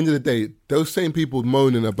 at the end of the day, those same people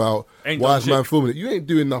moaning about why is man filming it? You ain't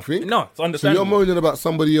doing nothing. No, it's understandable. So you're moaning about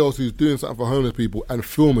somebody else who's doing something for homeless people and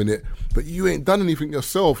filming it, but you ain't done anything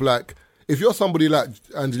yourself. Like, if you're somebody like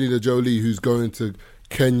Angelina Jolie who's going to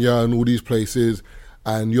Kenya and all these places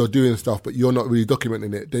and you're doing stuff but you're not really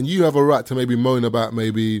documenting it, then you have a right to maybe moan about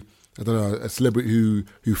maybe, I don't know, a celebrity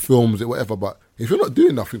who films it, whatever. But if you're not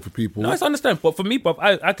doing nothing for people... No, I understand. But for me, Bob,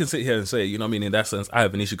 I can sit here and say, you know what I mean, in that sense, I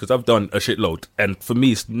have an issue because I've done a shitload. And for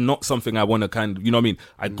me, it's not something I want to kind of, you know what I mean,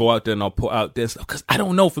 I go out there and I'll put out there stuff because I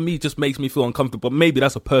don't know, for me, it just makes me feel uncomfortable. But maybe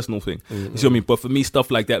that's a personal thing. You see what I mean? But for me, stuff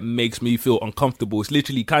like that makes me feel uncomfortable. It's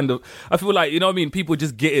literally kind of, I feel like, you know what I mean, people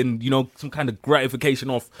just getting, you know, some kind of gratification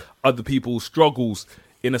off other people's struggles.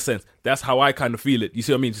 In a sense, that's how I kind of feel it. You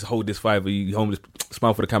see what I mean? Just hold this fiver, you homeless,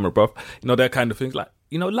 smile for the camera, bruv. You know, that kind of thing. Like,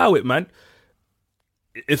 you know, allow it, man.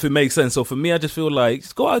 If it makes sense. So for me, I just feel like,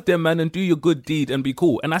 just go out there, man, and do your good deed and be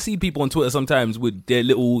cool. And I see people on Twitter sometimes with their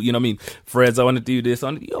little, you know what I mean, friends, I want to do this.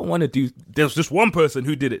 You don't want to do, there's just one person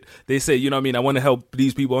who did it. They say, you know what I mean, I want to help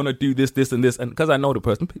these people, I want to do this, this, and this. And because I know the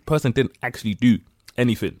person didn't actually do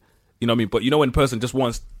anything. You know what I mean? But you know when a person just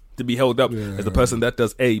wants to be held up as the person that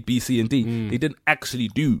does A, B, C, and D. They didn't actually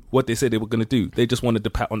do what they said they were going to do. They just wanted to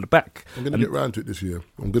pat on the back. I'm going to get round to it this year.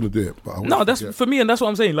 I'm going to do it. But that's for me, and that's what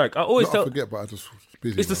I'm saying. Like I always I forget, but I just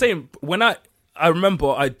busy. It's the same. When I remember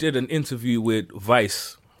I did an interview with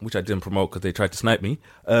Vice, which I didn't promote because they tried to snipe me.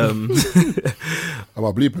 Am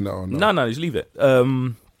I bleeping that or not? No, just leave it.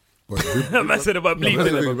 I said about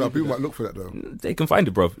bleeping. People might look for that though. They can find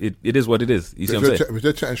it, bro. It is what it is. You see what I'm saying? If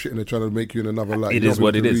they're chatting shit and they're trying to make you in another light, it is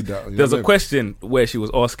what it is. There's a question where she was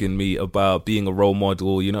asking me about being a role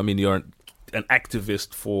model. You know what I mean? You're an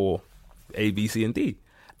activist for A, B, C, and D.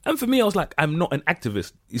 And for me, I was like, I'm not an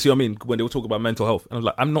activist. You see what I mean? When they were talking about mental health, and I was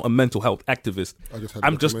like, I'm not a mental health activist. I just had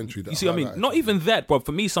I'm a just, documentary that you see what I mean? highlighted Not even that, bro.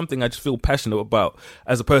 For me, something I just feel passionate about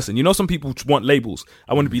as a person. You know, some people want labels.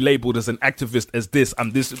 I want to be labeled as an activist, as this.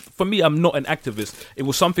 I'm this. For me, I'm not an activist. It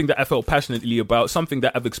was something that I felt passionately about, something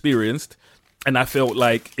that I've experienced. And I felt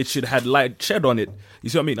like it should have light shed on it.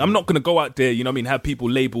 You see what I mean? I'm not going to go out there, you know what I mean, have people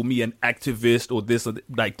label me an activist or this or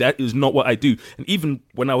like that is not what I do. And even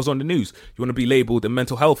when I was on the news, you want to be labeled a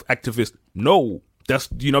mental health activist? No, that's,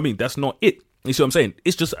 you know what I mean? That's not it. You see what I'm saying?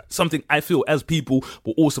 It's just something I feel as people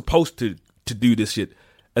we're all supposed to do this shit,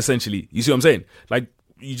 essentially. You see what I'm saying? Like,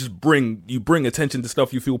 you just bring attention to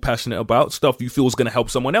stuff you feel passionate about, stuff you feel is going to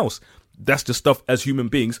help someone else. That's the stuff as human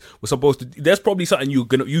beings we're supposed to. There's probably something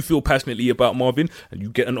you feel passionately about, Marvin, and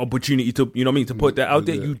you get an opportunity to, you know what I mean, to put that out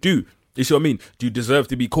there. You do. You see what I mean? Do you deserve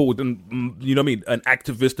to be called, you know what I mean, an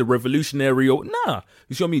activist, a revolutionary, or nah?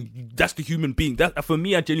 You see what I mean? That's the human being. That for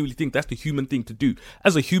me, I genuinely think that's the human thing to do.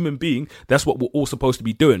 As a human being, that's what we're all supposed to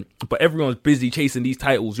be doing. But everyone's busy chasing these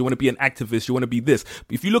titles. You want to be an activist. You want to be this.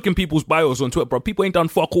 But if you look in people's bios on Twitter, bro, people ain't done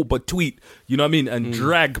fuck all but tweet. You know what I mean? And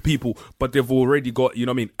drag people, but they've already got, you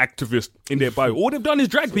know what I mean, activist in their bio. All they've done is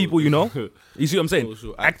drag people. You know? You see what I'm saying?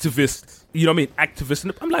 Activist. You know what I mean? Activist.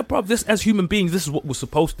 And I'm like, bro, this as human beings, this is what we're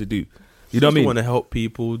supposed to do. You know what I mean? Want to help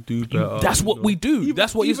people do better. That's what we do.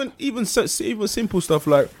 That's what even simple stuff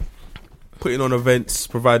like putting on events,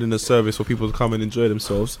 providing a service for people to come and enjoy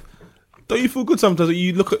themselves. Don't you feel good sometimes?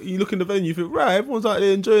 You look in the venue, you feel right. Everyone's out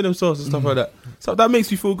there enjoying themselves and stuff like that. So that makes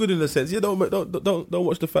you feel good in a sense. Yeah, don't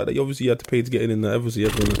watch the fact that you obviously had to pay to get in there. Obviously,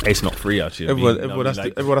 it's not free actually. Everyone has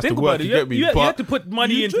to work to get me. You had to put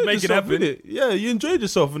money in to make it happen. Yeah, you enjoyed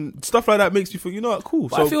yourself and stuff like that makes you feel, you know what, cool.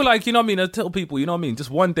 So I feel like, you know what I mean, I tell people, you know what I mean,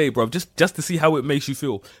 just one day, bro, just to see how it makes you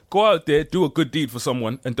feel. Go out there, do a good deed for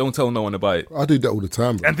someone, and don't tell no one about it. I do that all the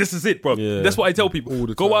time, bro. And this is it, bro. Yeah. That's what I tell people. All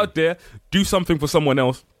the Go time. out there, do something for someone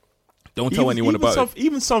else. Don't tell anyone about it.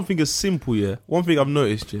 Even something as simple, yeah. One thing I've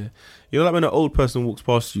noticed, yeah. You know, like when an old person walks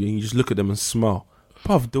past you and you just look at them and smile.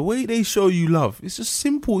 Bruv, the way they show you love, it's just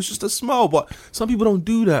simple. It's just a smile. But some people don't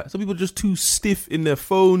do that. Some people are just too stiff in their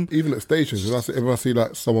phone. Even at stations, if I see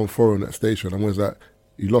like someone foreign at a station, I'm always like,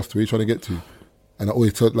 you lost, where are you trying to get to? And I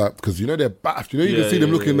always tell, like, because you know they're baffed. You know, you can see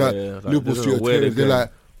them looking at Liverpool Street or Taylor. They're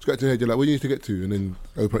like, scratch your head, you're like, where do you need to get to? And then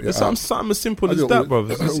open up your app. Something as simple as that, bro.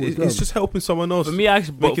 It's just helping someone else. For me, my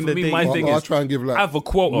thing is, I try and give like, I have a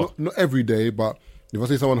quota. Not every day, but if I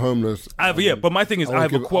see someone homeless, but my thing is, I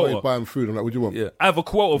have a quota. I buy them food. I'm like, what do you want? Yeah, I have a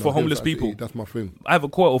quota for homeless people. That's my thing. I have a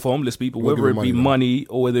quota for homeless people, whether it be money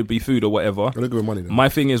or whether it be food or whatever. I don't give them money. Then. My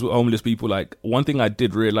thing is with homeless people, like, one thing I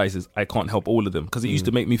did realize is I can't help all of them because it used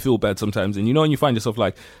to make me feel bad sometimes. And you know, when you find yourself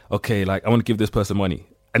like, okay, like I want to give this person money.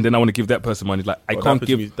 And then I want to give that person money. Like, I can't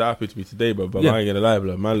give. That happened to me today, bro. But I ain't gonna lie,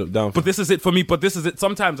 bro. Man, look down. But this is it for me. But this is it.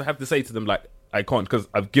 Sometimes I have to say to them, like, I can't because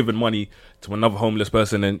I've given money to another homeless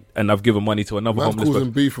person and I've given money to another Man's homeless person.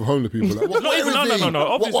 causing beef with homeless people. Like, No.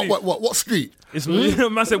 Obviously, what street? It's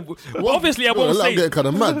man said. Obviously, I won't say. I'm getting kind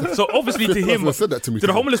of mad. So obviously, to him, said that to me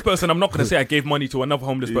the homeless person, I'm not going to say I gave money to another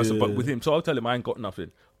homeless person, but with him, so I'll tell him I ain't got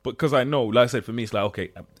nothing. But because I know, like I said, for me, it's like, okay,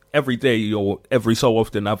 every day or every so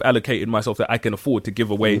often, I've allocated myself that I can afford to give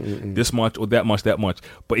away this much or that much.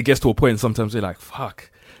 But it gets to a point, and sometimes they're like, fuck.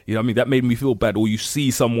 You know what I mean? That made me feel bad. Or you see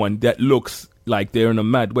someone that looks like they're in a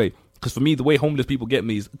mad way. Because for me, the way homeless people get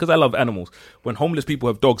me is because I love animals. When homeless people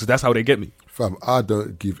have dogs, that's how they get me. Fam, I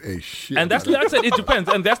don't give a shit. And that's like I said, it depends.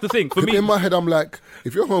 And that's the thing. For me, in my head, I'm like,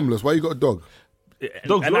 if you're homeless, why you got a dog?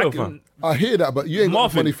 Dogs loyal, fam. I hear that, but you ain't got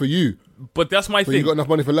enough money for you. But that's my But thing. you got enough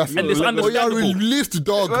money for Lassie. And it's understandable. Release the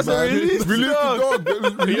dog, man. Release the dog.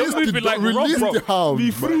 Release the moving like dog. Release Rob, the hound.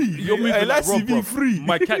 Be free. You're moving like Rob, be bro. free.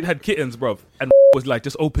 My cat had kittens, bro, and was like,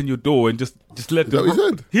 just open your door and just let Is that them. what he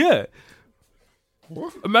said? Yeah.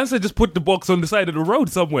 What? A man said, just put the box on the side of the road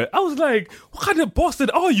somewhere. I was like, what kind of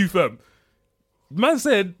bastard are you, fam? Man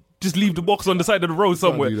said, just leave the box on the side of the road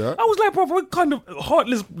somewhere. do that. I was like, bro, what kind of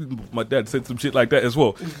heartless. My dad said some shit like that as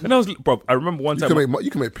well. And I was like, bro, I remember one You time.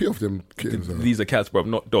 can make pee off them kittens. though. These are cats, bro,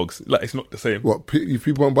 not dogs. Like, it's not the same. What? If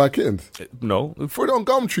people won't buy kittens? No. Throw it on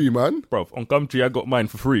Gumtree, man. Bro, on Gumtree, I got mine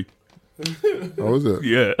for free. How is it?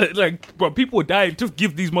 Yeah, like, bro, people are dying. Just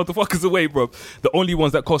give these motherfuckers away, bro. The only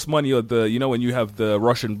ones that cost money are the, you know, when you have the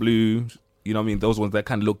Russian blue, you know what I mean? Those ones that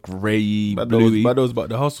kind of look grey, bluey. But those about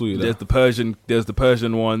the hustle, you know. There's the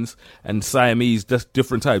Persian ones and Siamese, just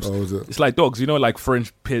different types. Oh, is it? It's like dogs, you know, like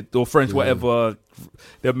French pit or French whatever.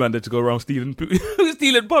 They're man that to go around stealing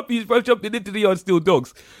puppies, bro, jumping into the yard, steal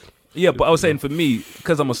dogs. Yeah, but I was saying for me,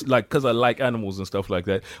 because I like animals and stuff like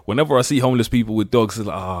that. Whenever I see homeless people with dogs, it's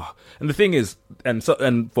like And the thing is, and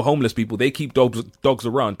for homeless people, they keep dogs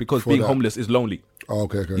around because being homeless is lonely. Oh,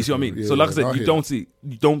 okay. You see what I mean? Yeah, so like I I said, hear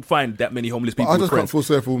you don't find that many homeless people I with just can't friends. feel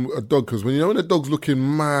sorry for a dog because when the dog's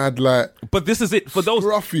looking mad, like But this is it for those.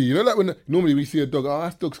 scruffy. You know, like when normally we see a dog,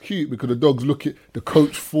 that dog's cute because the dog's looking, the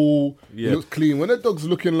coat's full, Yeah. it looks clean. When that dog's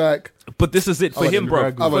looking like, But this is it for him, bro.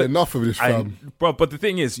 I've had enough of this, fam. Bro, but the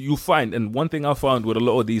thing is, you find, and one thing I found with a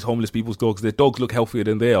lot of these homeless people's dogs, their dogs look healthier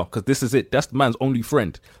than they are, because this is it. That's the man's only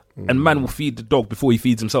friend. And man will feed the dog before he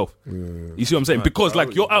feeds himself. You see what I'm saying? Because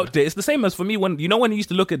like you're out there. It's the same as for me when you used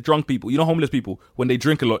to look at drunk people, homeless people, when they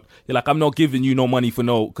drink a lot. You're like, I'm not giving you no money for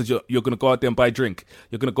because you're gonna go out there and buy a drink.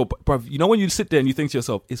 You're gonna go, bro. When you sit there and you think to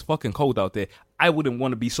yourself, it's fucking cold out there. I wouldn't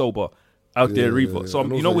want to be sober out there either. So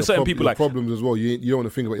And also with certain people your like problems as well. You don't want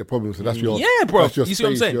to think about your problems, so that's your bro. That's your You see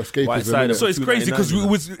what I'm space, saying? your escapism, White side innit? of So it's crazy because the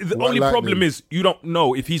White only lightning. problem is you don't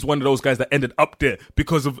know if he's one of those guys that ended up there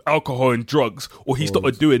because of alcohol and drugs, or he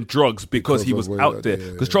started doing drugs because he of was where out that- there.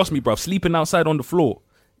 yeah, Because trust me, bro, sleeping outside on the floor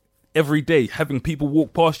every day, having people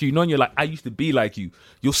walk past you, and you're like, I used to be like you.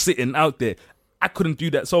 You're sitting out there. I couldn't do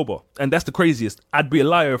that sober, and that's the craziest. I'd be a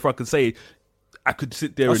liar if I could say I could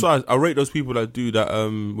sit there. That's why I rate those people that do that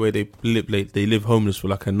where they live homeless for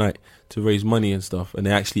like a night to raise money and stuff, and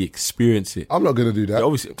they actually experience it. I'm not going to do that. Yeah,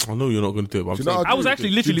 obviously, I know you're not going to do it, but I'm Do you know saying, what I was do? actually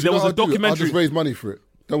Do literally you there know was what a I'll do? I'll documentary. just raise money for it.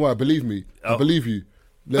 Don't worry, believe me. I believe you.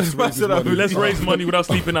 Let's raise this money. Let's raise money without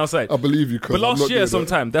sleeping outside. I believe you. 'Cause But I'm last not year, doing that.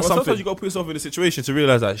 sometime that's well, sometimes something. you got to put yourself in a situation to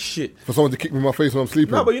realize that shit. For someone to kick me in my face when I'm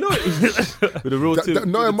sleeping. No, but you know, with a real tip.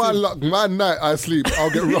 Knowing my luck, my night I sleep,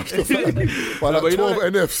 I'll get rushed or something. By like but you know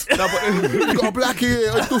 12 NFs. You got a blackie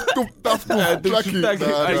here. That's blackie. You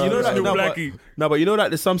know that, Still no, but, Blackie. no, but you know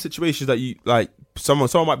that there's some situations that you like. Someone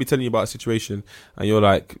might be telling you about a situation, and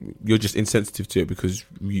you're just insensitive to it because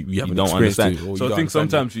you haven't don't experienced understand. it, or So you I don't think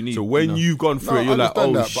understand sometimes it. you need, So when you've gone through it, you're like,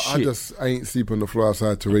 oh that, shit. but I just ain't sleep on the floor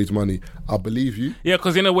outside to raise money. I believe you. Yeah,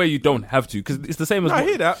 because in a way you don't have to. Because it's the same as No, I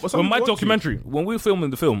hear that, but some when my people want to. documentary. When we were filming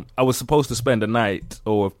the film, I was supposed to spend a night,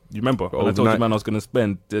 or you remember? When I told you, Overnight. man, I was going to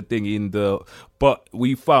spend the thing in the. But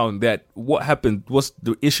we found that what happened. What's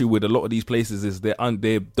the issue with a lot of these places is they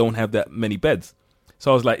don't have that many beds. So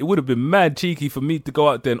I was like, it would have been mad cheeky for me to go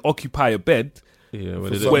out there and occupy a bed Yeah,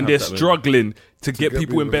 when they're struggling to get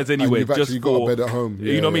people in beds and anyway. you've Just actually got a for, bed at home.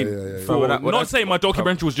 you know what I mean? Yeah. For, When I- not saying my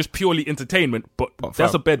documentary was just purely entertainment, but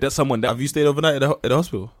that's a bed that someone that Have you stayed overnight at the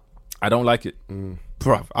hospital? I don't like it.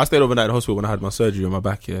 Bruv, I stayed overnight at the hospital when I had my surgery on my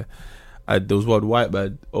back. Yeah, there was one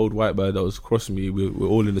old white man that was crossing me. We're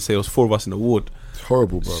all in the same. There was 4 of us in the ward. It's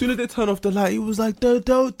horrible, bro. As soon as they turn off the light, he was like, "Don't."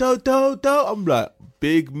 I'm like,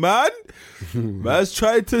 big man, man's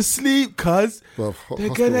trying to sleep, cuz Bruv, they're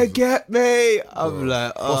hospitals- gonna get me. I'm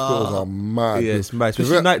like, Hospitals are mad. yeah, it's mad, It's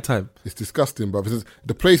especially nighttime. It's disgusting, bro.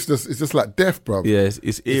 The place it's just like death, bro. Yeah,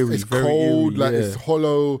 it's eerie. It's very cold, eerie, like yeah. it's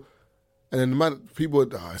hollow, and then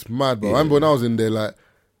it's mad, bro. I remember when I was in there, like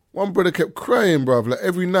one brother kept crying, bro. Like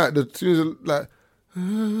every night, as soon as like,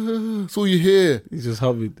 that's all you hear. He's just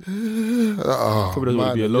humming. Probably doesn't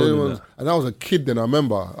wanna be alone in that. And I was a kid then. I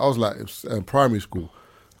remember I was like in primary school.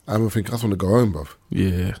 I remember thinking I just want to go home, bro.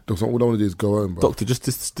 Yeah. All I want to do is go home, bro. Doctor,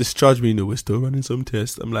 just discharge me. No, we're still running some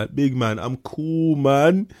tests. I'm like, big man, I'm cool,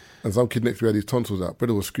 man. And some kid next to me had his tonsils out.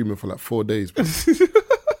 Brother was screaming for like 4 days, bro.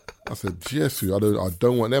 I said, Jesus, I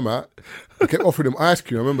don't want them out. I kept offering him ice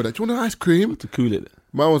cream. I remember that. Do you want an ice cream? To cool it.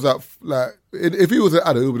 Man was like, if he was an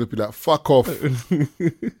adult, he would just be like, fuck off.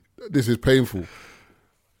 This is painful.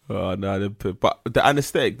 Oh no, but the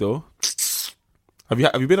anesthetic though. Have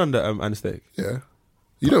you been under anesthetic? Yeah.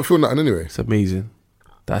 You don't feel nothing anyway. It's amazing.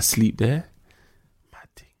 That sleep there,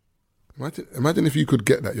 mad thing. Imagine if you could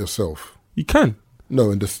get that yourself. You can.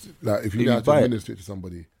 No, and just like if you If know you how to buy it. administer it to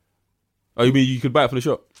somebody. Oh, you mean you could buy it from the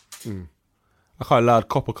shop? I can't allow a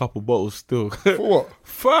couple bottles still. For what?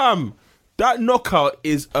 Fam, that knockout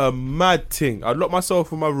is a mad thing. I'd lock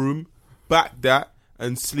myself in my room, back that,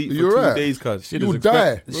 and sleep for You're 2 right. days, cuz. You will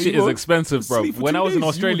die. Shit is expensive, bro. Sleep for When 2 I was in days,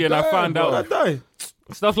 Australia and you I die, found bro. I out die.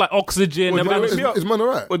 stuff like oxygen, Well, and did I man, wake me up? Is man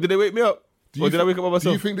alright? Or did they wake me up? Or did I wake up by Do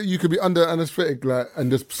myself? you think that you could be under anaesthetic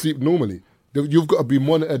and just sleep normally? You've got to be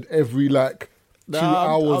monitored every 2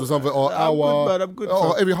 hours or something, or I'm hour. good, man, I'm good,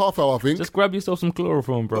 or fam. every half hour, I think. just grab yourself some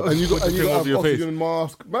chloroform, bro. and you got Put the to thing over your have face. oxygen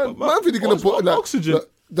mask. Man, think you're gonna what's put like oxygen?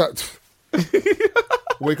 That.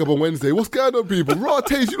 Wake up on Wednesday. What's going on, people? Raw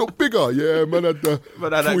taste, you look bigger. Yeah, man, had the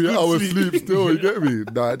Man, had that 4 good hours sleep. sleep still. You get me?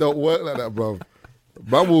 Nah, it don't work like that, bro.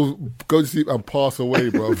 Man will go to sleep and pass away,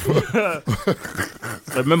 bro.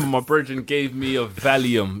 I remember my virgin gave me a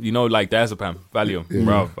Valium, like diazepam, Valium,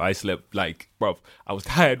 bruv. I slept bruv. I was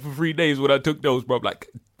tired for 3 days when I took those, bruv.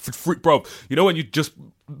 Bruv.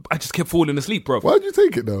 When I just kept falling asleep, bruv. Why'd you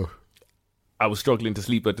take it though? I was struggling to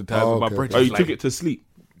sleep at the time Oh, with my okay. virgin. Oh, you took it to sleep.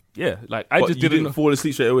 Yeah, I But just you didn't fall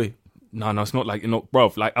asleep straight away. No, it's not like,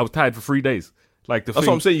 bro. Like I was tired for 3 days. Like That's what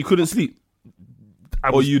I'm saying. You couldn't sleep.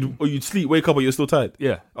 Or you'd sleep, wake up, but you're still tired.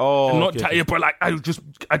 Yeah. Oh, I'm not okay. tired, but like I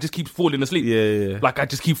just keep falling asleep. Yeah. Like I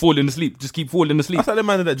just keep falling asleep. That's like the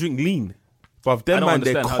man that drink lean. But them man,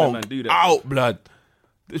 they conk out, blood.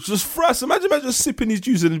 It's just fresh. Imagine man just sipping his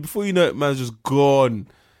juice and before you know it, man's just gone.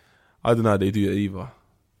 I don't know how they do it either.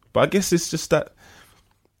 But I guess it's just that.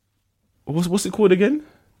 What's it called again?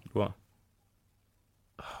 What?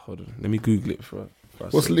 Hold on, let me Google it for.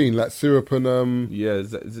 What's lean? Like syrup and Yeah, like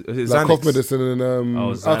Xanax. cough medicine and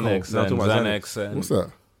Xanax alcohol. and Xanax and What's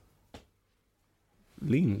that?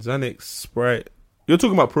 Lean, Xanax, Sprite. You're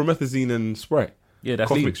talking about promethazine and Sprite. Yeah, that's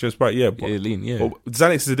Cough lean. mixture and Sprite. Yeah, but, Yeah, lean. Yeah, but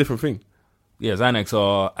Xanax is a different thing. yeah. Xanax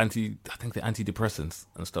are I think they're antidepressants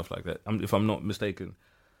and stuff like that. If I'm not mistaken,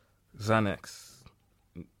 Xanax,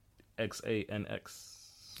 Xanax.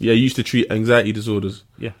 Yeah, used to treat anxiety disorders.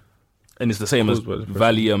 Yeah, and it's the same as Caused by depression.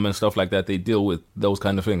 Valium and stuff like that. They deal with those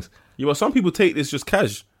kind of things. Yeah, but some people take this just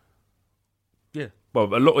cash. Yeah,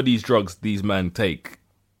 but a lot of these drugs these men take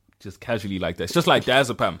just casually like that. It's just like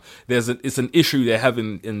diazepam. It's an issue they're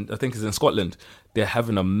having in, I think it's in Scotland. They're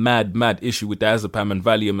having a mad issue with diazepam and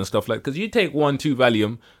Valium and stuff like. Because you take 1-2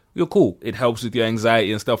 Valium, you're cool. It helps with your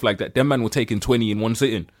anxiety and stuff like that. Them man were taking 20 in one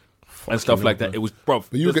sitting and stuff like that. It was, bro.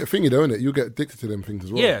 But you get thingy though, innit? You get addicted to them things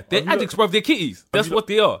as well. Yeah, they're addicts, bro. They're kitties. That's what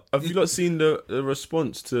they are. Have you not seen the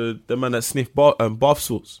response to the man that sniffed bath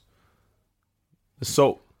salts? The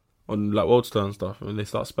salt on like Worldstar and stuff, and they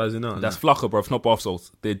start spazzing out. That's Flocker, bro. It's not bath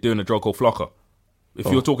salts. They're doing a drug called Flocker. If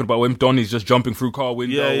you're talking about when Donny's just jumping through car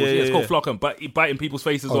windows, it's called Flocker, but biting people's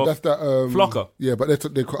faces off. That's that Flocker. Yeah, but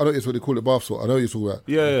I know it's what they call it, bath salt. I know you're talking about.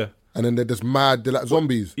 Yeah. And then they're just mad. They're like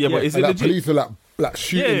zombies. Yeah, but is and it like legit? police are like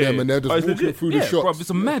shooting them, and they're just Oh, it's walking legit? through the shops. Bro, it's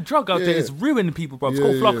a mad drug out there. It's ruining people, bro. It's Yeah,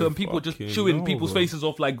 called Flocker, yeah. and people are just Fucking chewing hell, people's bro. faces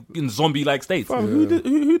off like in zombie-like states. Fam,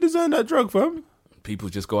 who designed that drug, fam? People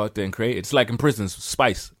just go out there and create it. It's like in prisons,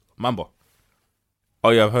 spice, mamba, Oh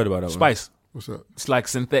yeah, I've heard about that one. spice. What's that? It's like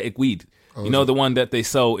synthetic weed. You know the one that they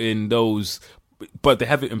sell in those, but they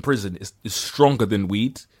have it in prison. It's stronger than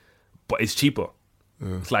weed, but it's cheaper.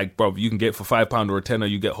 It's like, bro, you can get for £5 or a tenner,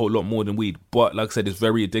 you get a whole lot more than weed. But like I said, it's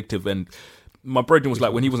very addictive. And my brother was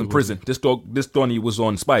like, when he was in prison, this Donny was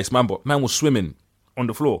on spice. Man was swimming on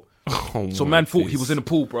the floor. So man thought he was in a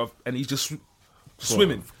pool, bro, and he's just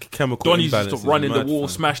swimming. Chemical Donny's imbalance just is running the mad, wall,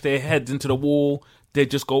 fam. smash their heads into the wall. They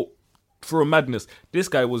just go through a madness. This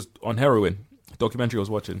guy was on heroin. Documentary I was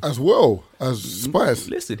watching. As well as spice.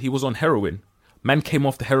 Listen, he was on heroin. Man came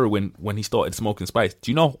off the heroin when he started smoking spice. Do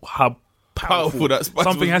you know how powerful that spice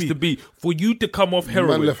something would has be? to be for you to come off Man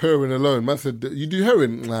heroin? left heroin alone. Man said, "You do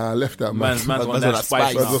heroin?" Nah, I left that. Man's on Man's that on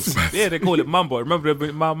spice. that now. spice. Yeah, they call it Mamba. Remember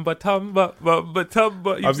the Mamba Tamba,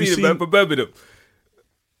 Tamba. Have you You've seen it, man, seen- from Birmingham.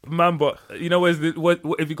 Mamba. You know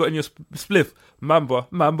what have you got in your spliff? Mamba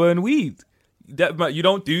and weed. That you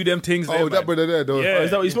don't do them things. Oh, there, that man. brother there, though. Yeah. Oh,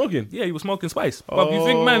 is that what you're smoking? Yeah, he was smoking spice. But you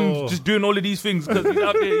think man just doing all of these things because he's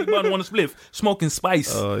out there, he man want to spliff, smoking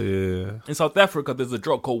spice. Oh yeah. In South Africa, there's a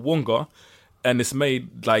drug called Wonga, and it's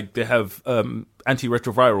made like they have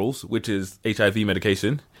antiretrovirals, which is HIV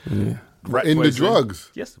medication. Rat In the poison.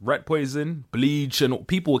 drugs. Yes, rat poison, bleach, and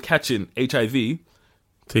people were catching HIV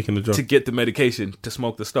Taking the drug. to get the medication to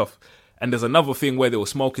smoke the stuff. And there's another thing where they were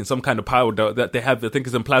smoking some kind of powder that they have, I think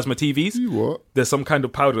it's in plasma TVs. You what? There's some kind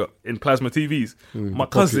of powder in plasma TVs. My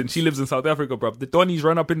cousin, she lives in South Africa, bro. The Donnies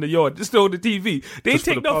ran up in the yard, just stole the TV. They Just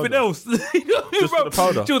for take the nothing powder. else. You know, Just for bro? the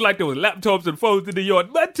powder. She was like, there was laptops and phones in the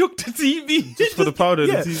yard. Man took the TV. Just for the powder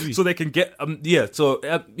and yeah. the TV. So they can get, I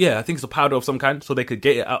think it's a powder of some kind, so they could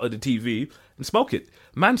get it out of the TV and smoke it.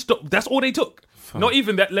 Man, stop. That's all they took. Not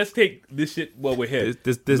even that, let's take this shit while we're here.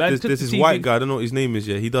 There's Man took this the TV. white guy. I don't know what his name is.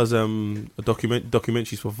 Yeah, he does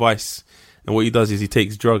documentaries for Vice, and what he does is he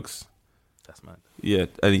takes drugs. That's mad. Yeah,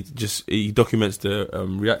 and he documents the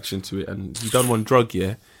reaction to it. And he done one drug.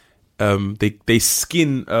 Yeah, they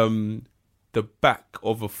skin the back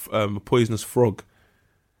of a poisonous frog,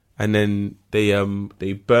 and then they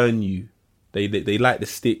burn you. They light the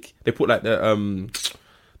stick. They put like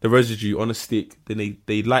the residue on a stick. Then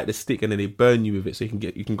they light the stick and then they burn you with it, so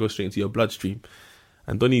you can go straight into your bloodstream.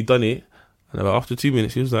 And Donny done it, and about after 2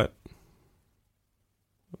 minutes, he was like,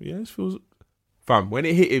 "Yeah, this feels." Fam, when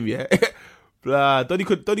it hit him, yeah, blah. Donny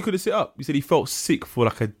couldn't sit up. He said he felt sick for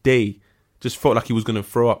like a day. Just felt like he was gonna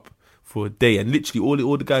throw up for a day. And literally,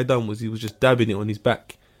 all the guy done was he was just dabbing it on his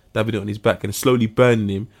back, and slowly burning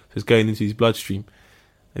him. So it's going into his bloodstream,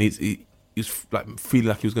 and he was like feeling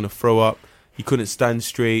like he was gonna throw up. He couldn't stand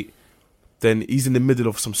straight. Then he's in the middle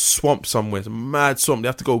of some swamp somewhere, some mad swamp. They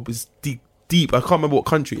have to go deep. I can't remember what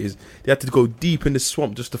country it is. They had to go deep in the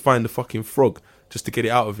swamp just to find the fucking frog, just to get it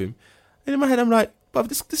out of him. And in my head, I'm like, but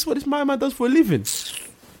this is what this my man does for a living.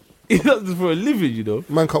 He does this for a living, you know.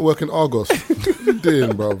 Man can't work in Argos. What you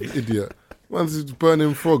doing, bro? Idiot. Man's just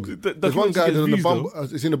burning frogs. There's one guy on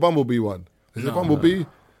it's in the Bumblebee one. Is it Bumblebee?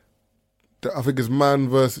 I think it's not Man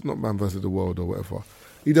versus the World or whatever.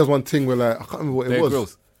 He does one thing where like, I can't remember what it was.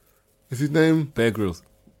 Grylls. Is his name? Bear Grylls.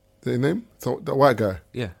 Is his name? So, that white guy.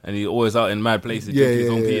 Yeah, and he's always out in mad places. Drinking his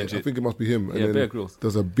own pee and shit. I think it must be him. And Yeah, then Bear Grylls.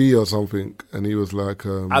 There's a bee or something, and he was like,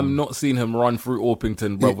 I'm not seeing him run through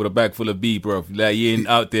Orpington, bro, with a bag full of bee, bro. Like, he ain't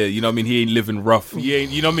out there. You know what I mean? He ain't living rough. He ain't.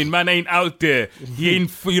 You know what I mean? Man ain't out there. He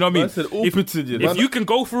ain't. You know what I mean? I said Orpington. If you can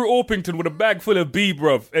go through Orpington with a bag full of bee,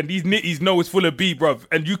 bruv, and these nitties know it's full of bee, bruv,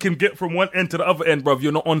 and you can get from one end to the other end, bruv,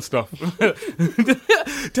 you're not on stuff.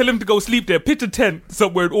 Tell him to go sleep there. Pitch a tent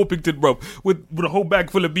somewhere in Orpington, bruv, with a whole bag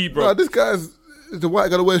full of bee, bruv. this guy's the white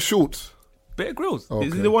guy that wears shorts. Bear Grylls. Okay.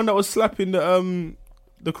 Is he the one that was slapping the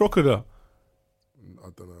crocodile? I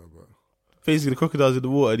don't know, bro. Basically, the crocodile's in the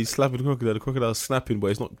water and he's slapping the crocodile. The crocodile's snapping, but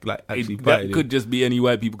it's not like actually biting That could just be any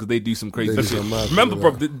white people because they do some crazy They do shit. some mad shit, Remember,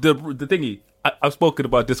 yeah. bruv, the thingy, I've spoken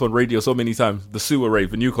about this on radio so many times, the sewer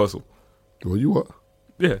rave in Newcastle. Well, you what?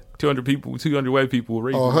 Yeah, 200 white people were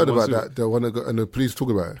raving. Oh, I heard in about one sewer. that. The one that got, and the police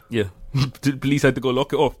talk about it. Yeah, the police had to go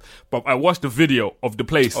lock it off. But I watched the video of the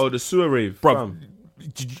place. Oh, the sewer rave, Bruv,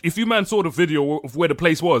 if you man saw the video of where the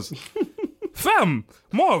place was, fam,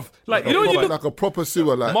 Marv, like, you know, you look, like a proper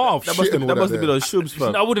sewer, like Marv, that must have been on Shubs,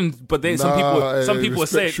 fam. I wouldn't, but then some people were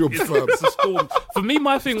saying respect Shubs, fam. it's a storm. For me,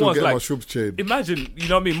 my thing Still was getting my like, Shubs chain. imagine, you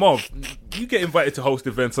know what I mean, Marv, you get invited to host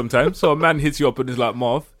events sometimes. So a man hits you up and is like,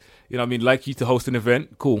 Marv, you know what I mean, like you to host an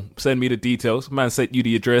event, cool, send me the details. Man sent you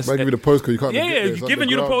the address. Man, give you the postcode, you can't Yeah, get there. yeah, It's giving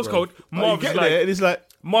you the underground, postcode. bro. Marv's get like, there and it's like,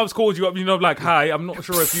 Marv's called you up, you know, like, hi, I'm not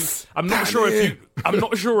sure if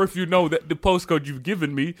you know that the postcode you've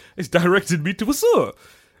given me is directed me to a sewer.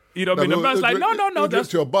 You know what I mean? The man's like, no, that's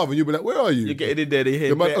to above, and you'll be like, where are you? you're getting in there, they hear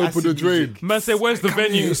The man bare opened the acid drain. music. Man said, where's the Come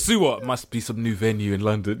venue? here. Sewer. Must be some new venue in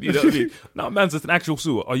London. You know what I mean? No, man's just an actual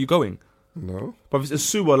sewer. Are you going? No, But it's a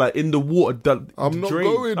sewer, like in the water. I'm not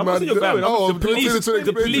drain. going, I'm man. not saying you're going. Oh, The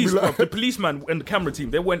police, like, the policeman and the camera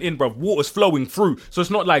team, they went in, bruv. Water's flowing through, so it's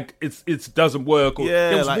not like it doesn't work. Or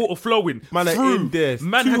Yeah, there was like, water flowing man are through. in there.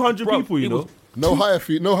 Man had- 200 bruv, people, you it know. was no higher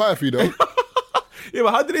fee though. Yeah,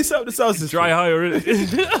 but how did they set up the sound system? dry hire. Is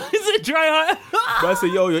it dry hire? Man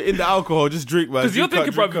said, yo, you're in the alcohol, just drink, man. Because you're Drink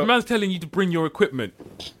thinking, up, bruv, drink the up. man's telling you to bring your equipment.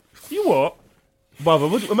 You what? Brother,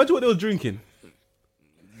 imagine what they were drinking.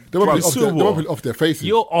 They won't be sewer. off their faces.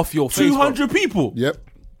 You're off your face. 200 people. Yep.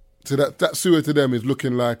 So that sewer to them is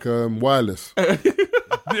looking like wireless.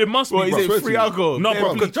 It must be, Well, is bruv. it swear to free you. alcohol? No, Yeah, bro,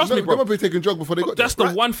 man. because trust me, They bro. might be taking drugs before they got That's there.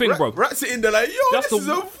 the one thing, bro. Rats sitting there like, yo, That's this is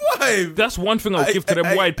the- a vibe. That's one thing I'll give to them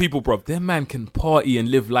I- white people, bro. Them man can party and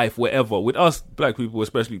live life wherever. With us black people,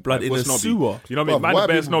 especially, Blood in we're a snobby. sewer. You know what I mean? Bruv, Man, white the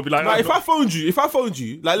bear people- snobby. Like, Now, if I phoned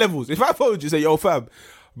you, like Levels, if I phoned you, say, yo, fam,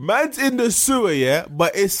 man's in the sewer, yeah,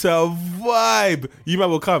 but it's a vibe. You man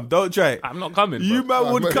will come. Don't try it. I'm not coming. You bro.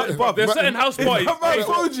 man would man, come. bruv. There's certain house parties. If I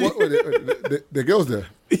phoned you, The girls there.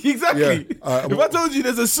 exactly. Yeah, If I told you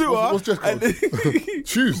there's a sewer, what's dress code?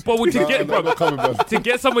 Choose. But to get, I'm bro, not coming, bro. to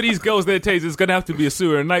get some of these girls their taste, it's gonna have to be a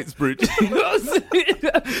sewer and Knightsbridge. You know what I'm saying?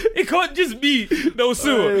 It can't just be no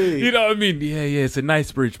sewer. Hey. You know what I mean? Yeah, it's a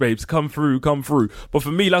Knightsbridge, babes. Come through. But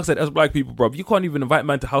for me, like I said, as black people, bro, you can't even invite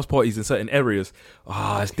man to house parties in certain areas.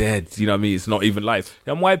 It's dead. You know what I mean? It's not even life.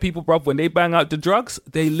 And white people, bro, when they bang out the drugs,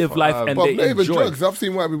 they live life and But they not even enjoy. drugs. I've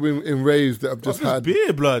seen white people in raves that have just Just had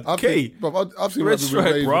beer, blood. I've K. seen Red white people in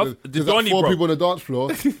stripe, raves. bruv. where The There's like Donny, 4 bruv. people on the dance floor.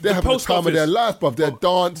 They're having the post time of their office. life, bruv. They're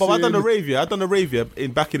dancing. But I done a rave, yeah. I done a rave, yeah,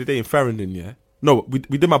 back in the day in Farringdon, yeah. No, we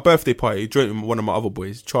did my birthday party, joint with one of my other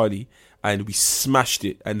boys, Charlie, and we smashed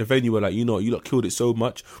it. And the venue were like, you know, you lot killed it so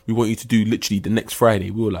much, we want you to do literally the next Friday.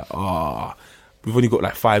 We were like, we've only got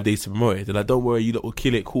like 5 days to promote it. They're like, don't worry, you lot will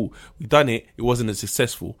kill it, cool. We done it, it wasn't as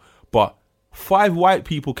successful. But 5 white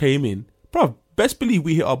people came in. Bro, best believe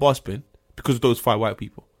we hit our bar spin because of those 5 white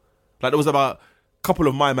people. Like, there was about a couple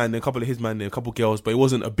of my man, a couple of his man, a couple of girls, but it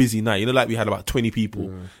wasn't a busy night. You know, like we had about 20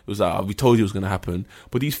 people. It was like, we told you it was going to happen.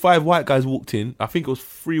 But these 5 white guys walked in. I think it was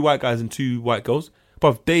 3 white guys and 2 white girls.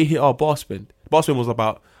 But they hit our bar spend. Bar spend was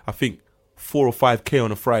about, I think, 4 or 5K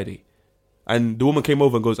on a Friday. And the woman came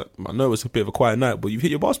over and goes, I know it's a bit of a quiet night, but you've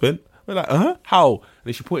hit your bar spend. We're like, how? And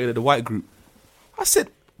then she pointed at the white group. I said,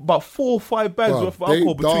 about 4 or 5 bags Bruv, worth of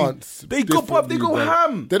alcohol dance between. They go differently,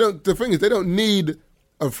 ham. They don't. The thing is, they don't need.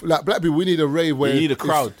 Like black people, we need a rave where You need a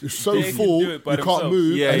crowd. It's so They can full, do you it by can't themselves.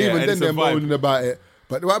 move, Yeah, and yeah, even and then it's a they're vibe. moaning about it.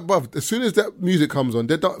 But bruv, as soon as that music comes on,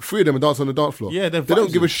 3 of them are dancing on the dance floor. Yeah, they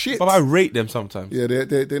don't give a shit. But I rate them sometimes. Yeah,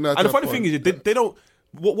 they know. And the funny thing is, they don't.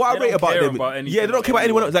 What I They rate don't about care them, about anything yeah, they don't care about about anyone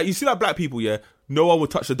anyone. else. Like you see, like black people, yeah, no one would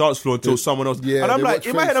touch the dance floor until someone else. Yeah, and I'm they like, watch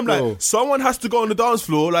in my head, I'm face like, someone has to go on the dance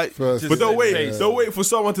floor, like, First. but don't wait. pace. Don't wait for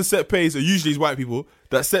someone to set pace. Or usually it's white people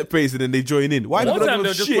that set pace and then they join in. Why One do time they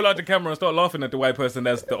they'll just pull out the camera and start laughing at the white person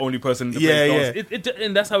that's the only person in the Yeah, place.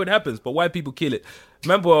 And that's how it happens. But white people kill it.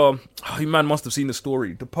 Remember, you man must have seen the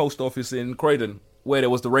story, the post office in Croydon, where there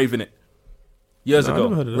was the rave in it. Years ago.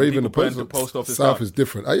 Rave in the People burned post, office South down. is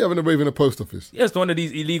different. Are you having a rave in the post office? Yes, one of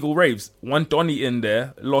these illegal raves. One Donny in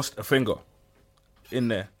there lost a finger in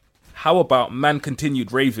there. How about man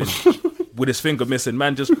continued raving with his finger missing?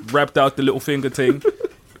 Man just wrapped out the little finger thing.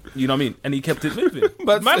 You know what I mean? And he kept it moving.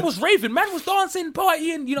 Man was raving. Man was dancing,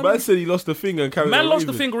 partying. You know what I Man mean? said he lost a finger and carried Man on lost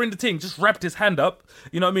the raving. finger in the thing, just wrapped his hand up.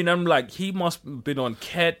 You know what I mean? I'm like, he must have been on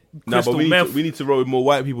Ket, Nah, crystal but we meth. need to roll with more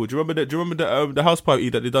white people. Do you remember the house party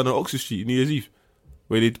that they done on Oxford Street New Year's Eve,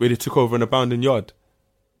 where they took over an abandoned yard?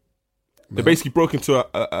 They basically broke into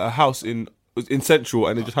a house in Central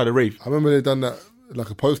and they just had a rave. I remember they done that like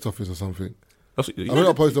a post office or something. That's what, I mean,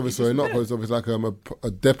 not post office, sorry, not post office, like a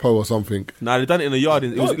depot or something. Nah, they done it in a yard.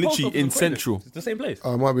 It was Post literally office in in Croydon. Central. It's the same place.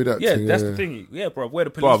 Oh, it might be that Yeah, thing. that's the thing. Yeah, bro, where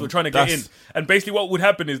the police Bruv, were trying to get in. that's- And basically what would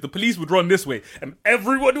happen is the police would run this way and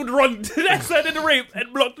everyone would run to that side of the rave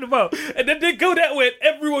and block them out. And then they'd go that way and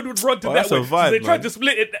everyone would run to Oh, that that's a way. vibe, So they tried man. to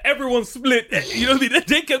split it. Everyone split. You know what I mean?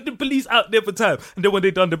 They kept the police out there for time. And then when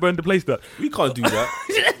they done, they burned the place down. We can't do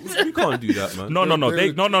that. We can't do that, man. No.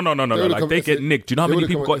 They They would've Like come they with get SA nicked. Do you know how they many would've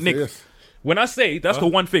people come got with nicked? SAS. When I say that's the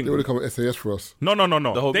one thing. They would have come with SAS for us. No.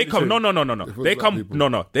 whole They come. military. No. If it was They black come. people.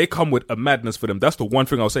 No. They come with a madness for them. That's the one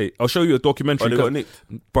thing I'll say. I'll show you a documentary. Oh, they got 'cause-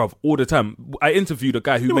 nicked? Bruv, all the time. I interviewed a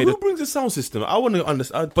guy who made Who a. brings the sound system? I want to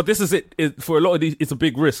understand. But this is it. For a lot of these, it's a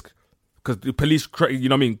big risk because the police, you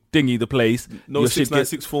know what I mean, dingy the place. No Your shit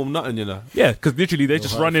 696 form, nothing, you know. Yeah, because literally they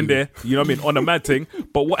just how run I in feel. there, you know what I mean, on a mad thing.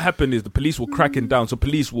 But what happened is the police will cracking down, so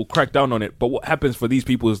police will crack down on it. But what happens for these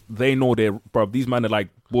people is they know they're, bro, these men are like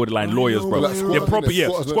borderline lawyers, bro. Like squatters, They're proper, innit? yeah,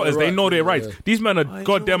 Squatters know squatters. their They know rights, their yeah, rights. yeah. These men are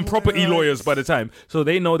goddamn property lawyers by the time, so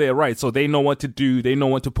they know their rights. So they know what to do. They know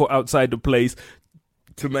what to put outside the place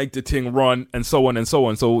to make the thing run, and so on and so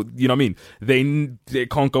on. So you know what I mean. They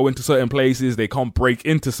can't go into certain places. They can't break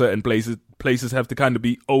into certain places. Places have to kind of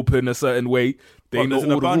be open a certain way. They know There's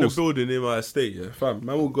an all the abandoned rules. building in my estate, yeah. Fam,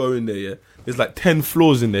 man will go in there, yeah. There's like 10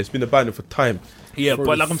 floors in there. It's been abandoned for time. Yeah, Bro,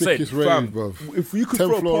 but the like I'm saying, sickest rave, Fam, bruv. if you could 10th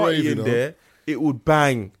throw a floor party rave, you in know. there, it would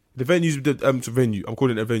bang. The venue's venue. I'm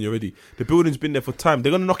calling it a venue already. The building's been there for time.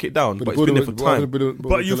 They're gonna knock it down, but it's been there for time.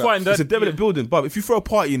 But you find that It's a derelict building, but if you throw a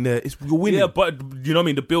party in there, you're winning. yeah, but you know what I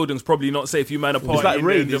mean. The building's probably not safe. You man a party. it's like in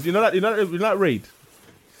raid. there. You know that raid.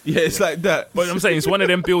 Yeah, it's like that. But I'm saying it's one of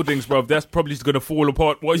them buildings, bro. That's probably just gonna fall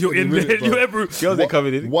apart while you're in minute, there. bro. You ever? Girls ain't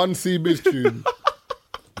coming in. One C Biz tune.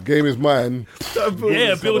 Game is mine.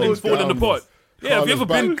 Yeah, buildings falling down, apart. Yeah, have you ever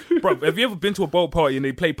Carla's been, bro? Have you ever been to a boat party and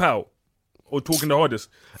they play POW or talking the hardest,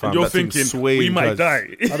 Fam, and you're that thing thinking swaying, we might cuz. die?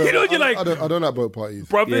 You know, you're like, I don't like boat parties.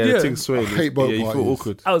 bro, Yeah, yeah. the thing's swaying. I hate boat yeah, you feel parties.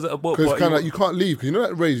 awkward. I was at a boat Because party. kind of you can't leave because you know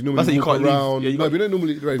that rage. Normally That's it, you you walk can't leave. around. Yeah, you no, got- we don't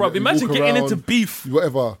normally rave. Bro, You imagine walk getting around, into beef.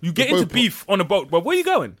 Whatever. You get The into boat- beef on a boat, bro. Where you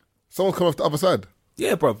going? Someone come off the other side.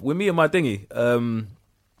 Yeah, bro. With me and my thingy.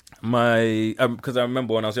 Because I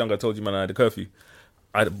remember when I was younger, I told you, man, I had a curfew.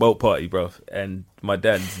 I had a boat party, bro, and my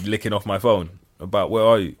dad's licking off my phone about where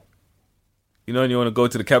are you? You know, and you want to go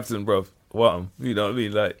to the captain, bro. What? You know what I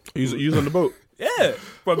mean? Like, Use on the boat. yeah,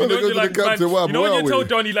 bro. Well, You know, they go you're to the like, captain, man, what, you know when where you are tell we?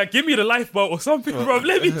 Johnny, like, give me the lifeboat or something, bro.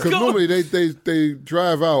 Let me Because go. normally they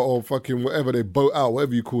drive out or fucking whatever, they boat out,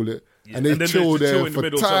 whatever you call it, and they and then they chill just chill there in the for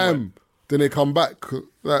middle time. somewhere. Then they come back.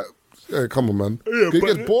 Like, yeah, come on, man. It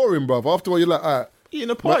gets boring, bruv. After a while, you're like, all right, In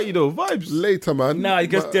a party though, vibes. later, man. Nah, it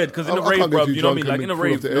gets But dead because in a I rave, can't get bro. too You know what I mean? drunk Like in and a fall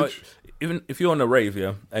rave, off the you know, edge. even if you're on a rave,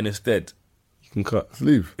 yeah, and it's dead. You can cut. Let's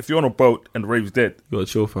leave. If you're on a boat and the rave's dead, You gotta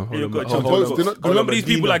chill, fam. you've got on boats, they're not- remember these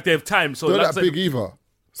people like they have time, so They're that's not that big either.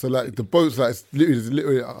 So like the boats, like it's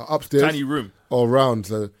literally upstairs, tiny room. or around.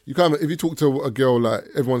 So you can't. If you talk to a girl, like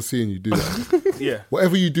everyone's seeing you do that. Yeah.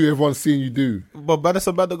 Whatever you do, everyone's seeing you do. But that's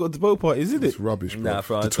a bad that got to boat party, isn't It's it? rubbish, bro. Nah,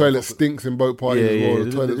 fam, the it's toilet not- stinks in boat parties as Yeah, well. yeah.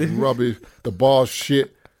 The toilet's rubbish. The bar's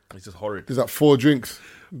shit. It's just horrid. There's like 4 drinks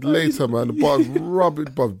later, man. The bar's rubbish.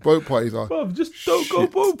 But boat parties are. Bruv, just don't go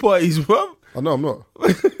boat parties, bruv. I know I'm not.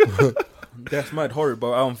 That's mad horrid,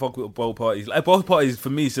 bro. I don't fuck with boat parties. Like boat parties for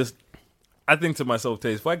me, is just. I think to myself,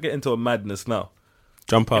 Taze, if I get into a madness now,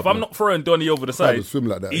 Jump up. if I'm not throwing Donny over the I side, would swim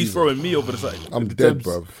like that. he's either. throwing me over the side. I'm the dead, Thames.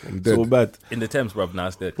 bruv. I'm so dead. bad. In the Thames, bruv, now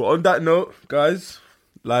it's dead. But on that note, guys,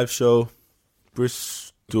 live show,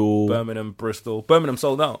 Bristol. Birmingham, Bristol. Birmingham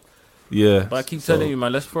sold out. Yeah. But I keep telling you,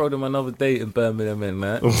 man, let's throw them another date in Birmingham,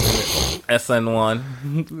 man.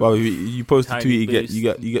 SN1. Well, you post a Tiny tweet, boost. you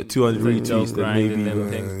get 200 retweets, then maybe.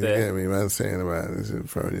 You get me, man, saying about this is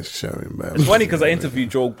throwing this showing, man. It's funny because I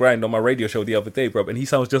interviewed Joel Brand on my radio show the other day, bro, and he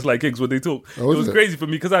sounds just like Higgs when they talk. Oh, it was is it? crazy for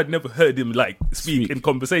me because I'd never heard him like speak in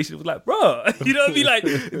conversation. It was like, bro, you know what I mean? Like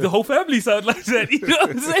the whole family sound like that. You know what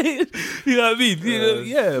I'm saying? You know what I mean?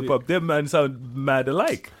 Yeah, but them man sound mad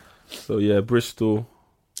alike. So yeah, Bristol.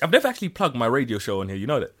 I've never actually plugged my radio show on here. You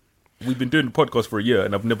know that? We've been doing the podcast for a year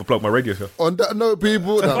and I've never plugged my radio show. On that note,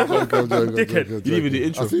 people, Dickhead. You didn't even the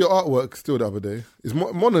intro. I see your artwork still the other day. Is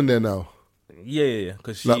Mon in there now? Yeah.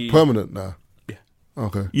 Because Like permanent now? Yeah.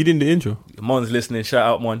 Okay. You didn't the intro. Mon's listening. Shout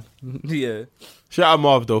out, Mon. Yeah. Shout out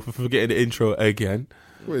Marv though for forgetting the intro again.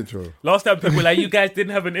 What intro? Last time people were like, you guys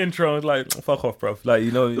didn't have an intro. I was like, fuck off, bro. Like,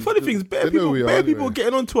 you know. The funny thing is, bare They know we are people anyway.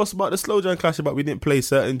 getting on to us about the Slow Jam Clash, about we didn't play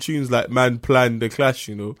certain tunes like Man Planned the Clash,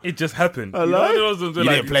 you know. It just happened. Hello? You You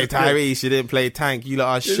didn't play Tyrese, you didn't play Tank, you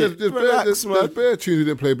lot are shit. There's bare tunes you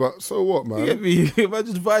didn't play, but so what, man? You get me? Man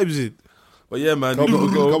just vibes it. But yeah, man. Couple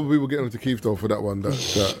Go. people getting onto Keith though for that one. That.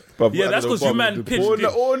 Yeah, that's because you man pitched it.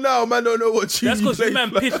 Oh, now man don't know what tune That's because you played.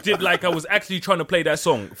 man pitched it like I was actually trying to play that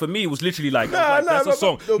song. For me, it was literally like, I was like, Nah, that's but- a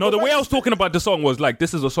song. but- No, the but- way I was talking about the song was like,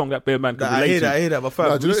 this is a song that Bear Man could Nah, I relate hear to. that, but fam.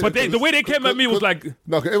 Nah, do you know- But the way they came at me was like,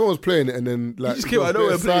 No, cause everyone was playing it and then like just came out of there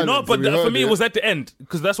was nowhere bare playing. no, silence but and we for heard me, it was at the end.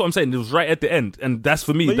 Because that's what I'm saying. It was right at the end. And that's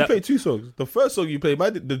for me. Man, you that, played two songs. The first song you played,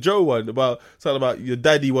 the Joe one, something about your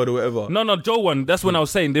daddy one or whatever. No, Joe one. That's when I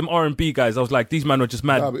was saying them R&B guys. I was like, these men were just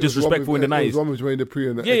mad, Nah, but it was disrespectful in the It 90s. was one between the pre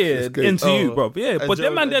and the Yeah, Escape. into you, bro. Yeah, And but Joe-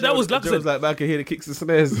 them man there, that Joe- was like I Joe was said. like, man, I can hear the kicks and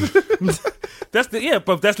snares.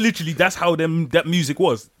 But that's literally that's how that music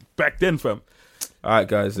was back then, fam. All right,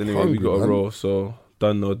 guys. Anyway, we Hungry, got a man. roll. So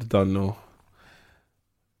done know.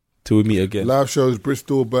 Till we meet again. Live shows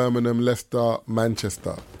Bristol, Birmingham, Leicester,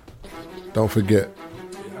 Manchester. Don't forget.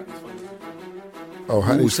 Oh,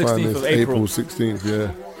 Hackney's 16th Finest, of April. April 16th,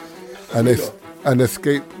 yeah. And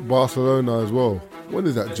Escape Barcelona as well. When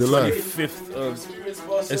is that? July? 25th of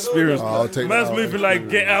Experience. I'll take Man's that out. moving like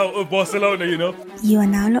get out of Barcelona, you know. You are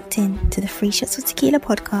now locked in to the Free Shots of Tequila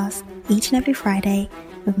podcast each and every Friday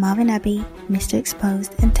with Marvin Abbey, Mr.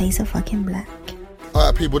 Exposed, and Taser fucking Black.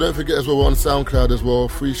 Alright, people, don't forget as well, we're on SoundCloud as well,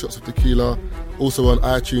 3 Shots of Tequila, also on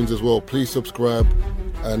iTunes as well. Please subscribe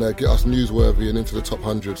and get us newsworthy and into the top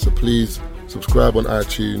 100. So please subscribe on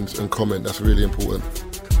iTunes and comment, that's really important.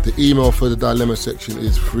 The email for the dilemma section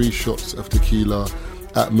is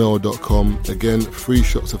 3shotsoftequila@mail.com. Again,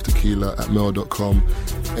 3shotsoftequila@mail.com.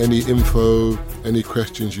 Any info, any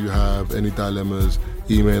questions you have, any dilemmas,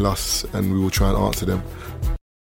 email us and we will try and answer them.